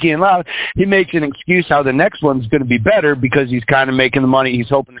being shaky and loud. He makes an excuse how the next one's going to be better because he's kind of making the money. He's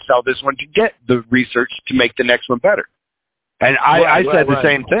hoping to sell this one to get the research to make the next one better. And I said the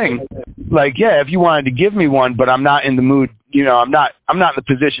same thing. Like, yeah, if you wanted to give me one, but I'm not in the mood, I'm not in the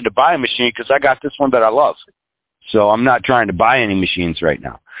position to buy a machine because I got this one that I love. So I'm not trying to buy any machines right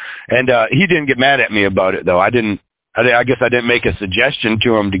now. And he didn't get mad at me about it, though. I guess I didn't make a suggestion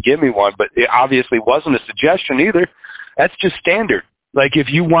to him to give me one, but it obviously wasn't a suggestion either. That's just standard. Like, if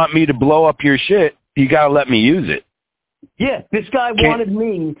you want me to blow up your shit, you got to let me use it. Yeah, this guy wanted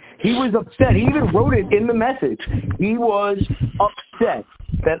me. He was upset. He even wrote it in the message. He was upset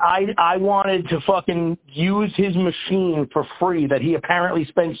that I wanted to fucking use his machine for free, that he apparently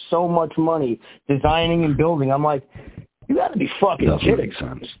spent so much money designing and building. I'm like, you got to be fucking kidding.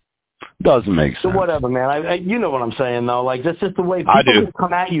 Doesn't make sense. So whatever, man. You know what I'm saying, though. Like, that's just the way people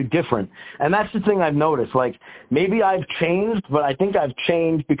come at you different. And that's the thing I've noticed. Like, maybe I've changed, but I think I've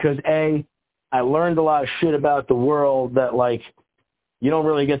changed because, A, I learned a lot of shit about the world that, like, you don't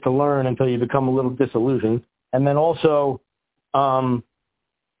really get to learn until you become a little disillusioned. And then also,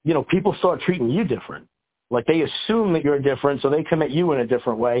 people start treating you different. Like, they assume that you're different, so they come at you in a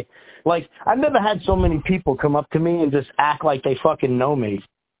different way. Like, I've never had so many people come up to me and just act like they fucking know me.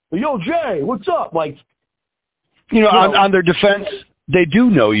 Yo, Jay, what's up? Like, on their defense, they do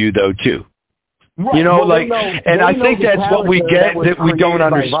know you, though, too. Right. And I think that's what we get that we don't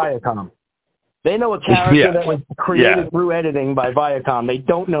understand. They know a character that was created through editing by Viacom. They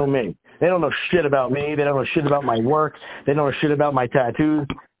don't know me. They don't know shit about me. They don't know shit about my work. They don't know shit about my tattoos.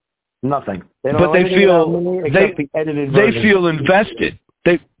 Nothing. They don't know anything about me except the edited version. They feel invested.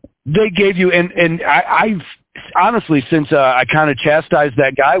 They gave you, and I've honestly, since I kind of chastised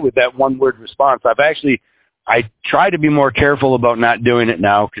that guy with that one-word response, I try to be more careful about not doing it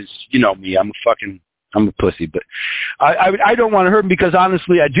now because, you know me, I'm a pussy. But I don't want to hurt him because,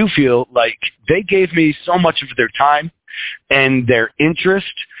 honestly, I do feel like they gave me so much of their time and their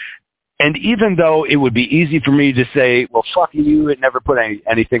interest. And even though it would be easy for me to say, well, fuck you, it never put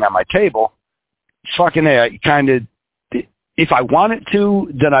anything on my table, fucking A, I kind of, if I want it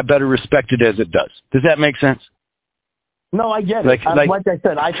to, then I better respect it as it does. Does that make sense? No, I get it. Like I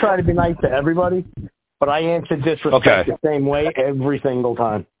said, I try to be nice to everybody, but I answer disrespect the same way every single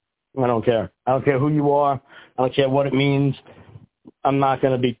time. I don't care. I don't care who you are. I don't care what it means. I'm not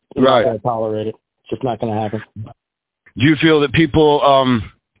going to tolerate it. It's just not going to happen. Do you feel that people,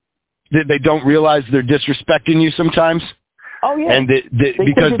 they don't realize they're disrespecting you sometimes? Oh, yeah. And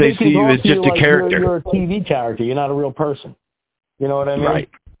because they see you as just a character. You're a TV character. You're not a real person. You know what I mean? Right.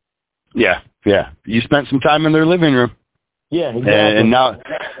 Yeah. You spent some time in their living room. Yeah, exactly. And now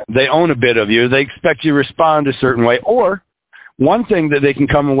they own a bit of you. They expect you to respond a certain way. Or one thing that they can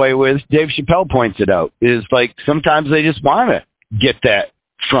come away with, Dave Chappelle points it out, is like sometimes they just want to get that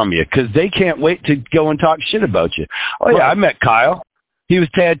from you because they can't wait to go and talk shit about you. Oh, yeah, I met Kyle. He was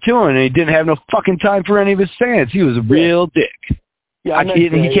tattooing, and he didn't have no fucking time for any of his fans. He was a real dick. Yeah,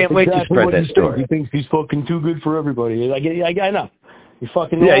 he can't wait to spread that story. He thinks he's fucking too good for everybody. I know. He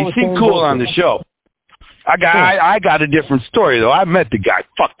seemed cool on the show. I got a different story, though. I met the guy.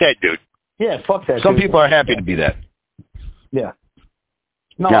 Fuck that dude. Yeah, fuck that Some dude. people are happy to be that. Yeah.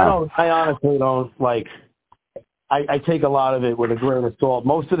 No, I honestly don't, like, I take a lot of it with a grain of salt.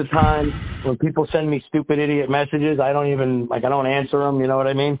 Most of the time, when people send me stupid idiot messages, I don't answer them, you know what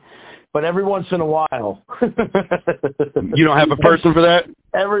I mean? But every once in a while. You don't have a person for that?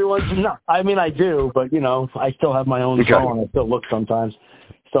 No. I mean, I do, but, I still have my own phone. I still look sometimes.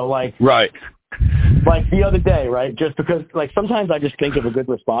 So, like... Right. Like the other day, right? Just because, like, sometimes I just think of a good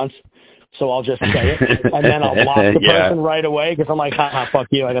response, so I'll just say it, and then I'll block the person right away because I'm like, fuck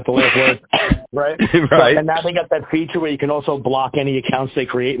you, I got the last word, right? Right. And now they got that feature where you can also block any accounts they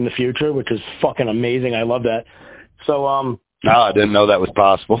create in the future, which is fucking amazing. I love that. So, I didn't know that was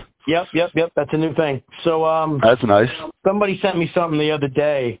possible. Yep. That's a new thing. So, that's nice. Somebody sent me something the other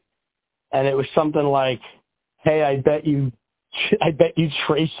day, and it was something like, hey, I bet you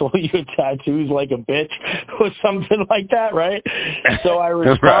trace all your tattoos like a bitch or something like that, right? So I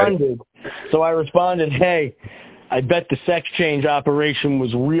responded. Hey, I bet the sex change operation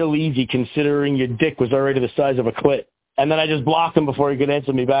was real easy considering your dick was already the size of a clit. And then I just blocked him before he could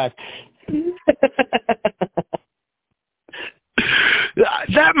answer me back.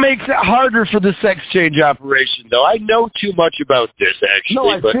 That makes it harder for the sex change operation, though. I know too much about this, actually. No,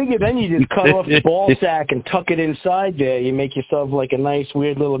 I figured then you just cut off the ball sack and tuck it inside there. You make yourself like a nice,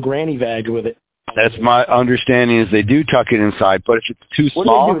 weird little granny vag with it. That's my understanding is they do tuck it inside, but if it's too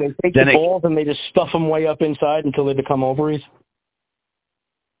small... What do? They take the balls and they just stuff them way up inside until they become ovaries?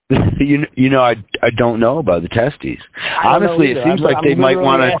 You know, I don't know about the testes. Honestly, it seems like they might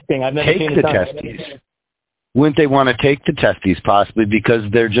want to take the testes. Wouldn't they want to take the testes possibly because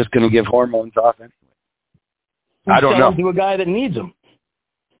they're just going to give hormones off anyway? I don't know. To a guy that needs them.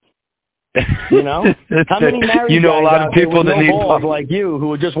 You know, how many married a lot of people that need balls like you who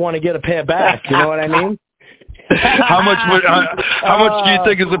would just want to get a pair back? You know what I mean? How much do you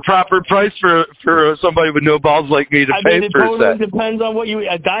think is the proper price for somebody with no balls like me to pay for it that? Depends on what you.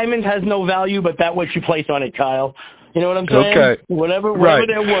 A diamond has no value, but that what you place on it, Kyle. You know what I'm saying? Okay. Whatever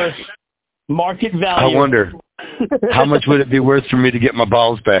they're worth, market value. I wonder how much would it be worth for me to get my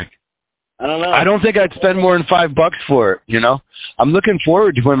balls back? I don't know. I don't think I'd spend more than $5 for it. You know, I'm looking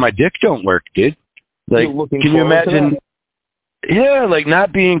forward to when my dick don't work, dude. Like, can you imagine? Yeah, like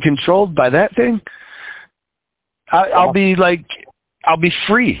not being controlled by that thing. I'll be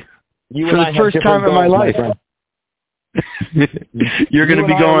free for the first time in my life. You're going to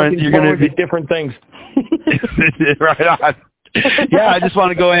be going. You're going to be different things. Right on. Yeah, I just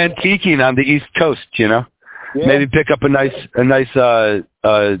want to go antiquing on the East Coast. You know, maybe pick up a nice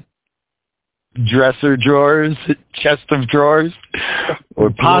dresser drawers, chest of drawers,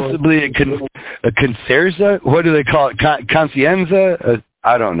 or possibly a concerza. What do they call it? Consienza?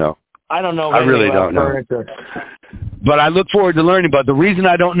 I don't know. I don't know. I really don't know. Furniture. But I look forward to learning about. The reason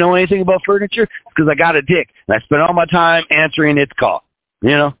I don't know anything about furniture is because I got a dick and I spend all my time answering its call.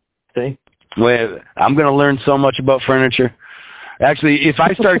 You know. See. Well, I'm going to learn so much about furniture. Actually, if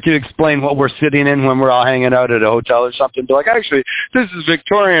I start to explain what we're sitting in when we're all hanging out at a hotel or something, they're like, actually, this is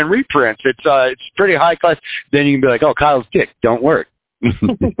Victorian reprint. It's pretty high class. Then you can be like, oh, Kyle's dick don't work.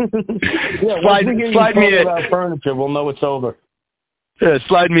 slide me in. About furniture, we'll know it's over. Yeah,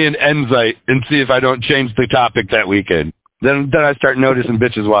 slide me an Enzyte and see if I don't change the topic that weekend. Then I start noticing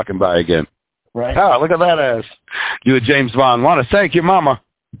bitches walking by again. Right. Oh, look at that ass. Do a James Bond. Want to thank your mama.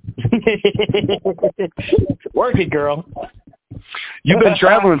 Work it, girl. You've been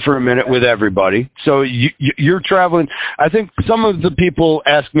traveling for a minute with everybody, so you're traveling. I think some of the people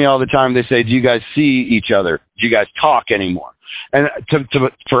ask me all the time, they say, do you guys see each other? Do you guys talk anymore? And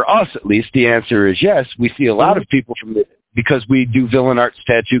for us, at least, the answer is yes. We see a lot of people because we do Villain Arts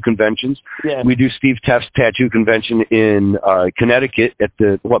tattoo conventions. Yeah. We do Steve Teff's tattoo convention in Connecticut at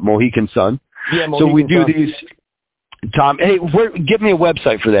the Mohican Sun. Yeah, Mohican so we do Sun. These. Tom, hey, give me a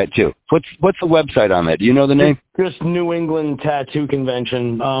website for that too. What's the website on that? Do you know the name? Just New England Tattoo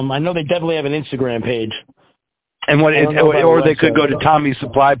Convention. I know they definitely have an Instagram page. And or they could go to Tommy's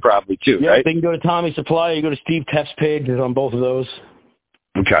Supply probably too, yeah, right? They can go to Tommy's Supply. You go to Steve Teff's page. It's on both of those.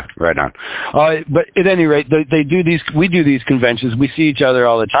 Okay, right on. But at any rate, they do these. We do these conventions. We see each other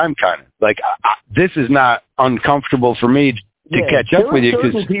all the time, kind of. Like this is not uncomfortable for me to catch up with you. There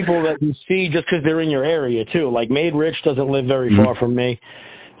are certain people that you see just because they're in your area, too. Like Made Rich doesn't live very far from me.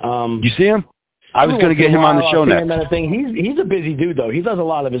 You see him? I was going to get him on the show next. He's a busy dude, though. He does a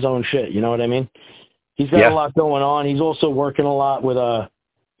lot of his own shit, you know what I mean? He's got a lot going on. He's also working a lot with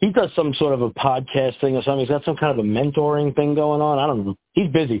he does some sort of a podcast thing or something. He's got some kind of a mentoring thing going on. I don't know. He's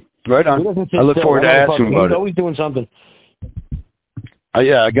busy. Right on. I look forward to asking about it. He's always doing something.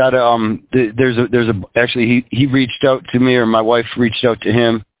 Yeah, I got actually he reached out to me, or my wife reached out to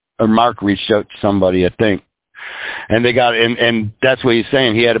him, or Mark reached out to somebody, I think. And they got, and that's what he's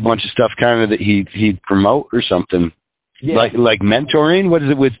saying. He had a bunch of stuff kind of that he'd promote or something. Yeah. Like mentoring. What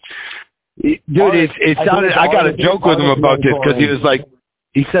is it with, dude, it sounded, I got a joke with him about this because he was like,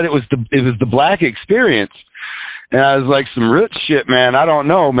 he said it was the black experience. And I was like, some rich shit, man. I don't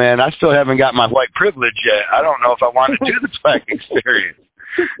know, man. I still haven't got my white privilege yet. I don't know if I want to do the black experience.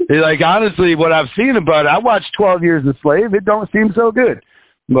 Like, honestly, what I've seen about it, I watched 12 Years a Slave. It don't seem so good.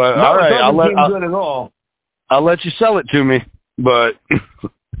 But no, all right, I'll let you sell it to me. But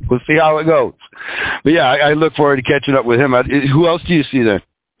we'll see how it goes. But yeah, I look forward to catching up with him. Who else do you see there?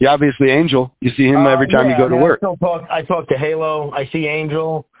 Yeah, obviously Angel. You see him every time you go to work. I talk to Halo. I see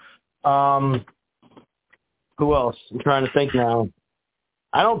Angel. Who else? I'm trying to think now.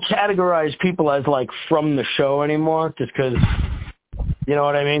 I don't categorize people as like from the show anymore, just because, you know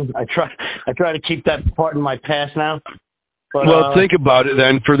what I mean. I try to keep that part in my past now. But, well, think about it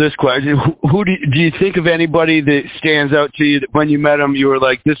then for this question. Who do you think of anybody that stands out to you that when you met him, you were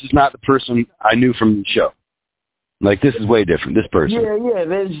like, this is not the person I knew from the show? Like, this is way different, this person. Yeah,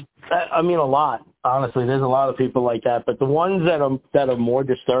 there's, a lot. Honestly, there's a lot of people like that. But the ones that are more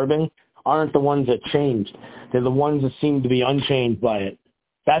disturbing aren't the ones that changed. They're the ones that seem to be unchanged by it.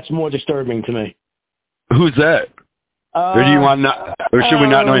 That's more disturbing to me. Who's that? Or do you want not? Or should we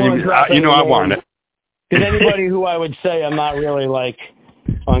not know any? I want it. Because anybody who I would say I'm not really like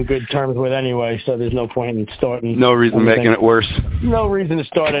on good terms with anyway, so there's no point in starting. No reason making it worse. No reason to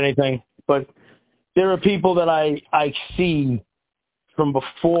start anything. But there are people that I see from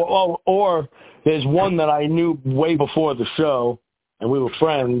before, or there's one that I knew way before the show, and we were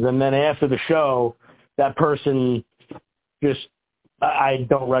friends, and then after the show, that person just, I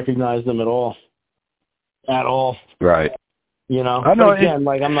don't recognize them at all. At all. Right. You know, I know. Again,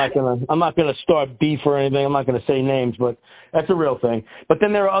 like I'm not gonna start beef or anything. I'm not gonna say names, but that's a real thing. But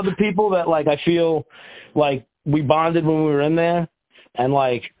then there are other people that like I feel like we bonded when we were in there, and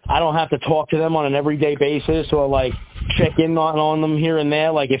like I don't have to talk to them on an everyday basis or like check in on them here and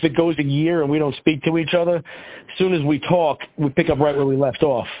there. Like if it goes a year and we don't speak to each other, as soon as we talk, we pick up right where we left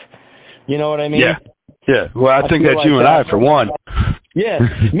off. You know what I mean? Yeah. Well, I think that's like you and I for one. Yeah,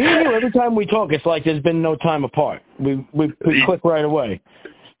 me and you, every time we talk, it's like there's been no time apart. We click right away.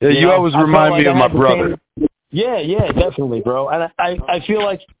 Yeah, you always remind me of my brother. Yeah, definitely, bro. And I feel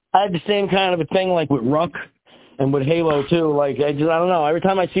like I had the same kind of a thing like with Ruck and with Halo, too. Like, I don't know. Every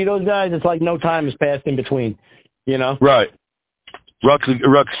time I see those guys, it's like no time has passed in between, you know? Right. Ruck's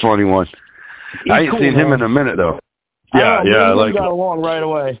a funny one. I ain't seen him in a minute, though. I like got along right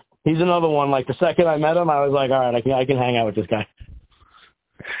away. He's another one. Like, the second I met him, I was like, all right, I can hang out with this guy.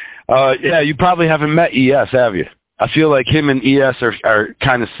 You probably haven't met ES, have you? I feel like him and ES are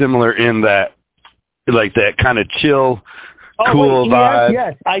kind of similar in that, like that kind of chill, cool vibe.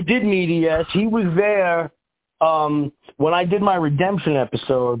 Yes, I did meet ES. He was there when I did my Redemption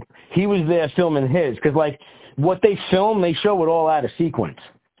episode. He was there filming his because, like, what they film, they show it all out of sequence.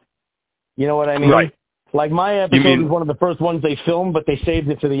 You know what I mean? Right. Like my episode was one of the first ones they filmed, but they saved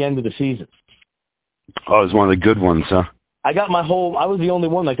it to the end of the season. Oh, it was one of the good ones, huh? I was the only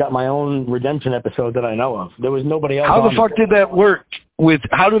one that got my own Redemption episode that I know of. There was nobody else. How the fuck did that work?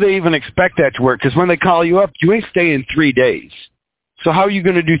 How do they even expect that to work? Because when they call you up, you ain't staying 3 days. So how are you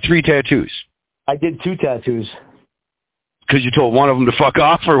going to do 3 tattoos? I did 2 tattoos. Because you told one of them to fuck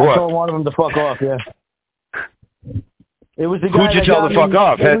off, or what? I told one of them to fuck off, yeah. It was the guy. Who'd you tell to fuck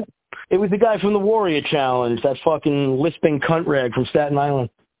off? It was the guy from the Warrior Challenge, that fucking lisping cunt rag from Staten Island.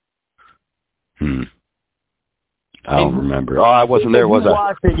 I don't remember. Oh, I wasn't there, was I? If you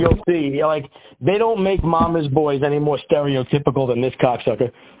watch it, you'll see. Like, they don't make Mama's Boys any more stereotypical than this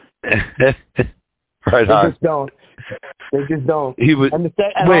cocksucker. Right on. They just don't. They just don't.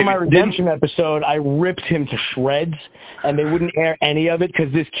 On my Redemption episode, I ripped him to shreds, and they wouldn't air any of it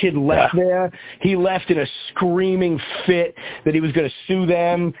because this kid left there. He left in a screaming fit that he was going to sue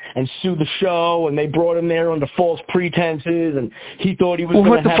them and sue the show, and they brought him there under false pretenses, and he thought he was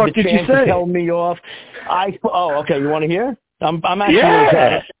going to have the chance to tell me off. Okay. You want to hear? I'm actually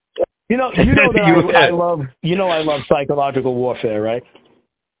excited. You know that I love psychological warfare, right?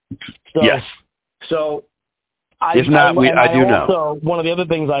 Yes. So. I do know. Also, one of the other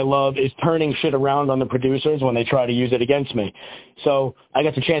things I love is turning shit around on the producers when they try to use it against me. So I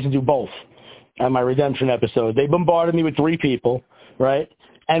got the chance to do both on my Redemption episode. They bombarded me with 3 people, right?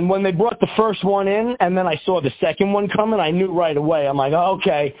 And when they brought the first one in and then I saw the second one coming, I knew right away. I'm like,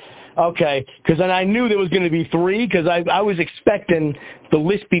 okay. Because then I knew there was going to be 3 because I was expecting the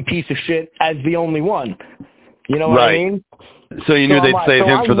lispy piece of shit as the only one. You know what I mean? So you knew they'd save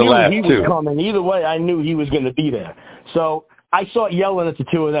him for the last 2. Was coming. Either way, I knew he was going to be there. So I started yelling at the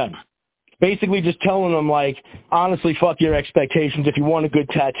 2 of them, basically just telling them, like, honestly, fuck your expectations. If you want a good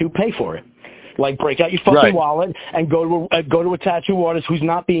tattoo, pay for it. Like, break out your fucking wallet and go to a tattoo artist who's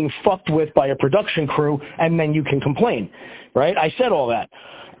not being fucked with by a production crew, and then you can complain, right? I said all that.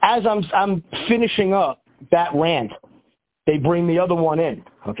 As I'm finishing up that rant, they bring the other one in,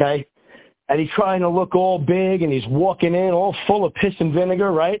 okay? And he's trying to look all big, and he's walking in all full of piss and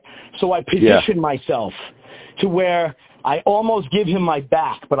vinegar, right? So I position myself to where I almost give him my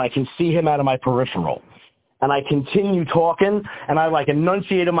back, but I can see him out of my peripheral. And I continue talking, and I, like,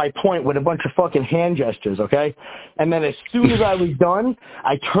 enunciated my point with a bunch of fucking hand gestures, okay? And then as soon as I was done,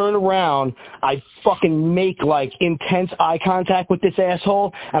 I turn around, I fucking make, like, intense eye contact with this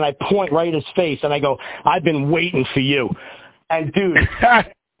asshole, and I point right at his face, and I go, I've been waiting for you. And, dude...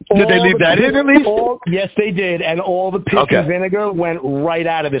 Did they leave that in at least? Yes, they did, and all the piss and vinegar went right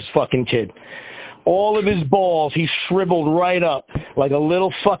out of this fucking kid. all of his balls, he shriveled right up like a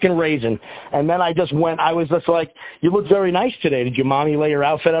little fucking raisin. And then I was just like, you look very nice today. Did your mommy lay your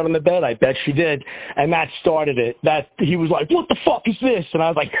outfit out on the bed? I bet she did. And that started it. He was like, what the fuck is this? And I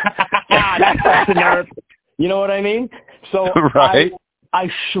was like, that's the nerve. You know what I mean? So right. I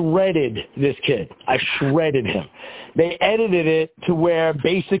shredded this kid. I shredded him. They edited it to where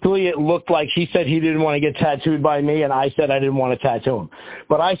basically it looked like he said he didn't want to get tattooed by me, and I said I didn't want to tattoo him.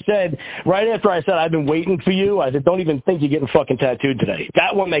 But I said, right after I said, I've been waiting for you, I said, don't even think you're getting fucking tattooed today.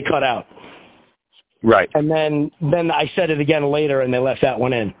 That one they cut out. Right. And then I said it again later, and they left that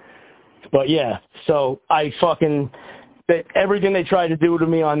one in. But, yeah, so everything they tried to do to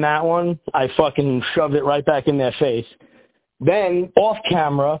me on that one, I fucking shoved it right back in their face. Then, off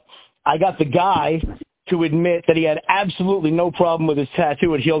camera, I got the guy to admit that he had absolutely no problem with his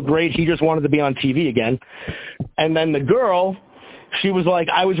tattoo. It healed great. He just wanted to be on TV again. And then the girl, she was like,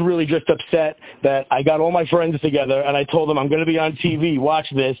 I was really just upset that I got all my friends together and I told them I'm going to be on TV, watch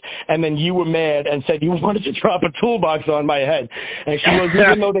this. And then you were mad and said you wanted to drop a toolbox on my head. And she goes,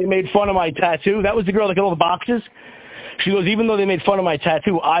 even though they made fun of my tattoo, that was the girl that got all the boxes. She goes, even though they made fun of my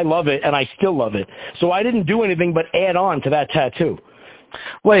tattoo, I love it, and I still love it. So I didn't do anything but add on to that tattoo.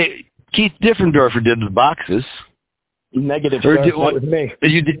 Wait, Keith Diffendorfer did the boxes. Negative, sir. That was me.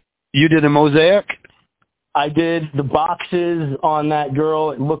 You did a mosaic? I did the boxes on that girl.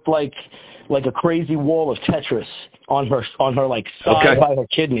 It looked like a crazy wall of Tetris on her like side by her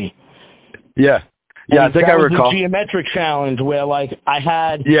kidney. Yeah. Yeah, I think I recall. That was the geometric challenge where, like, I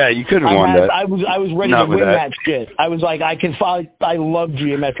had... Yeah, you couldn't have won that. I was ready to win that shit. I was like, I love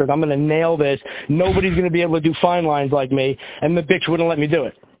geometric. I'm going to nail this. Nobody's going to be able to do fine lines like me. And the bitch wouldn't let me do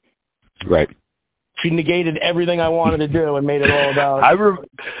it. Right. She negated everything I wanted to do and made it all about... I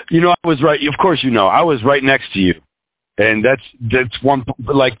was right. Of course you know. I was right next to you. And that's one...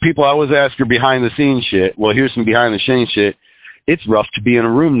 Like, people always ask your behind-the-scenes shit. Well, here's some behind-the-scenes shit. It's rough to be in a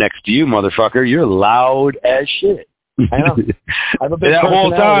room next to you, motherfucker. You're loud as shit. I know. I have a big that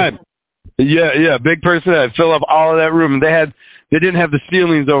whole time. Yeah, big personality. Fill up all of that room. And they didn't have the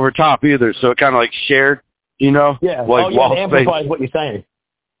ceilings over top either, so it kind of like shared, you know? Yeah. Like it amplifies what you're saying.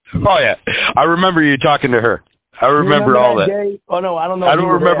 Oh, yeah. I remember you talking to her. I remember all that. Day? Oh, no, I don't know. I don't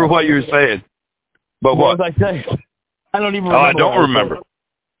remember what you were saying. But what? What was I saying? I don't even remember. I don't remember.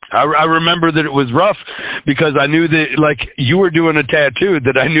 I remember that it was rough because I knew that, like, you were doing a tattoo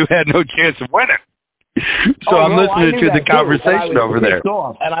that I knew had no chance of winning. So I'm listening to the conversation over there.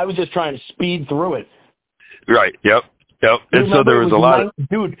 And I was just trying to speed through it. Right, yep. And so there was a lot of...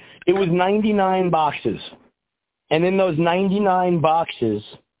 Dude, it was 99 boxes. And in those 99 boxes,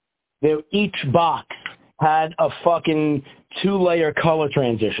 each box had a fucking 2-layer color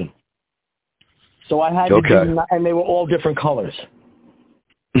transition. So I had to do... And they were all different colors.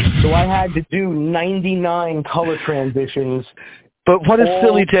 So I had to do 99 color transitions. But what a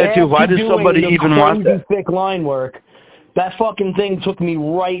silly tattoo. Why does somebody even want that? Thick line work. That fucking thing took me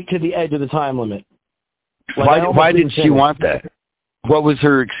right to the edge of the time limit. Like, why did she want that? What was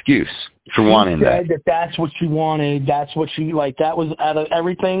her excuse for wanting that? She said that's what she wanted. That's what she, like, that was out of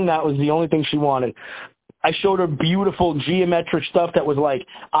everything, that was the only thing she wanted. I showed her beautiful geometric stuff that was like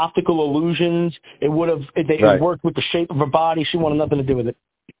optical illusions. It worked with the shape of her body. She wanted nothing to do with it.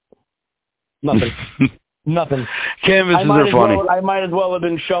 Nothing. Nothing. Canvases are funny. I might as well have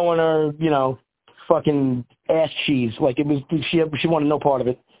been showing her, fucking ass cheese. Like, it was, she wanted no part of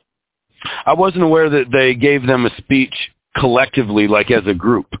it. I wasn't aware that they gave them a speech collectively, like as a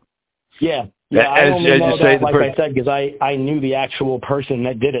group. Yeah. I only know that, like I said, because I knew the actual person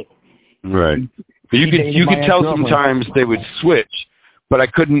that did it. Right. You could tell sometimes they would switch, but I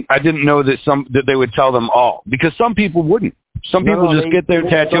didn't know that they would tell them all, because some people wouldn't. Some people just get their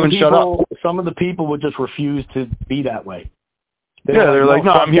tattoo and shut up. Some of the people would just refuse to be that way. They're like,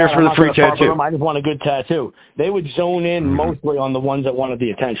 no, I'm here for the free tattoo. I just want a good tattoo. They would zone in mostly on the ones that wanted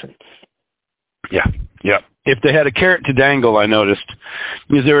the attention. Yeah. If they had a carrot to dangle, I noticed,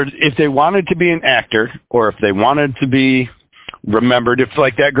 if they wanted to be an actor, or if they wanted to be remembered, if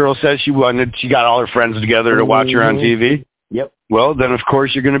like that girl says she got all her friends together to watch her on TV. Yep. Well, then of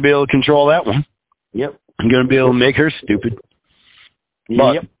course you're going to be able to control that one. Yep. I'm going to be able to make her stupid.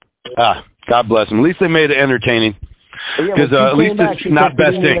 But, God bless them. At least they made it entertaining. Because at least it's not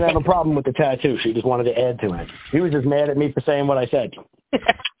best thing. She didn't have a problem with the tattoo. She just wanted to add to it. She was just mad at me for saying what I said.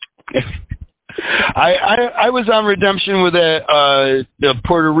 I was on redemption with the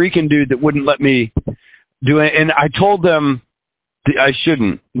Puerto Rican dude that wouldn't let me do it, and I told them I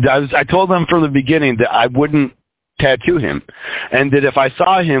shouldn't. I told them from the beginning that I wouldn't tattoo him, and that if I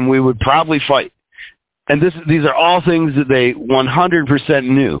saw him, we would probably fight. And these are all things that they 100%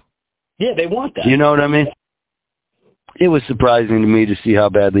 knew. Yeah, they want that. You know what I mean? It was surprising to me to see how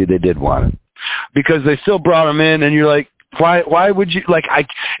badly they did want it, because they still brought him in, and you're like, why would you, like,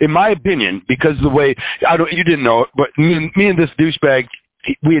 in my opinion, because the way, you didn't know it, but me and this douchebag,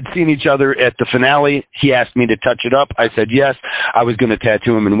 we had seen each other at the finale. He asked me to touch it up. I said yes. I was going to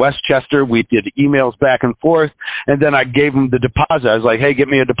tattoo him in Westchester. We did emails back and forth, and then I gave him the deposit. I was like, hey, get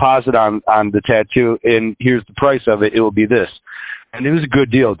me a deposit on the tattoo, and here's the price of it. It will be this. And it was a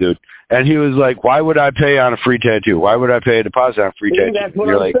good deal, dude. And he was like, why would I pay on a free tattoo? Why would I pay a deposit on a free tattoo? That's what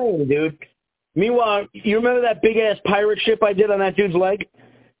I'm saying, dude. Meanwhile, you remember that big-ass pirate ship I did on that dude's leg?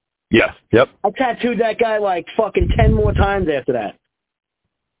 Yeah, yep. I tattooed that guy like fucking 10 more times after that.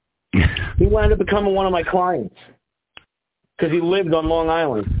 He wound up becoming one of my clients because he lived on Long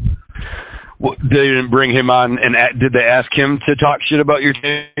Island. Well, they didn't bring him on, and did they ask him to talk shit about your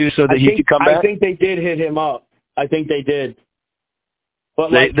tattoo so that he could come back? I think they did hit him up. I think they did.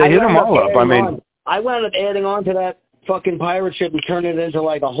 But they hit him all up. I mean, I wound up adding on to that fucking pirate ship and turning it into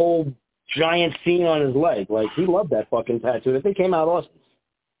like a whole giant scene on his leg. Like, he loved that fucking tattoo. That thing came out awesome.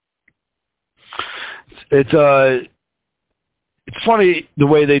 It's funny the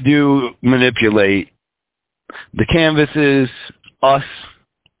way they do manipulate the canvases, us,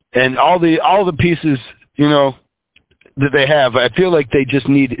 and all the pieces, you know, that they have. I feel like they just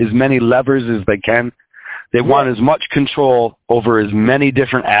need as many levers as they can. They want as much control over as many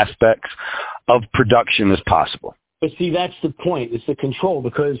different aspects of production as possible. But see, that's the point. It's the control,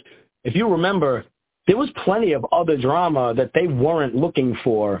 because if you remember, there was plenty of other drama that they weren't looking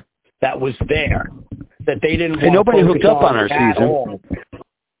for that was there, that they didn't want. Hey, nobody hooked up on our season. All.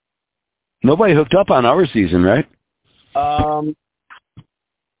 Nobody hooked up on our season, right?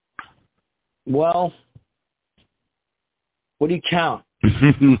 Well, what do you count?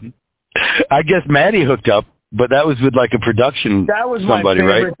 I guess Maddie hooked up, but that was with like a production. That was somebody,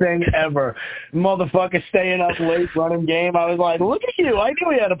 my favorite right? thing ever. Motherfucker staying up late running game. I was like, look at you. I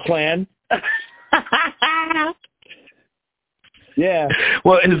knew he had a plan. Yeah.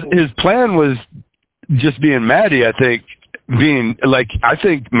 Well, his plan was just being Maddie, I think. I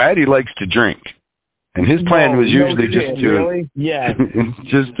think Maddie likes to drink. And his plan was usually just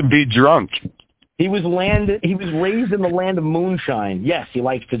to be drunk. He was raised in the land of moonshine. Yes, he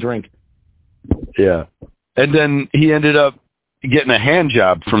likes to drink. Yeah. And then he ended up getting a hand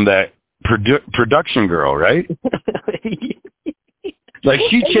job from that production girl, right? Like,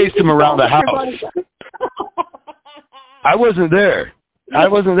 she chased him around the house. I wasn't there. I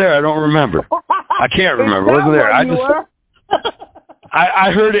don't remember. I can't remember. I wasn't there.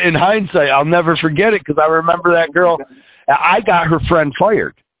 I heard it in hindsight. I'll never forget it because I remember that girl. I got her friend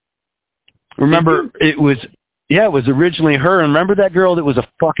fired. Remember, it was originally her. And remember that girl that was a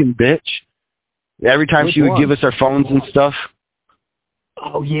fucking bitch? Every time she would give us our phones and stuff.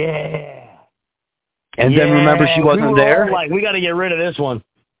 Oh, yeah. And then remember, she wasn't there? We got to get rid of this one.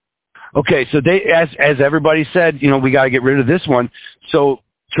 Okay, so they, as everybody said, we got to get rid of this one. So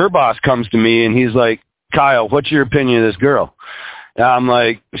Turboss comes to me and he's like, Kyle, what's your opinion of this girl? And I'm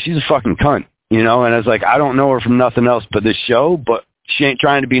like, she's a fucking cunt, And I was like, I don't know her from nothing else but this show, but she ain't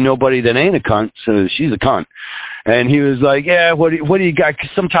trying to be nobody that ain't a cunt, so she's a cunt. And he was like, yeah, what do you got? 'Cause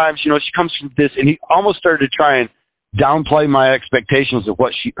sometimes, she comes from this, and he almost started to try and downplay my expectations of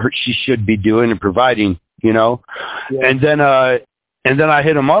what she should be doing and providing, Yeah. And then I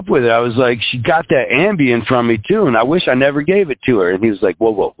hit him up with it. I was like, she got that Ambien from me too, and I wish I never gave it to her. And he was like,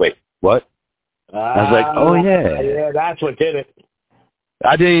 whoa, wait, what? I was like, oh yeah. Yeah, that's what did it.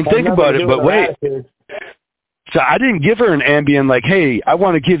 I didn't even think about it, but wait. Attitude. So I didn't give her an Ambien like, hey, I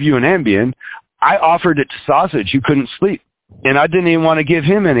want to give you an Ambien. I offered it to Sausage who couldn't sleep. And I didn't even want to give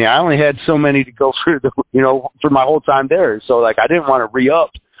him any. I only had so many to go through, for my whole time there. So, I didn't want to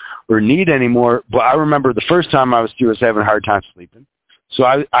re-up or need any more. But I remember the first time I was through, I was having a hard time sleeping. So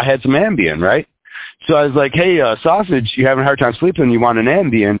I had some Ambien, right? So I was like, hey, Sausage, you having a hard time sleeping? You want an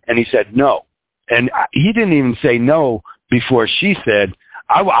Ambien? And he said no. And he didn't even say no before she said,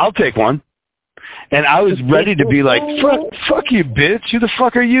 I'll take one. And I was ready to be like, fuck you, bitch. Who the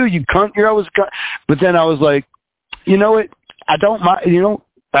fuck are you? You cunt. You're always cunt. But then I was like, you know what? I don't mind,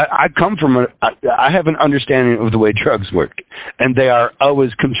 I come from I have an understanding of the way drugs work, and they are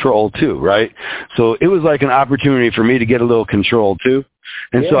always controlled too, right? So it was like an opportunity for me to get a little control too.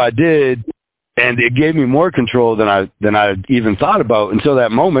 And so I did, and it gave me more control than I even thought about until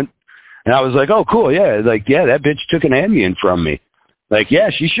that moment. And I was like, oh, cool. Yeah. That bitch took an Ambien from me.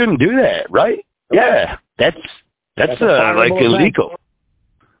 She shouldn't do that, right? Yeah. That's illegal.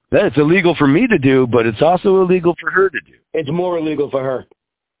 That's illegal for me to do, but it's also illegal for her to do. It's more illegal for her.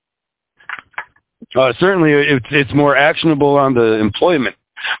 Certainly, it's more actionable on the employment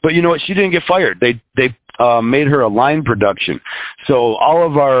But you know what? She didn't get fired. They made her a line production. So all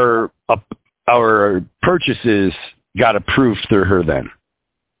of our purchases got approved through her then.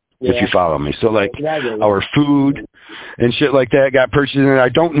 Yeah. If you follow me. So like our food and shit like that got purchased. And I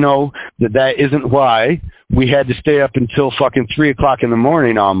don't know that isn't why we had to stay up until fucking 3 o'clock in the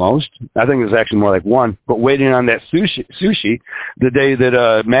morning almost. I think it was actually more like 1, but waiting on that sushi the day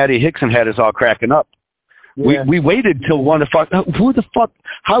that Maddie Hickson had us all cracking up. Yeah. We waited till 1 o'clock. Who the fuck?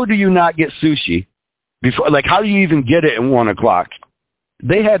 How do you not get sushi before? Like, how do you even get it at 1 o'clock?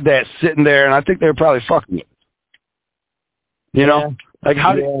 They had that sitting there, and I think they were probably fucking it. You know? Like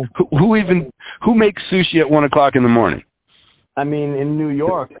who makes sushi at 1 o'clock in the morning? I mean, in New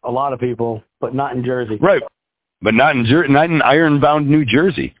York, a lot of people, but not in Jersey. Right, but not in iron-bound New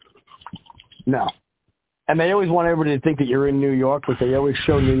Jersey. No, and they always want everybody to think that you're in New York, but they always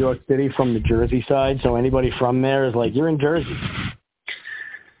show New York City from the Jersey side. So anybody from there is like, you're in Jersey.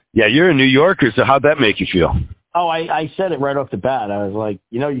 Yeah, you're a New Yorker. So how'd that make you feel? Oh, I said it right off the bat. I was like,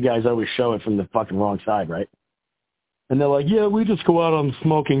 you guys always show it from the fucking wrong side, right? And they're like, yeah, we just go out on the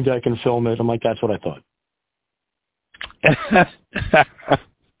smoking deck and film it. I'm like, that's what I thought.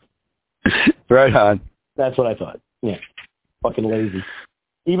 Right on. That's what I thought. Yeah. Fucking lazy.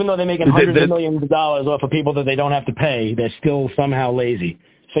 Even though they're making hundreds of millions of dollars off of people that they don't have to pay, they're still somehow lazy.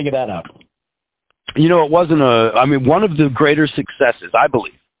 Figure that out. You know, it wasn't one of the greater successes, I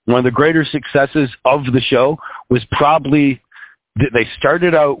believe, one of the greater successes of the show was probably that they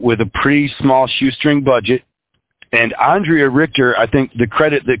started out with a pretty small shoestring budget. And Andrea Richter, I think the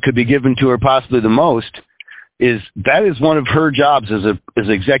credit that could be given to her possibly the most is that is one of her jobs as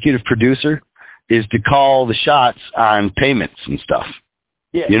executive producer is to call the shots on payments and stuff.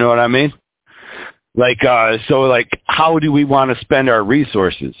 Yeah. You know what I mean? Like, so like, how do we want to spend our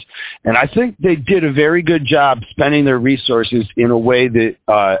resources? And I think they did a very good job spending their resources in a way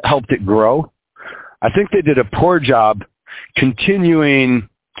that helped it grow. I think they did a poor job continuing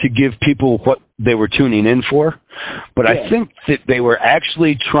to give people what they were tuning in for. But yeah. I think that they were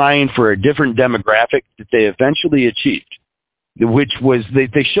actually trying for a different demographic that they eventually achieved, which was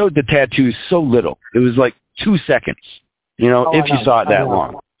they showed the tattoos so little. It was like 2 seconds, if you saw it that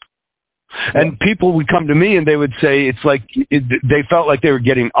long. And people would come to me and they would say it's like they felt like they were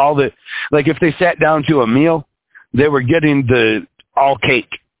getting all the, like if they sat down to a meal, they were getting the all cake,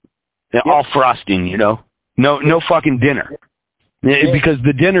 all frosting, no fucking dinner. Because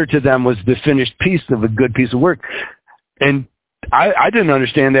the dinner to them was the finished piece of a good piece of work. And I didn't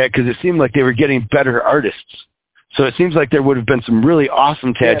understand that because it seemed like they were getting better artists. So it seems like there would have been some really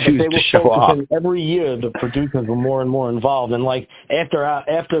awesome tattoos to show off. Every year the producers were more and more involved. And like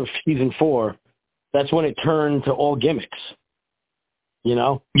after season 4, that's when it turned to all gimmicks.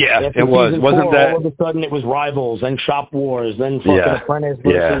 Yeah, after it was. Wasn't 4, that? All of a sudden it was Rivals, then Shop Wars, then fucking Apprentice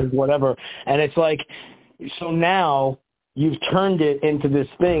versus whatever. And it's like, so now you've turned it into this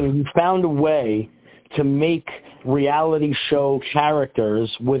thing. You found a way to make reality show characters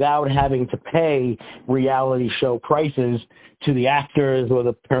without having to pay reality show prices to the actors or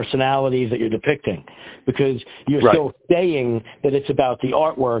the personalities that you're depicting, because you're still saying that it's about the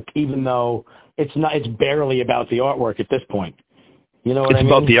artwork, even though it's not. It's barely about the artwork at this point. You know what I mean?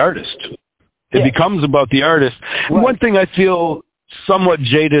 It's about the artist. It becomes about the artist. Right. One thing I feel somewhat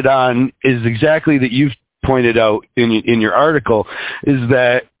jaded on is exactly that you've pointed out in your article is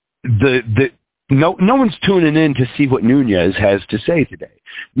that no one's tuning in to see what Nunez has to say today.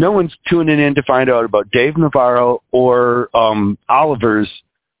 No one's tuning in to find out about Dave Navarro or Oliver's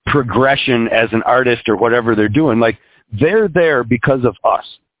progression as an artist or whatever they're doing. Like, they're there because of us,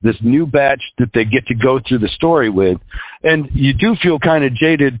 this new batch that they get to go through the story with. And you do feel kind of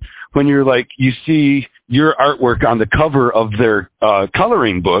jaded when you're like, you see your artwork on the cover of their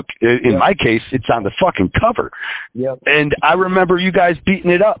coloring book. In my case, it's on the fucking cover. Yep. And I remember you guys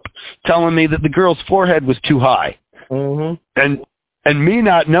beating it up, telling me that the girl's forehead was too high. Mm-hmm. And me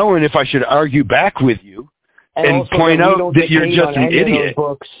not knowing if I should argue back with you and point out that you're just an idiot.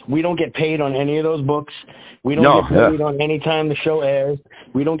 We don't get paid on any of those books. We don't get paid on any time the show airs.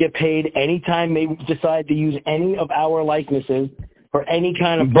 We don't get paid any time they decide to use any of our likenesses for any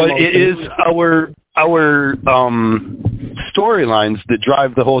kind of promotion. But it is our storylines that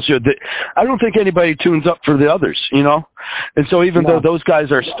drive the whole show. I don't think anybody tunes up for the others, And so even though those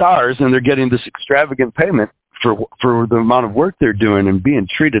guys are stars and they're getting this extravagant payment for the amount of work they're doing and being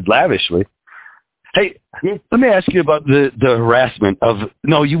treated lavishly. Hey, let me ask you about the harassment of.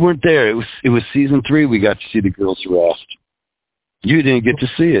 No, you weren't there. It was season 3. We got to see the girls harassed. You didn't get to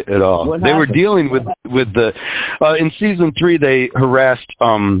see it at all. They were dealing with the in season 3. They harassed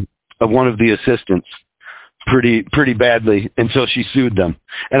one of the assistants pretty badly until she sued them.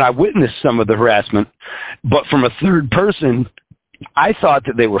 And I witnessed some of the harassment, but from a third person, I thought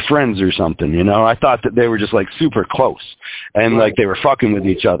that they were friends or something, you know. I thought that they were just like super close and like they were fucking with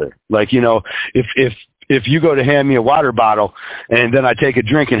each other. Like, you know, if you go to hand me a water bottle and then I take a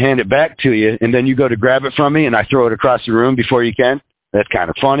drink and hand it back to you and then you go to grab it from me and I throw it across the room before you can, that's kind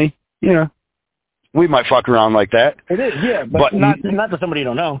of funny, you know. We might fuck around like that. It is, yeah, but not to somebody you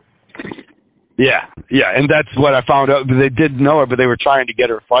don't know. Yeah, and that's what I found out. They did know her, but they were trying to get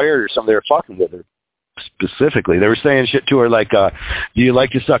her fired or something. They were fucking with her specifically. They were saying shit to her like, do you like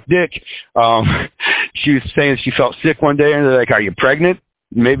to suck dick? She was saying she felt sick one day, and they're like, are you pregnant?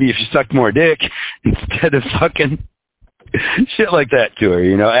 Maybe if you sucked more dick instead of fucking shit like that to her,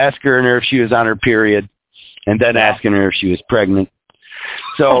 you know, asking her if she was on her period and then asking her if she was pregnant.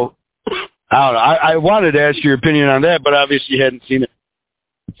 So, I don't know. I wanted to ask your opinion on that, but obviously you hadn't seen it.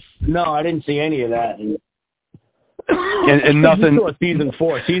 No, I didn't see any of that. And nothing. Season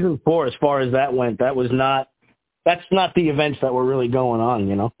 4. Season 4, as far as that went, that's not the events that were really going on,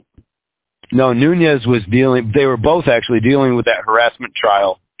 you know? No, Nunez was they were both actually dealing with that harassment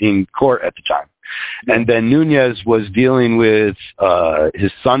trial in court at the time. And then Nunez was dealing with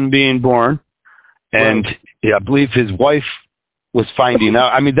his son being born, and I believe his wife was finding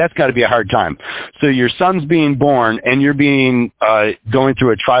out. I mean, that's got to be a hard time. So your son's being born, and you're being going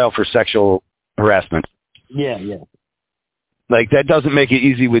through a trial for sexual harassment. Yeah. Like, that doesn't make it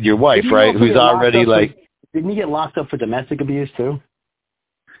easy with your wife, right? Who's already like... Didn't he get locked up for domestic abuse, too?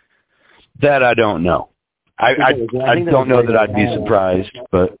 That I don't know. I don't know that I'd be surprised,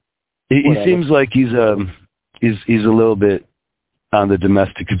 but he seems like he's a little bit on the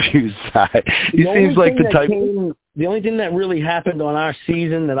domestic abuse side. He seems like the type... The only thing that really happened on our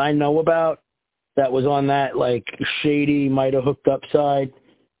season that I know about that was on that, like, shady, might have hooked up side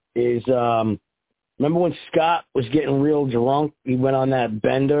is, remember when Scott was getting real drunk? He went on that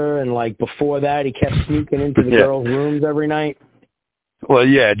bender, and, like, before that, he kept sneaking into the girls' rooms every night? Well,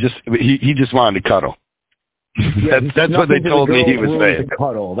 yeah, he just wanted to cuddle. Yeah, that's what they told me he was saying. To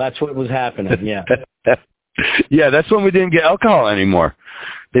cuddle. That's what was happening, yeah. Yeah, that's when we didn't get alcohol anymore.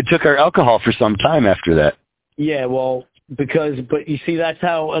 They took our alcohol for some time after that. Yeah, well, but you see, that's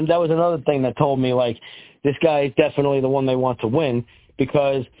how, and that was another thing that told me, like, this guy is definitely the one they want to win,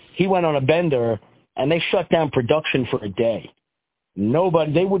 because he went on a bender, and they shut down production for a day.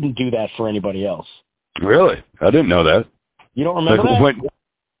 They wouldn't do that for anybody else. Really? I didn't know that. You don't remember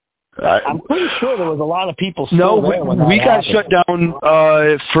that? I'm pretty sure there was a lot of people still there when we got shut down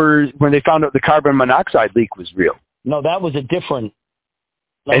for when they found out the carbon monoxide leak was real. No, that was a different...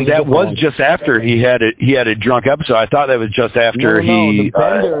 That was just after he had a drunk episode. I thought that was just after the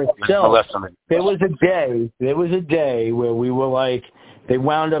bender itself. There was a day where we were like, they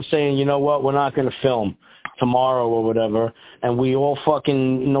wound up saying, you know what, we're not going to film tomorrow or whatever, and we all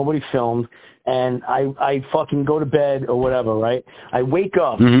nobody filmed, and I fucking go to bed or whatever, right? I wake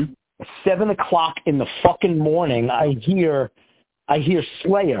up, 7 o'clock in the fucking morning, I hear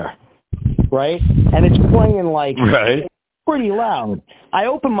Slayer, right? And it's playing like... Right. Pretty loud. I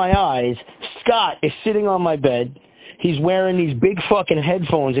open my eyes. Scott is sitting on my bed. He's wearing these big fucking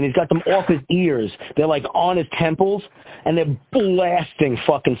headphones, and he's got them off his ears. They're like on his temples, and they're blasting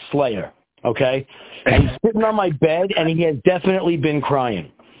fucking Slayer, okay? And he's sitting on my bed, and he has definitely been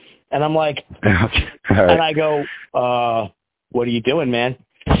crying. And I'm like, and I go, what are you doing, man?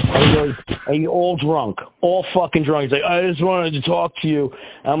 And he goes, are you all drunk? All fucking drunk. He's like, I just wanted to talk to you.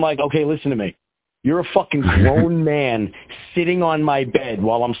 And I'm like, okay, listen to me. You're a fucking grown man sitting on my bed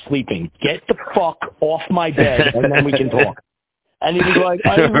while I'm sleeping. Get the fuck off my bed, and then we can talk. And he was like,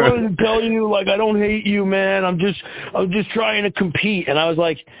 I just wanted to tell you, like, I don't hate you, man. I'm just trying to compete. And I was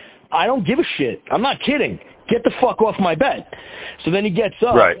like, I don't give a shit. I'm not kidding. Get the fuck off my bed. So then he gets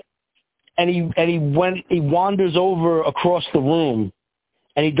up, right, and he wanders over across the room,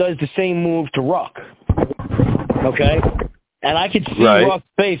 and he does the same move to Ruck. Okay? And I could see Ruck's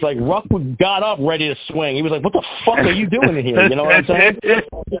face, like Ruck got up ready to swing. He was like, what the fuck are you doing in here? You know what I'm saying?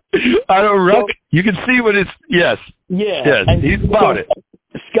 I don't, Ruck, you can see what it's, yes. Yeah. Yes, he's about it.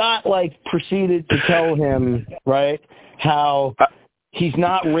 Scott, like, proceeded to tell him, right, how he's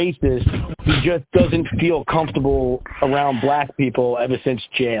not racist. He just doesn't feel comfortable around black people ever since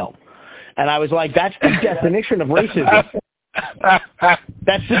jail. And I was like, that's the definition of racism.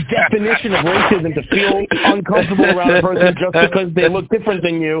 That's the definition of racism, to feel uncomfortable around a person just because they look different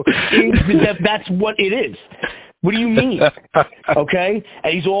than you. That's what it is. What do you mean? Okay?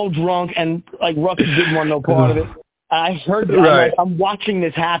 And he's all drunk, and like Ruck didn't want no part of it. I heard that. I'm watching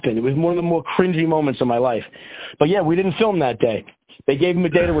this happen. It was one of the more cringy moments of my life. But yeah, we didn't film that day. They gave him a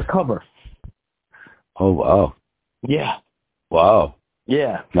day to recover. Oh, wow. Yeah. Wow.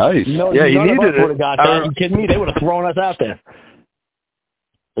 Yeah. Nice. No, yeah, you needed it. Would have got that. Are you kidding me? They would have thrown us out there.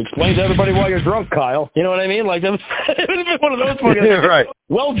 Explain to everybody why you're drunk, Kyle. You know what I mean? Like, that was, it would have been one of those fucking, right.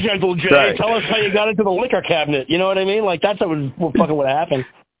 Well, Gentle Jay, right. Tell us how you got into the liquor cabinet. You know what I mean? Like, that's what fucking would have happened.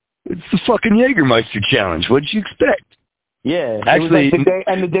 It's the fucking Jägermeister challenge. What'd you expect? Yeah. Actually, it was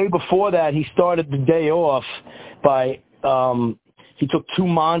like the day before that, he started the day off by, he took 2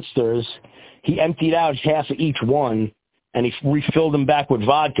 monsters, he emptied out half of each one, and he refilled them back with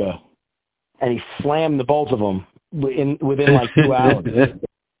vodka, and he slammed the both of them within like 2 hours.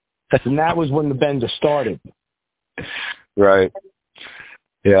 And that was when the bender started. Right.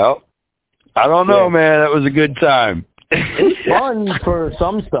 Yeah. I don't know, man. That was a good time. It was fun for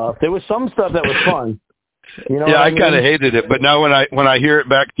some stuff. There was some stuff that was fun. You know I mean? kind of hated it, but now when I hear it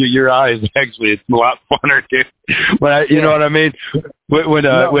back through your eyes, actually, it's a lot funner, dude. You know what I mean? When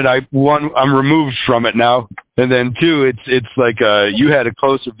I'm removed from it now, and then 2, it's like you had a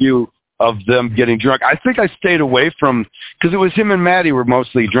closer view of them getting drunk. I think I stayed away from, because it was him and Maddie were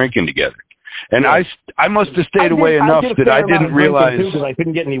mostly drinking together, and I must have stayed away enough that I didn't realize because I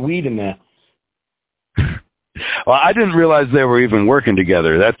couldn't get any weed in there. Well, I didn't realize they were even working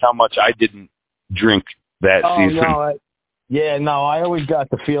together. That's how much I didn't drink that season. No, I always got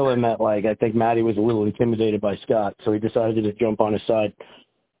the feeling that, like, I think Maddie was a little intimidated by Scott, so he decided to jump on his side.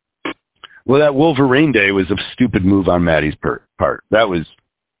 Well, that Wolverine day was a stupid move on Maddie's part. That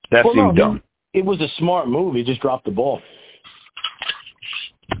seemed dumb. It was a smart move. He just dropped the ball.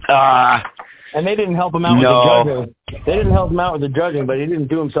 And they didn't help him out with the judging. They didn't help him out with the judging, but he didn't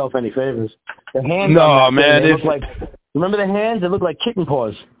do himself any favors. The hands remember the hands? They looked like kitten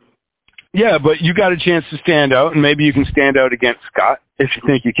paws. Yeah, but you got a chance to stand out, and maybe you can stand out against Scott if you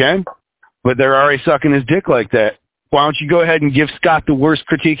think you can. But they're already sucking his dick like that. Why don't you go ahead and give Scott the worst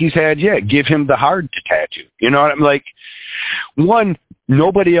critique he's had yet? Give him the hard tattoo. You know what I'm like? One,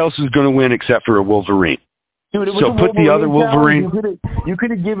 nobody else is going to win except for a Wolverine. Dude, so put the other Wolverine. You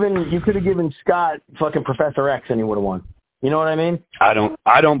could have given Scott fucking Professor X, and he would have won. You know what I mean? I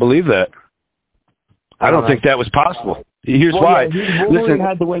don't believe that. I don't think that was possible. Here's why. Yeah, Wolverine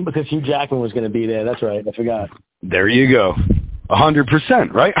had to win because Hugh Jackman was going to be there. That's right. I forgot. There you go.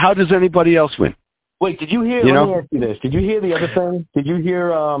 100%, right? How does anybody else win? Wait, did you hear? Let me ask you this. Did you hear the other thing? Did you hear?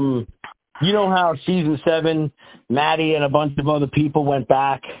 You know how season 7, Maddie and a bunch of other people went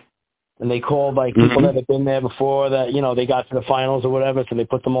back and they called like people that had been there before that, you know, they got to the finals or whatever, so they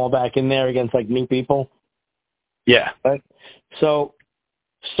put them all back in there against like new people. Yeah. Right? So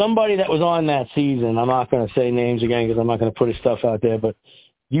somebody that was on that season, I'm not going to say names again because I'm not going to put his stuff out there, but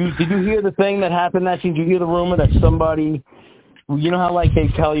did you hear the thing that happened that season? Did you hear the rumor that somebody, you know how like they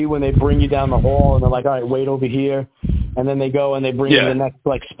tell you when they bring you down the hall and they're like, all right, wait over here, and then they go and they bring you to the next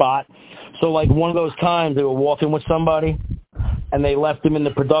like spot. So like one of those times they were walking with somebody and they left him in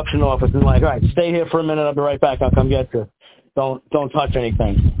the production office and like, all right, stay here for a minute, I'll be right back, I'll come get you. Don't touch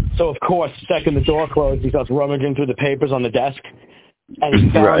anything. So of course, the second the door closed, he starts rummaging through the papers on the desk, and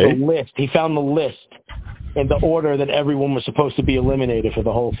he found the list. He found the list in the order that everyone was supposed to be eliminated for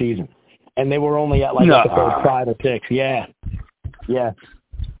the whole season, and they were only at like episode 5 or 6. Yeah.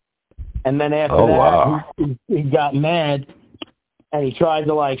 And then after he got mad, and he tried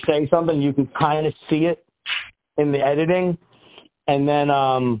to like say something. You could kind of see it in the editing, and then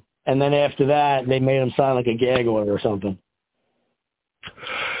after that, they made him sign like a gag order or something.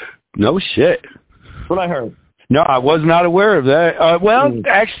 No shit. That's what I heard. No, I was not aware of that.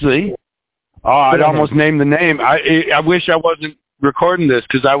 Actually, I'd almost name the name. I wish I wasn't recording this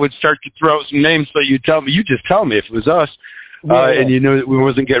because I would start to throw out some names so you just tell me if it was us. And you knew that we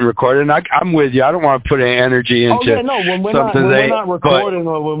wasn't getting recorded. And I'm with you. I don't want to put any energy into when we're not recording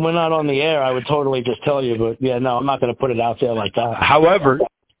or when we're not on the air, I would totally just tell you. But yeah, no, I'm not going to put it out there like that. However,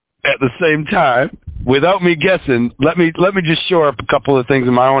 at the same time, without me guessing, let me just shore up a couple of things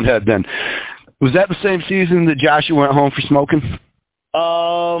in my own head. Then, was that the same season that Joshua went home for smoking?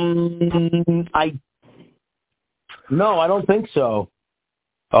 No, I don't think so.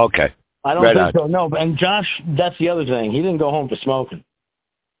 Okay. I don't think so. No, and Josh, that's the other thing. He didn't go home for smoking.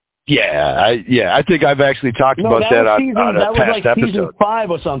 Yeah, I think I've actually talked about that on a past episode. Season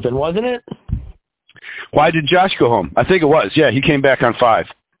 5 or something, wasn't it? Why did Josh go home? I think it was. Yeah, he came back on 5.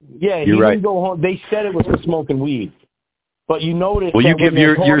 Yeah, he didn't go home. They said it was for smoking weed, but you noticed. Well, you give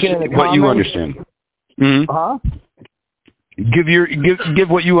what you understand. Mm-hmm. Huh? Give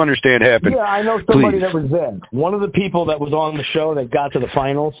what you understand happened. Yeah, I know somebody that was there. One of the people that was on the show that got to the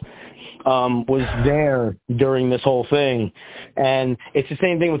finals was there during this whole thing, and it's the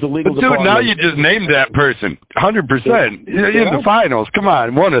same thing with the legal department. Dude, now you just named that person, 100% in the finals. Come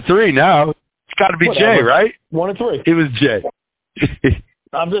on, 1 of 3 now. It's got to be Jay, right? 1 and 3. It was Jay.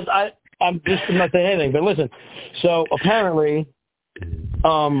 I'm just not saying anything. But listen, so apparently,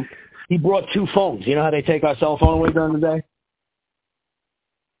 he brought 2 phones. You know how they take our cell phone away during the day?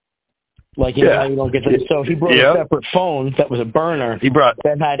 Like, you know how you don't get them. So he brought a separate phone that was a burner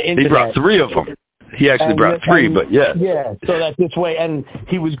that had internet. He brought 3 of them. He actually brought 3, but yeah. Yeah, so that this way, and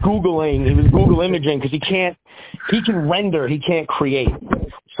he was Google imaging because he can render, he can't create.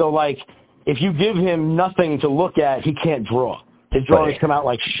 So like, if you give him nothing to look at, he can't draw. His drawings come out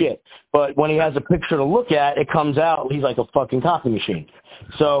like shit. But when he has a picture to look at, it comes out, he's like a fucking copy machine.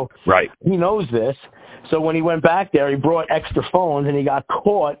 So he knows this. So when he went back there, he brought extra phones and he got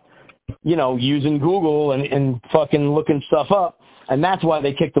caught, you know, using Google and fucking looking stuff up. And that's why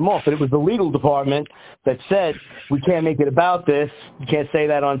they kicked him off. But it was the legal department that said, we can't make it about this. You can't say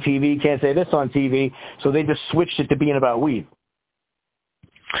that on TV. You can't say this on TV. So they just switched it to being about weed.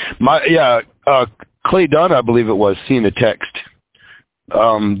 Clay Dunn, I believe it was, seen a text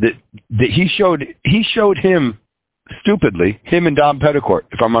that he showed him stupidly, him and Dom Petticourt,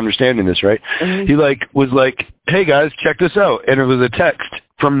 if I'm understanding this right. Mm-hmm. He was like, hey guys, check this out. And it was a text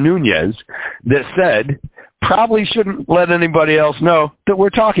from Nunez that said, probably shouldn't let anybody else know that we're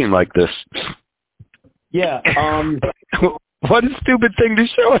talking like this. Yeah. What a stupid thing to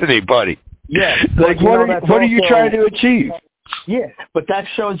show anybody. Yeah. Like, what are you trying to achieve? Yeah, but that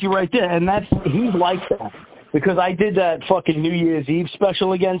shows you right there. And he's like that. Because I did that fucking New Year's Eve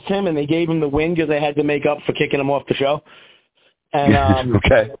special against him, and they gave him the win because they had to make up for kicking him off the show. And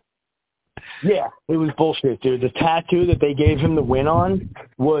okay. Yeah, it was bullshit, dude. The tattoo that they gave him the win on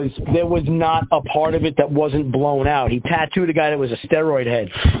there was not a part of it that wasn't blown out. He tattooed a guy that was a steroid head.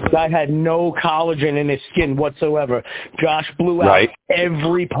 The guy had no collagen in his skin whatsoever. Josh blew out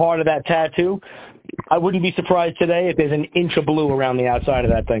every part of that tattoo. I wouldn't be surprised today if there's an inch of blue around the outside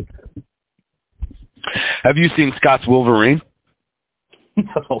of that thing. Have you seen Scott's Wolverine?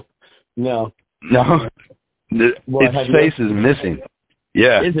 No. Its face is missing.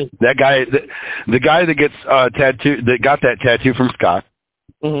 Yeah, that guy, the guy that gets tattooed, that got that tattoo from Scott,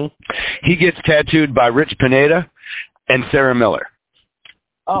 he gets tattooed by Rich Pineda and Sarah Miller.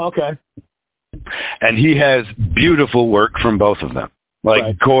 Oh, okay. And he has beautiful work from both of them,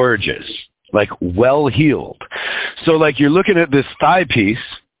 like gorgeous, like well-healed. So like you're looking at this thigh piece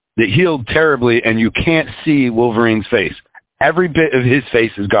that healed terribly, and you can't see Wolverine's face. Every bit of his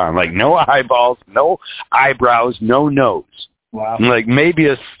face is gone, like no eyeballs, no eyebrows, no nose. Wow. Like maybe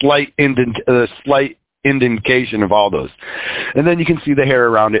a slight indentation of all those. And then you can see the hair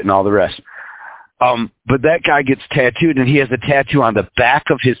around it and all the rest. But that guy gets tattooed, and he has a tattoo on the back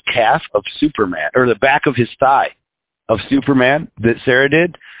of his calf of Superman, or the back of his thigh of Superman that Sarah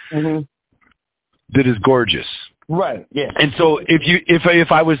did. That is gorgeous. Right, yeah. And so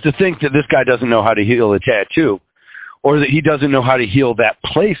if I was to think that this guy doesn't know how to heal a tattoo, or that he doesn't know how to heal that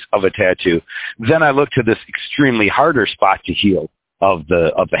place of a tattoo, then I look to this extremely harder spot to heal of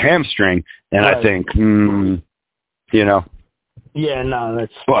the hamstring, and I think, you know. Yeah, no,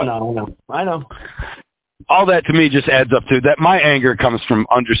 no, I know. All that to me just adds up to that. My anger comes from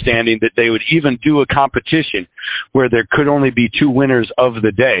understanding that they would even do a competition where there could only be 2 winners of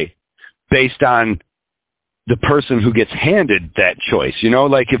the day based on the person who gets handed that choice. You know,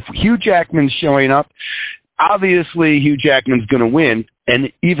 like if Hugh Jackman's showing up, obviously Hugh Jackman's going to win,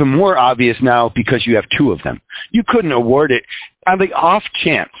 and even more obvious now because you have 2 of them. You couldn't award it on the off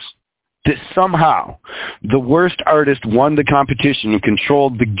chance that somehow the worst artist won the competition and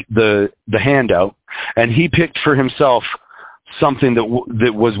controlled the handout, and he picked for himself something that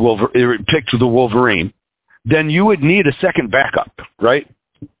was picked the Wolverine. Then you would need a second backup, right?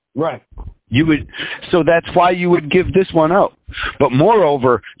 Right. You would, so that's why you would give this one out. But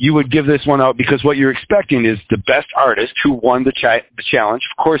moreover, you would give this one out because what you're expecting is the best artist who won the challenge.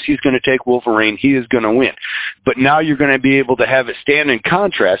 Of course, he's going to take Wolverine. He is going to win. But now you're going to be able to have it stand in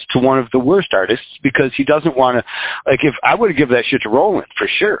contrast to one of the worst artists because he doesn't want to, like if I would have given that shit to Roland for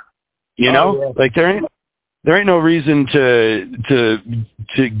sure. You know? Yeah. Like there ain't no reason to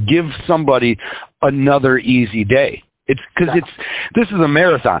give somebody another easy day. It's because this is a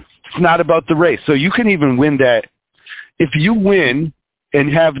marathon. It's not about the race. So you can even win that. If you win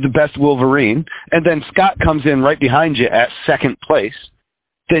and have the best Wolverine, and then Scott comes in right behind you at second place,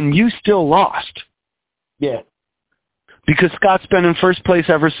 then you still lost. Yeah. Because Scott's been in first place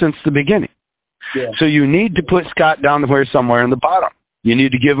ever since the beginning. Yeah. So you need to put Scott down somewhere in the bottom. You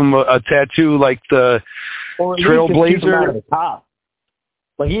need to give him a tattoo like the Trailblazer. Keep him out of the top.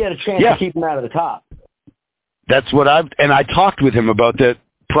 Like he had a chance to keep him out of the top. That's what I talked with him about that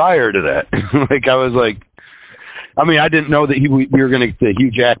prior to that. Like I was like, I mean, I didn't know that we were going to the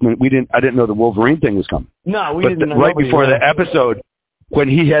Hugh Jackman. I didn't know the Wolverine thing was coming. No, we but didn't. Right before the episode, when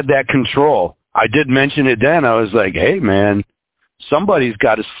he had that control, I did mention it then. I was like, hey, man, somebody's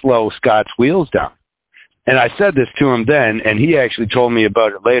got to slow Scott's wheels down. And I said this to him then, and he actually told me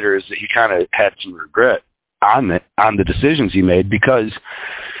about it later, is that he kind of had some regret on the decisions he made, because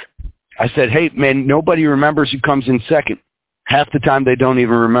I said, hey, man, nobody remembers who comes in second. Half the time they don't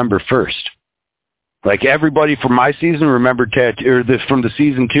even remember first. Like everybody from my season remembered from the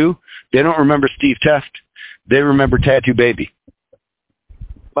season 2, they don't remember Steve Teft. They remember Tattoo Baby.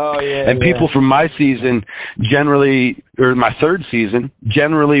 Oh, yeah. And people from my season generally, or my third season,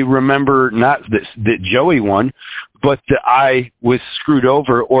 generally remember not that Joey won, but that I was screwed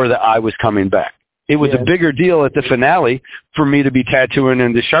over or that I was coming back. It was a bigger deal at the finale for me to be tattooing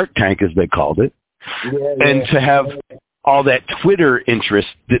in the Shark Tank, as they called it, and to have all that Twitter interest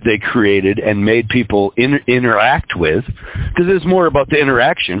that they created and made people interact with, because it was more about the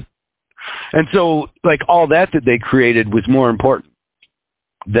interaction. And so, like, all that they created was more important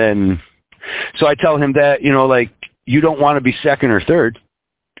than... So I tell him that, like, you don't want to be second or third.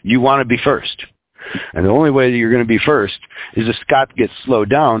 You want to be first. And the only way that you're going to be first is if Scott gets slowed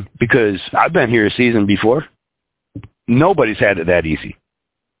down, because I've been here a season before. Nobody's had it that easy.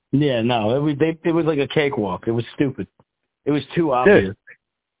 Yeah, no, it was like a cakewalk. It was stupid. It was too obvious.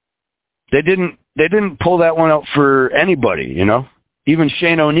 They didn't pull that one out for anybody, Even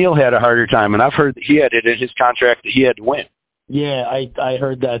Shane O'Neill had a harder time, and I've heard he had it in his contract that he had to win. Yeah, I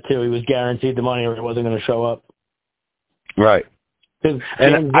heard that too. He was guaranteed the money or he wasn't going to show up. Right. And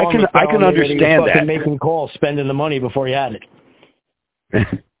I can understand that. Making calls, spending the money before he had it.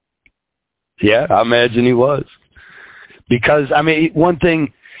 Yeah, I imagine he was. Because, I mean, one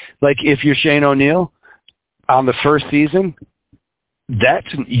thing, like if you're Shane O'Neill on the first season, that's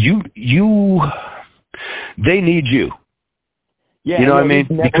they need you. Yeah, you know what I mean?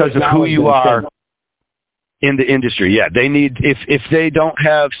 Because of who you are in the industry. Yeah, they need, if they don't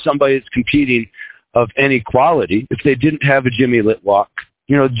have somebody that's competing of any quality, if they didn't have a Jimmy Litwalk,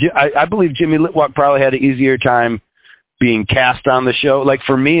 I believe Jimmy Litwalk probably had an easier time being cast on the show. Like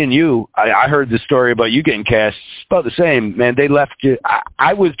for me and you, I heard the story about you getting cast. It's about the same, man. They left you.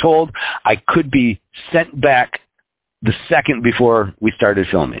 I was told I could be sent back the second before we started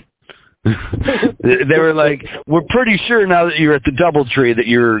filming. They were like, we're pretty sure now that you're at the Doubletree that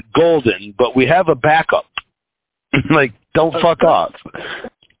you're golden, but we have a backup. Like, don't fuck off.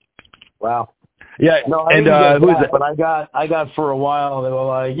 Wow. Yeah, no, I didn't get that, but I got for a while. They were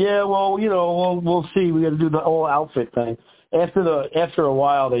like, yeah, well, we'll see. We got to do the whole outfit thing. After a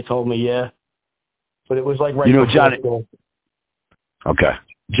while, they told me, yeah, but it was like right. Johnny. Okay,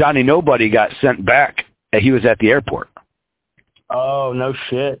 Johnny Nobody got sent back. He was at the airport. Oh no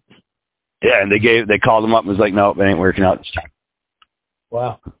shit. Yeah, and they called him up and was like, no, it ain't working out this time.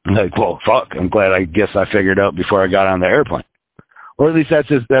 Wow. I'm like, well, fuck. I'm glad. I guess I figured out before I got on the airplane, or at least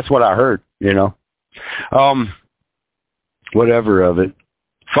that's what I heard. Whatever of it.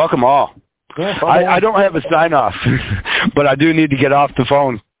 Fuck them all. Yeah, I don't have a sign off, but I do need to get off the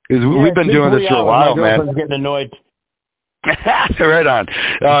phone because we've been doing this for a while, man. My girlfriend's getting annoyed. Right on.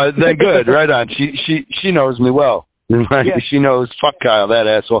 Then good. Right on. She knows me well. Yeah. She knows. Fuck Kyle, that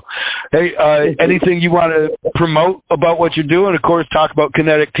asshole. Hey, anything you want to promote about what you're doing? Of course, talk about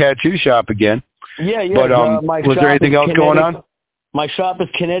Kinetic Tattoo Shop again. Yeah. But was there anything else going on? My shop is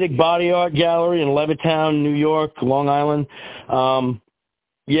Kinetic Body Art Gallery in Levittown, New York, Long Island. I'm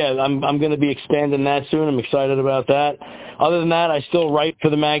going to be expanding that soon. I'm excited about that. Other than that, I still write for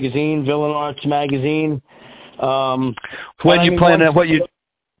the magazine, Villain Arts Magazine. What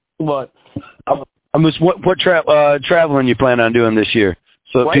traveling you plan on doing this year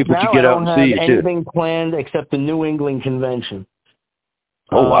so that people can get out and see you too? I don't have anything planned except the New England convention.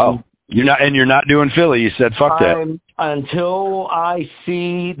 Oh wow. You're not doing Philly. You said fuck that. Until I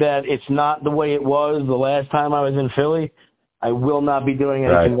see that it's not the way it was the last time I was in Philly, I will not be doing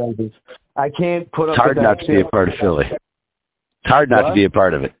any conventions. I can't put up. It's hard not to be a part of Philly. It's hard not to be a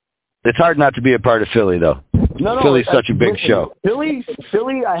part of it. It's hard not to be a part of Philly, though. No, Philly's such a big show. Philly.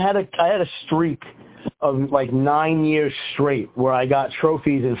 I had a streak of like 9 years straight where I got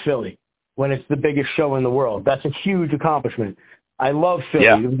trophies in Philly when it's the biggest show in the world. That's a huge accomplishment. I love Philly.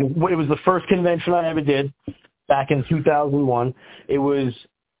 Yeah. It was the first convention I ever did back in 2001. It was,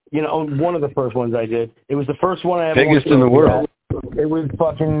 one of the first ones I did. It was the first one I ever biggest in the world. It was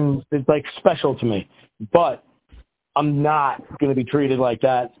it's like special to me. But I'm not going to be treated like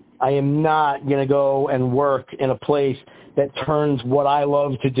that. I am not going to go and work in a place that turns what I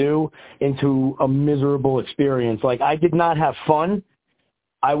love to do into a miserable experience. Like, I did not have fun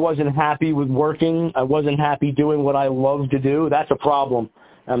I wasn't happy with working. I wasn't happy doing what I love to do. That's a problem.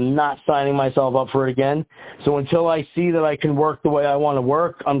 I'm not signing myself up for it again. So until I see that I can work the way I want to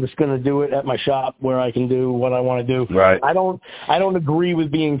work, I'm just going to do it at my shop where I can do what I want to do. Right. I don't agree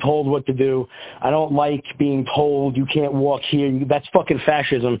with being told what to do. I don't like being told you can't walk here. That's fucking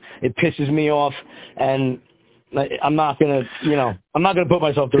fascism. It pisses me off, and I'm not going to put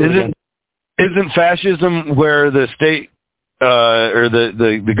myself through it again. Isn't fascism where the state or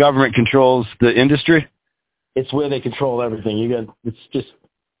the government controls the industry? It's where they control everything.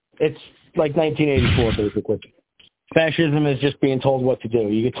 It's like 1984, basically. Fascism is just being told what to do.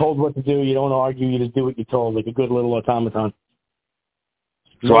 You get told what to do, you don't argue, you just do what you're told, like a good little automaton.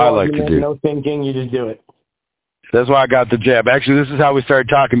 That's what I like to do. No thinking, you just do it. That's why I got the jab. Actually, this is how we started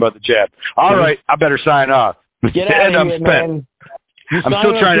talking about the jab. All right, I better sign off. Get out of here, man. I'm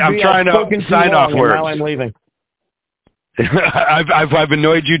trying to sign off words. Now I'm leaving. I've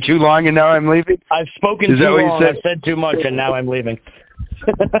annoyed you too long, and now I'm leaving? I've spoken too long, I've said too much, and now I'm leaving.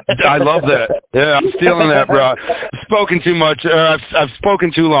 I love that. Yeah, I'm stealing that, bro. I've spoken too much. I've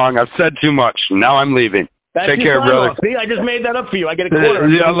spoken too long. I've said too much. Now I'm leaving. Take care, brother. See, I just made that up for you. I get a quarter.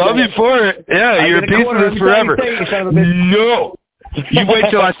 Yeah, I love you for it. Yeah, you're a piece of this forever. No. You wait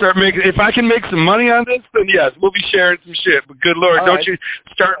till I start making. If I can make some money on this, then yes, we'll be sharing some shit. But good Lord, don't you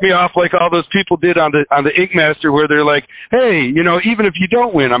start me off like all those people did on the Ink Master, where they're like, "Hey, even if you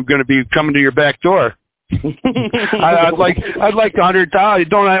don't win, I'm going to be coming to your back door." I'd like $100.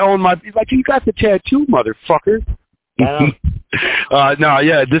 Don't I own my? He's like, you got the tattoo, motherfucker. No,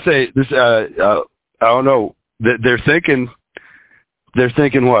 yeah, I don't know. They're thinking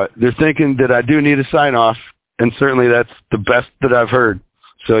what? They're thinking that I do need a sign off. And certainly that's the best that I've heard.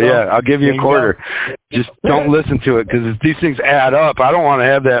 So, yeah, I'll give you a quarter. Just don't listen to it, because these things add up. I don't want to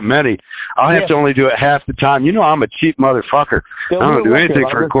have that many. I'll have to only do it half the time. I'm a cheap motherfucker. I don't do anything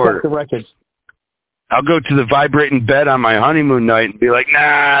for a quarter. I'll go to the vibrating bed on my honeymoon night and be like,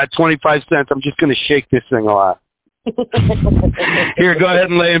 nah, 25 cents. I'm just going to shake this thing a lot. Here, go ahead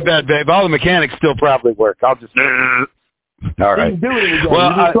and lay in bed, babe. All the mechanics still probably work. I'll just... All right.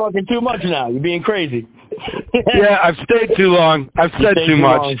 Well, you're talking too much now. You're being crazy. Yeah, I've stayed too long. I've said too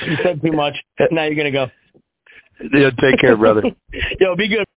much. You said too much. Now you're going to go. Yeah, take care, brother. Yo, be good.